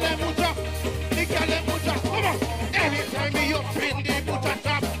 the girl and butcher, the girl and butcher. Come on. Anytime me up in the butcher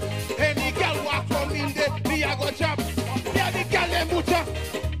shop, any girl walk come in there, me a go chop. Me a the girl and butcher,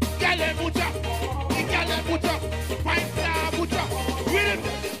 girl and butcher, the girl and butcher, fine star butcher. With him,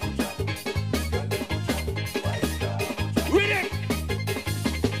 with him.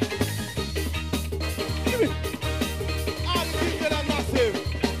 Give it.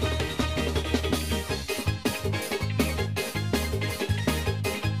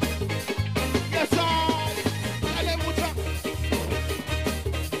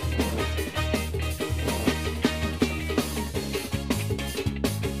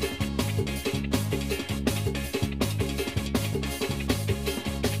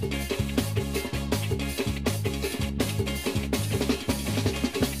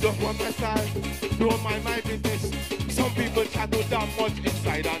 On my side, don't mind my business. Some people chat do damn much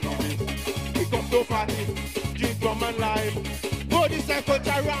inside and office. We come to party, drink from and live. Go this is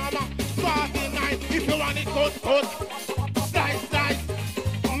Culturama, 49. If you want it cut. Slice, slice,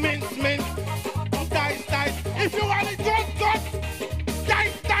 mince, mince, dice, dice. If you want it cut.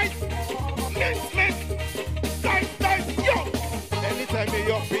 Dice, dice, mince, mince, dice, dice. Yo! Anytime me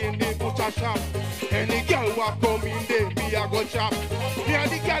up in the butcher shop, any girl walk come in there, me a go chop. Me a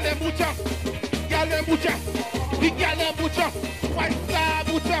the girl and butcher, the girl and butcher, white star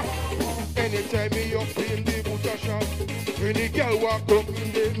butcher. Anytime me up in the butcher shop, any girl walk come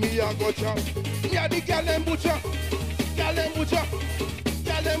in there, me a go chop. Me a the girl and butcher,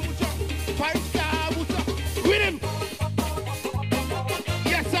 white star butcher. With him.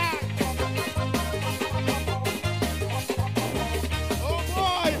 Yes, sir. Oh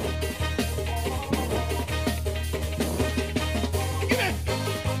boy. Give it.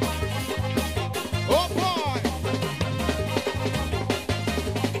 Oh boy.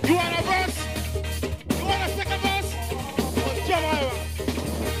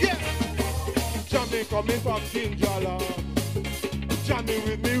 coming from Gingerland. Jamming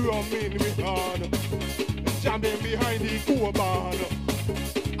with me, rum in me hand. Jamming behind the cool barn.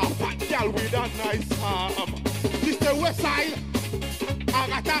 A fat girl with a nice arm. This the west side. I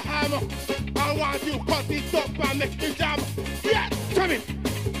got a hammer. I want you cut it up and make me jam. Yeah, jam it.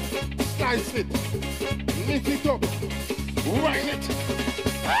 Slice it. Lift it up. Wine it.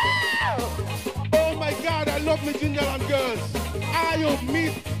 Oh my God, I love me Gingerland girls. Are you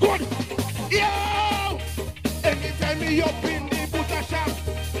meat good? Yo! Anytime me up in the butcher shop,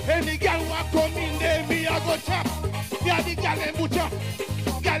 any girl want come in there, me I go chop. Yeah, the girl and butcher,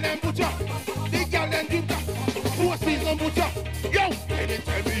 the girl and butcher, 4 season butcher. Yo!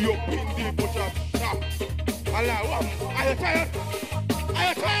 Anytime me up in the butcher shop, I like, are you tired? Are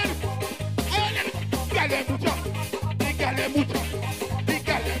you tired? Girl and butcher, the girl and butcher, the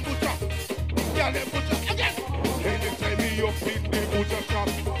girl and butcher, the girl and butcher again. Anytime me up in the butcher shop,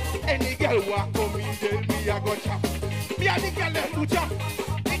 any girl want come in there, me I go chop. Me a the girl and butcher,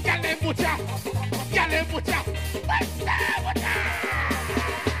 the girl and butcher, girl and butcher. What's that butcher?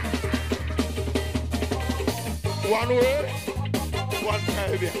 One word, one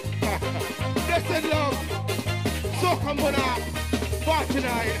time. Blessed love, Soca Monarch,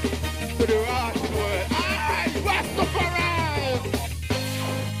 49 to the right world. Aye, Rastafari.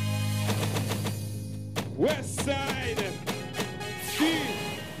 West Side, Steve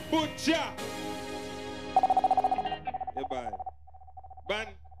Butcher. Yeah, bye. Ban,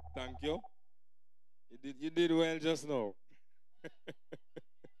 thank you. You did well just now.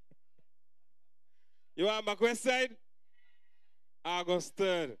 You want back West Side? August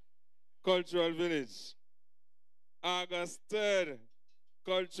 3rd, Cultural Village. August 3rd,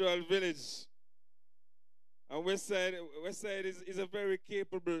 Cultural Village. And West Side is a very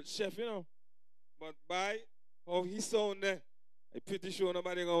capable chef, you know. But by how he sound there, I'm pretty sure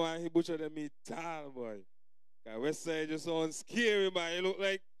nobody gonna want he butcher the meat tall, boy. Cause West Side just sound scary, man. You look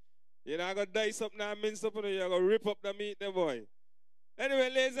like you're not gonna dice up now, mince up, you're gonna rip up the meat there, boy. Anyway,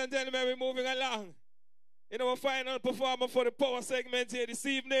 ladies and gentlemen, we're moving along. In our final performer for the power segment here this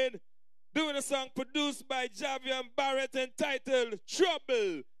evening, doing a song produced by Javian Barrett entitled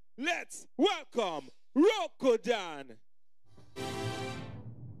Trouble. Let's welcome Rokodan.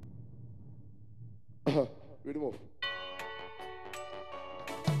 Read them off.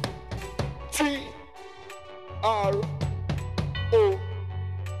 Trouble.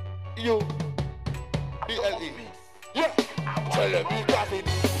 Yeah. Tell them you got it.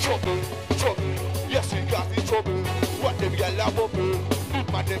 Trouble. Yes, you got it. Trouble. What them gyal a bubble. Big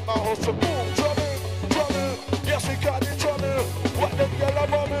man them a hustle. Boom. Trouble. Yes, you got it. Trouble. What them gyal a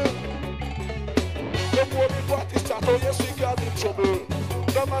bubble. The more the party start, oh yes, we got in trouble.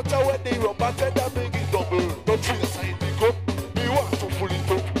 No matter when they run back, then they make it double. No trace I pick up, me want to pull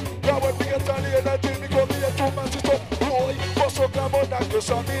it up. Now when we get on the energy, me come here to match it up. Boy, for Soca Monarch, you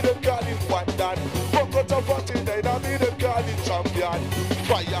saw me them call it one dan. Fuck out of 49, I me them call it champion.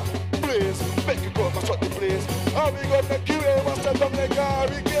 Fire, blaze, make it go and shut the place. And we gonna make you ever set up like a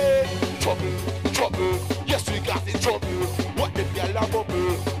hurricane. Trouble, yes we got in trouble. What them gyal a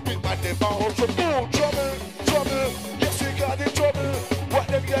bubble. Never hustle, boom, trouble, yes we got in trouble, what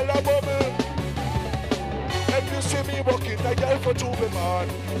them gyal a bubble. If you see me walking, I gyal for two man.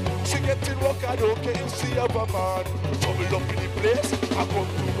 She getting work, I don't care if she have a man. Trouble up in the place, I come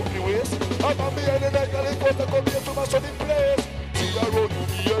to the waist. I'm a man and I gyal in front, I come here to my sunny place. See I roll you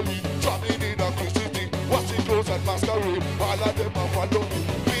nearly, traveling in a city. Washing clothes and masquerade, all of them are follow me.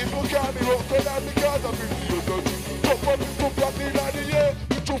 People can't be rough, and because I'm in the dirty. Jump up into black in the air.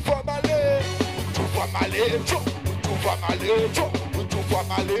 Tout for Malay.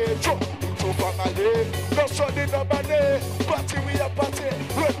 No son in the money. Party we are party.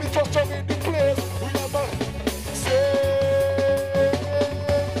 Let me just come in the place. We are man. Say.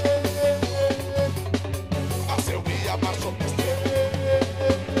 I say we are man from this day.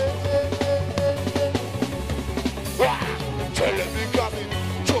 Tell them we got in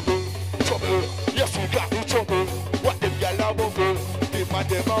trouble. Yes, we got in trouble. What them gyal a bubble. Man,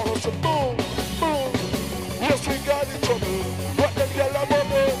 them a hustle, boom. Yes, we got in trouble. What them gyal a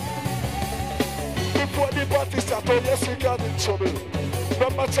bubble. Before the party start, oh yes, we got in trouble. No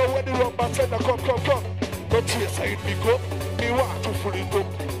matter when the run back, come. No trace I hit me go. Me want to full it up.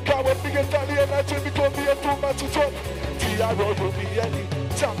 Can't wait to get on the energy because me a too much it up. T.R.O. will be yelling,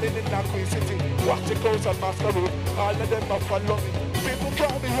 jamming in that Queen City. Watch the clothes and masquerade. All of them a follow me. People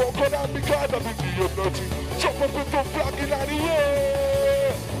call me walk on because of the energy. Jump up with the flag in the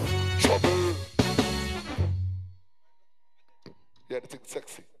air. Trouble. Yeah, the thing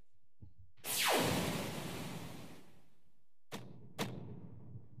sexy.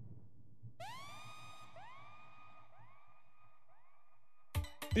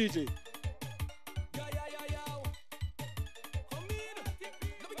 DJ.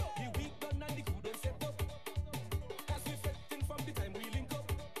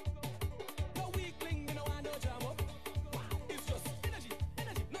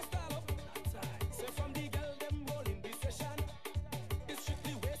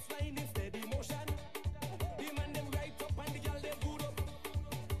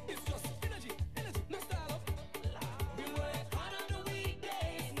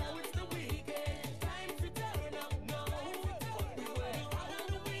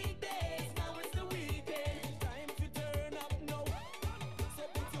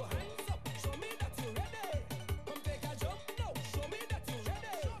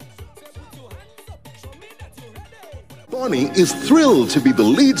 Bonnie is thrilled to be the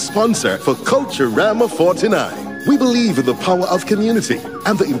lead sponsor for Culturama 49. We believe in the power of community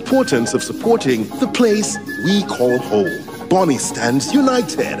and the importance of supporting the place we call home. Bonnie stands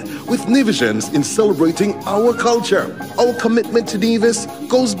united with Nivisions in celebrating our culture. Our commitment to Nevis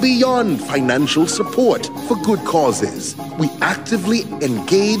goes beyond financial support for good causes. We actively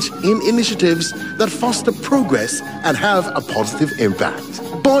engage in initiatives that foster progress and have a positive impact.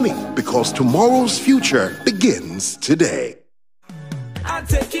 Bonnie, because tomorrow's future begins today. I'm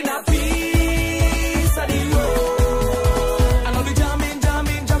taking a piece of the road. And I'll be jamming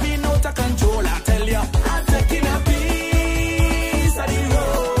out of control, I tell ya. I'm taking a piece of the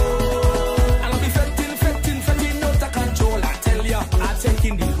road. And I'll be fretting out of control, I tell ya. I'm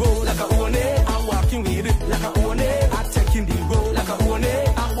taking the road like I own it. I'm walking with it like I own it. I'm taking the road like I own it.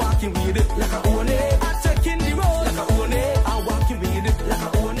 I'm walking with it like I own it. I'm taking the road like I own it. I'm walking with it like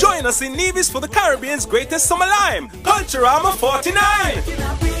I own it. Join us in Nevis for the Caribbean's greatest summer lime, Culturama 49.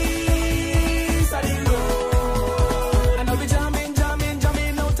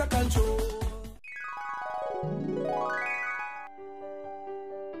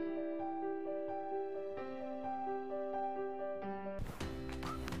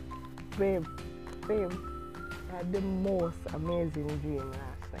 Babe, I had the most amazing dream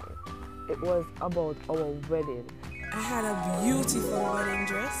last night. It was about our wedding. I had a beautiful wedding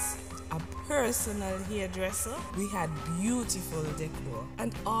dress, a personal hairdresser, we had beautiful decor,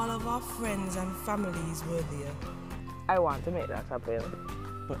 and all of our friends and families were there. I want to make that happen.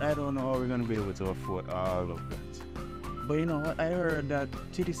 But I don't know how we're going to be able to afford all of that. But you know what? I heard that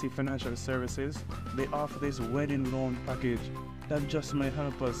TDC Financial Services, they offer this wedding loan package that just might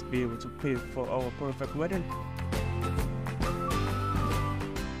help us be able to pay for our perfect wedding.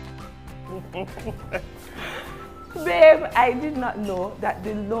 Babe, I did not know that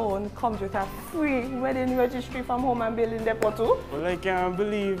the loan comes with a free wedding registry from Home and Building Depot too. Well, I can't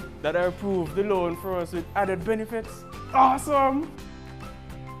believe that I approved the loan for us with added benefits. Awesome!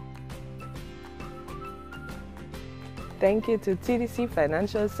 Thank you to TDC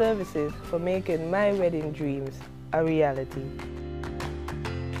Financial Services for making my wedding dreams a reality.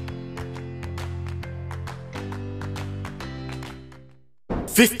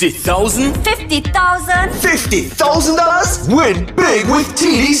 $50,000? $50,000? $50,000? Win big with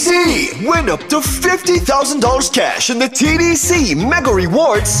TDC! Win up to $50,000 cash in the TDC Mega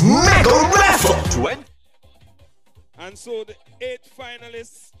Rewards Mega Raffle! And so the 8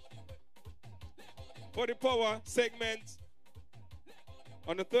 finalists for the Power segment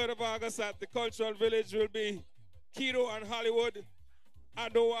on the 3rd of August at the Cultural Village will be Kido and Hollywood,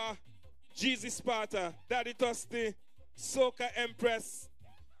 Adowa, Jeezy Sparta, Daddy Toasty, Soca Empress,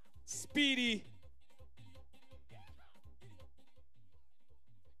 Speedy,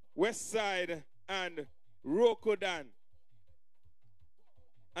 Westside, and Rokodan.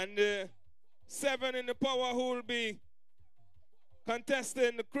 And the 7 in the Power who will be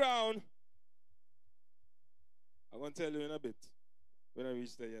contesting the crown, I'm going to tell you in a bit when I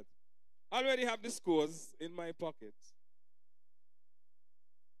reach there yet. I already have the scores in my pocket.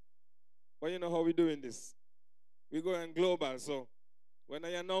 But you know how we're doing this. We're going global, so when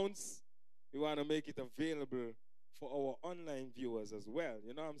I announce, we want to make it available for our online viewers as well.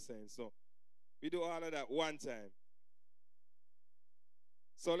 You know what I'm saying? So we do all of that one time.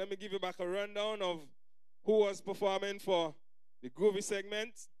 So let me give you back a rundown of who was performing for the Groovy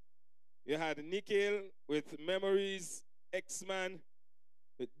segment. You had Nikhil with Memories, X-Man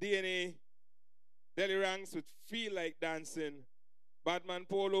with DNA, Deli Ranks with Feel Like Dancing, Badman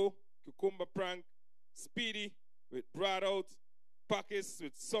Polo, Cucumber Prank, Speedy with Broad Out, Pakis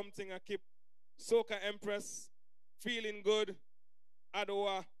with Something I Keep, Soca Empress, Feeling Good,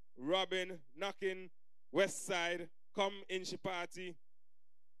 Adowa, Robin, Knocking, Westside, Come Inchi Party,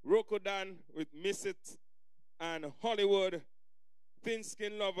 Rokodan with Miss It, and Hollywood, Thin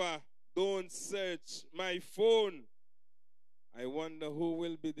Skin Lover, Don't Search My Phone. I wonder who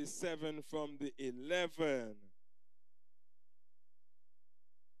will be the 7 from the 11.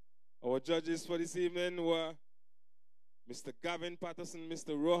 Our judges for this evening were Mr. Gavin Patterson,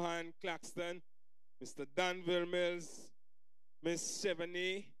 Mr. Rohan Claxton, Mr. Danville Mills, Miss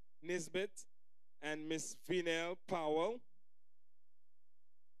Chevany Nisbet, and Miss Vinell Powell.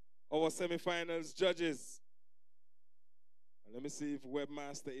 Our semifinals judges. And let me see if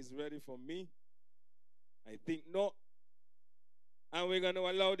Webmaster is ready for me. I think not. And we're going to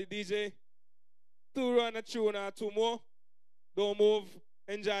allow the DJ to run a tune or two more. Don't move.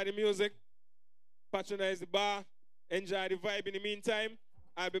 Enjoy the music. Patronize the bar. Enjoy the vibe in the meantime.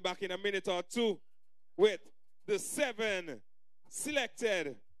 I'll be back in a minute or two with the 7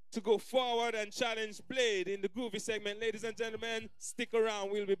 selected to go forward and challenge Blade in the groovy segment. Ladies and gentlemen, stick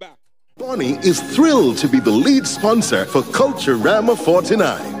around. We'll be back. Bonnie is thrilled to be the lead sponsor for Culturama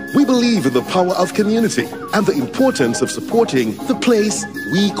 49. We believe in the power of community and the importance of supporting the place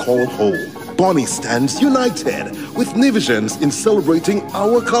we call home. Bonnie stands united with Nevisions in celebrating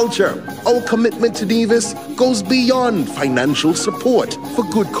our culture. Our commitment to Nevis goes beyond financial support for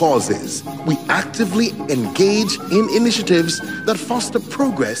good causes. We actively engage in initiatives that foster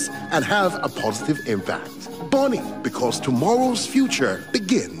progress and have a positive impact. Bonnie, because tomorrow's future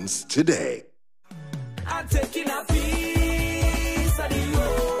begins today. I'm taking a piece of the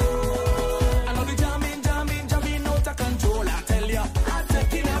road. I love you jamming, jamming, jamming out of control. I tell you, I'm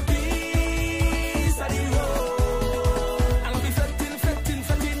taking a piece of the road. I love you fretting, fretting,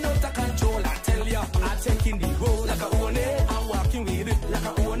 fretting out of control. I tell you, I'm taking the road like I own it. I'm walking with it like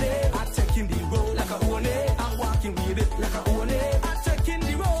I own it. I'm taking the road like I own it. I'm walking with it like I own it. I'm taking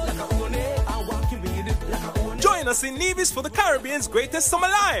the road like I own it. I'm walking with it like I own it. Join us in Nevis for the Caribbean's greatest summer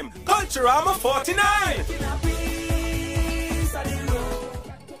lime, Culturama 49.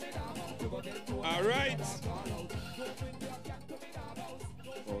 All right.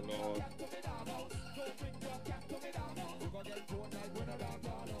 Oh, Lord.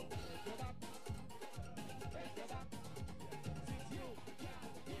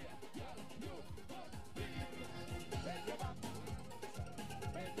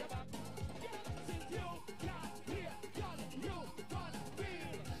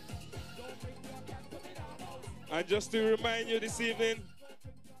 And just to remind you this evening,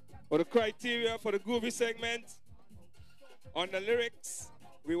 for the criteria for the groovy segment, on the lyrics,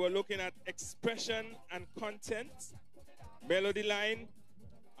 we were looking at expression and content, melody line,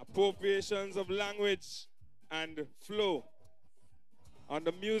 appropriations of language, and flow. On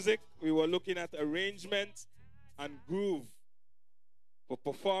the music, we were looking at arrangement and groove. For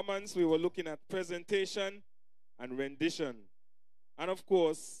performance, we were looking at presentation and rendition. And of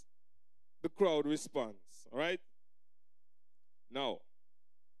course, the crowd response. All right? Now,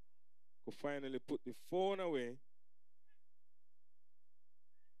 we'll finally put the phone away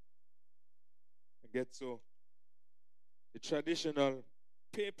and get to the traditional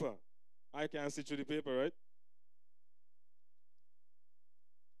paper. I can see through the paper, right?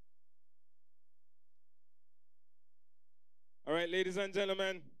 All right, ladies and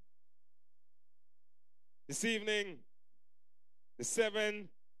gentlemen, this evening, the 7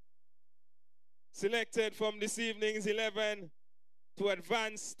 selected from this evening's 11 to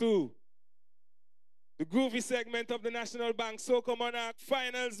advance to the groovy segment of the National Bank Soca Monarch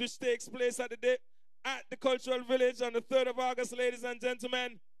Finals, which takes place at the Cultural Village on the 3rd of August, ladies and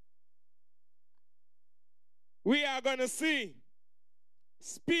gentlemen. We are going to see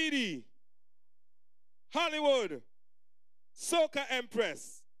Speedy, Hollywood, Soca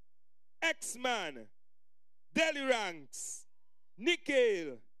Empress, X-Man, Deli Ranks,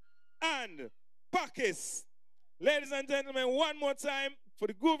 Nikhil, and Pakis. Ladies and gentlemen, one more time for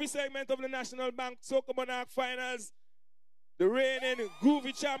the groovy segment of the National Bank Soca Monarch Finals. The reigning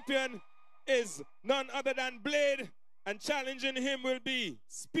groovy champion is none other than Blade, and challenging him will be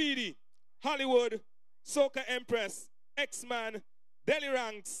Speedy, Hollywood, Soca Empress, X-Man, Deli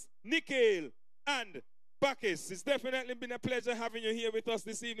Ranks, Nikhil, and Pakis. It's definitely been a pleasure having you here with us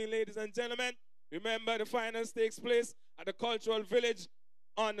this evening, ladies and gentlemen. Remember, the finals takes place at the Cultural Village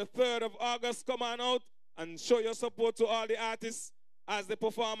on the 3rd of August. Come on out and show your support to all the artists as they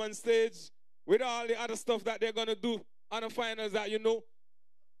perform on stage with all the other stuff that they're going to do on the finals that you know.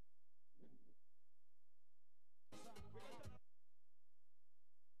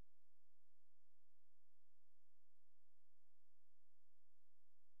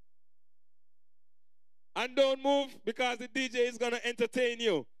 And don't move, because the DJ is going to entertain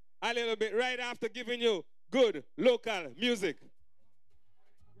you a little bit right after giving you good local music.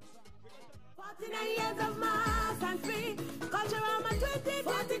 49 years of mass and free, Culturama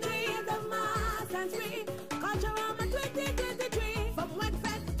 2023 years of mass and free, Culturama 2023.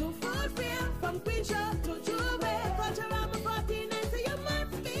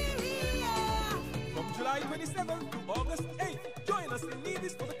 7th to August 8th. Join us in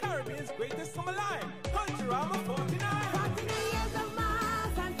Nevis for the Caribbean's greatest summer line, Culturama 49. 49 years of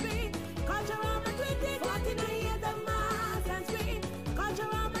mass and free. Culturama 20. 49 years of mass and free.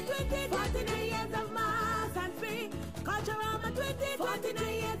 Culturama 20. 49 years of mass and free. Culturama 20. 49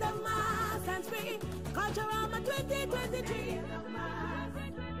 years of mass and free. Culturama 20. 23 years of mass.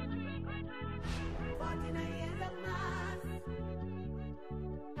 49 years of mass.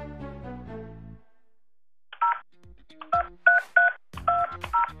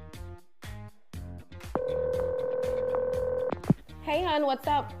 Hey, hon, what's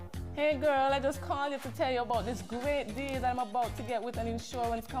up? Hey, girl, I just called you to tell you about this great deal that I'm about to get with an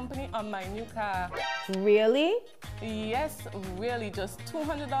insurance company on my new car. Really? Yes, really, just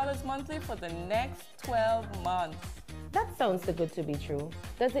 $200 monthly for the next 12 months. That sounds too good to be true.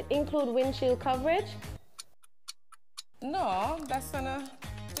 Does it include windshield coverage? No, that's an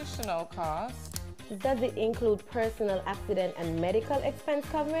additional cost. Does it include personal accident and medical expense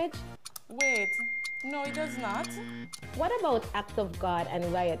coverage? Wait, no, it does not. What about act of God and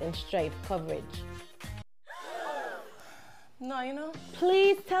riot and strife coverage? No, you know.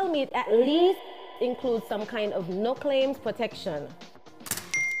 Please tell me it at least includes some kind of no claims protection.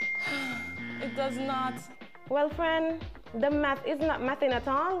 It does not. Well, friend, the math is not mathing at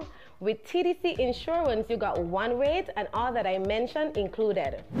all. With TDC Insurance, you got one rate and all that I mentioned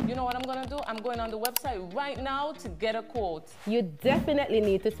included. You know what I'm gonna do? I'm going on the website right now to get a quote. You definitely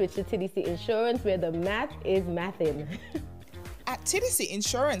need to switch to TDC Insurance where the math is mathing. At TDC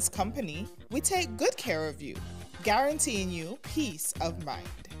Insurance Company, we take good care of you, guaranteeing you peace of mind.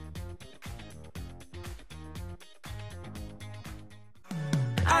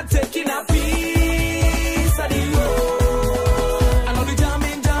 I'm taking a piece of the road. I know the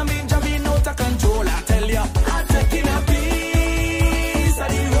jamming, out of control, I tell ya. I'm taking a piece of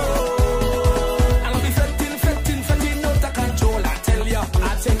the road. I know the fretting, out of control, I tell ya.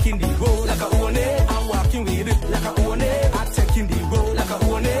 I'm taking the road like I own it. I'm walking with it like I own it. I'm taking the road like I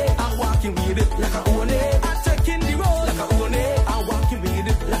own it. I'm walking with it like I own it. I'm taking the road like I own it. I'm walking with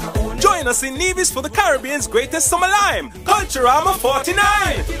it like I own it. Join us in Nevis for the Caribbean's greatest summer lime, Culturama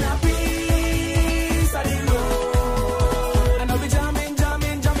 49.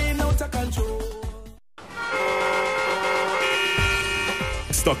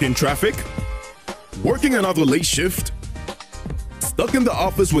 Stuck in traffic? Working another late shift? Stuck in the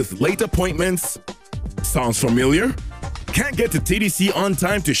office with late appointments? Sounds familiar? Can't get to TDC on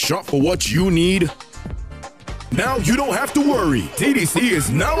time to shop for what you need? Now you don't have to worry. TDC is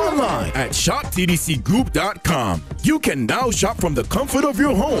now online at shoptdcgroup.com. You can now shop from the comfort of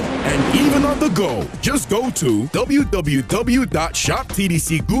your home and even on the go. Just go to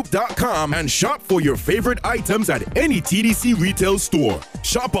www.shoptdcgroup.com and shop for your favorite items at any TDC retail store.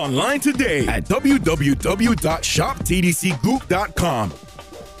 Shop online today at www.shoptdcgroup.com.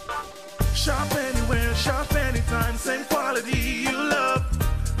 Shop anywhere, shop anytime, same quality you love.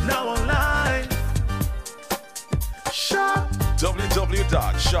 Now online. Shop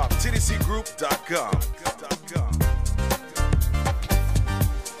www.shoptdcgroup.com.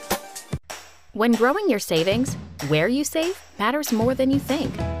 When growing your savings, where you save matters more than you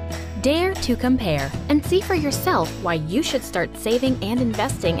think. Dare to compare and see for yourself why you should start saving and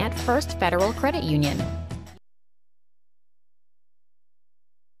investing at First Federal Credit Union.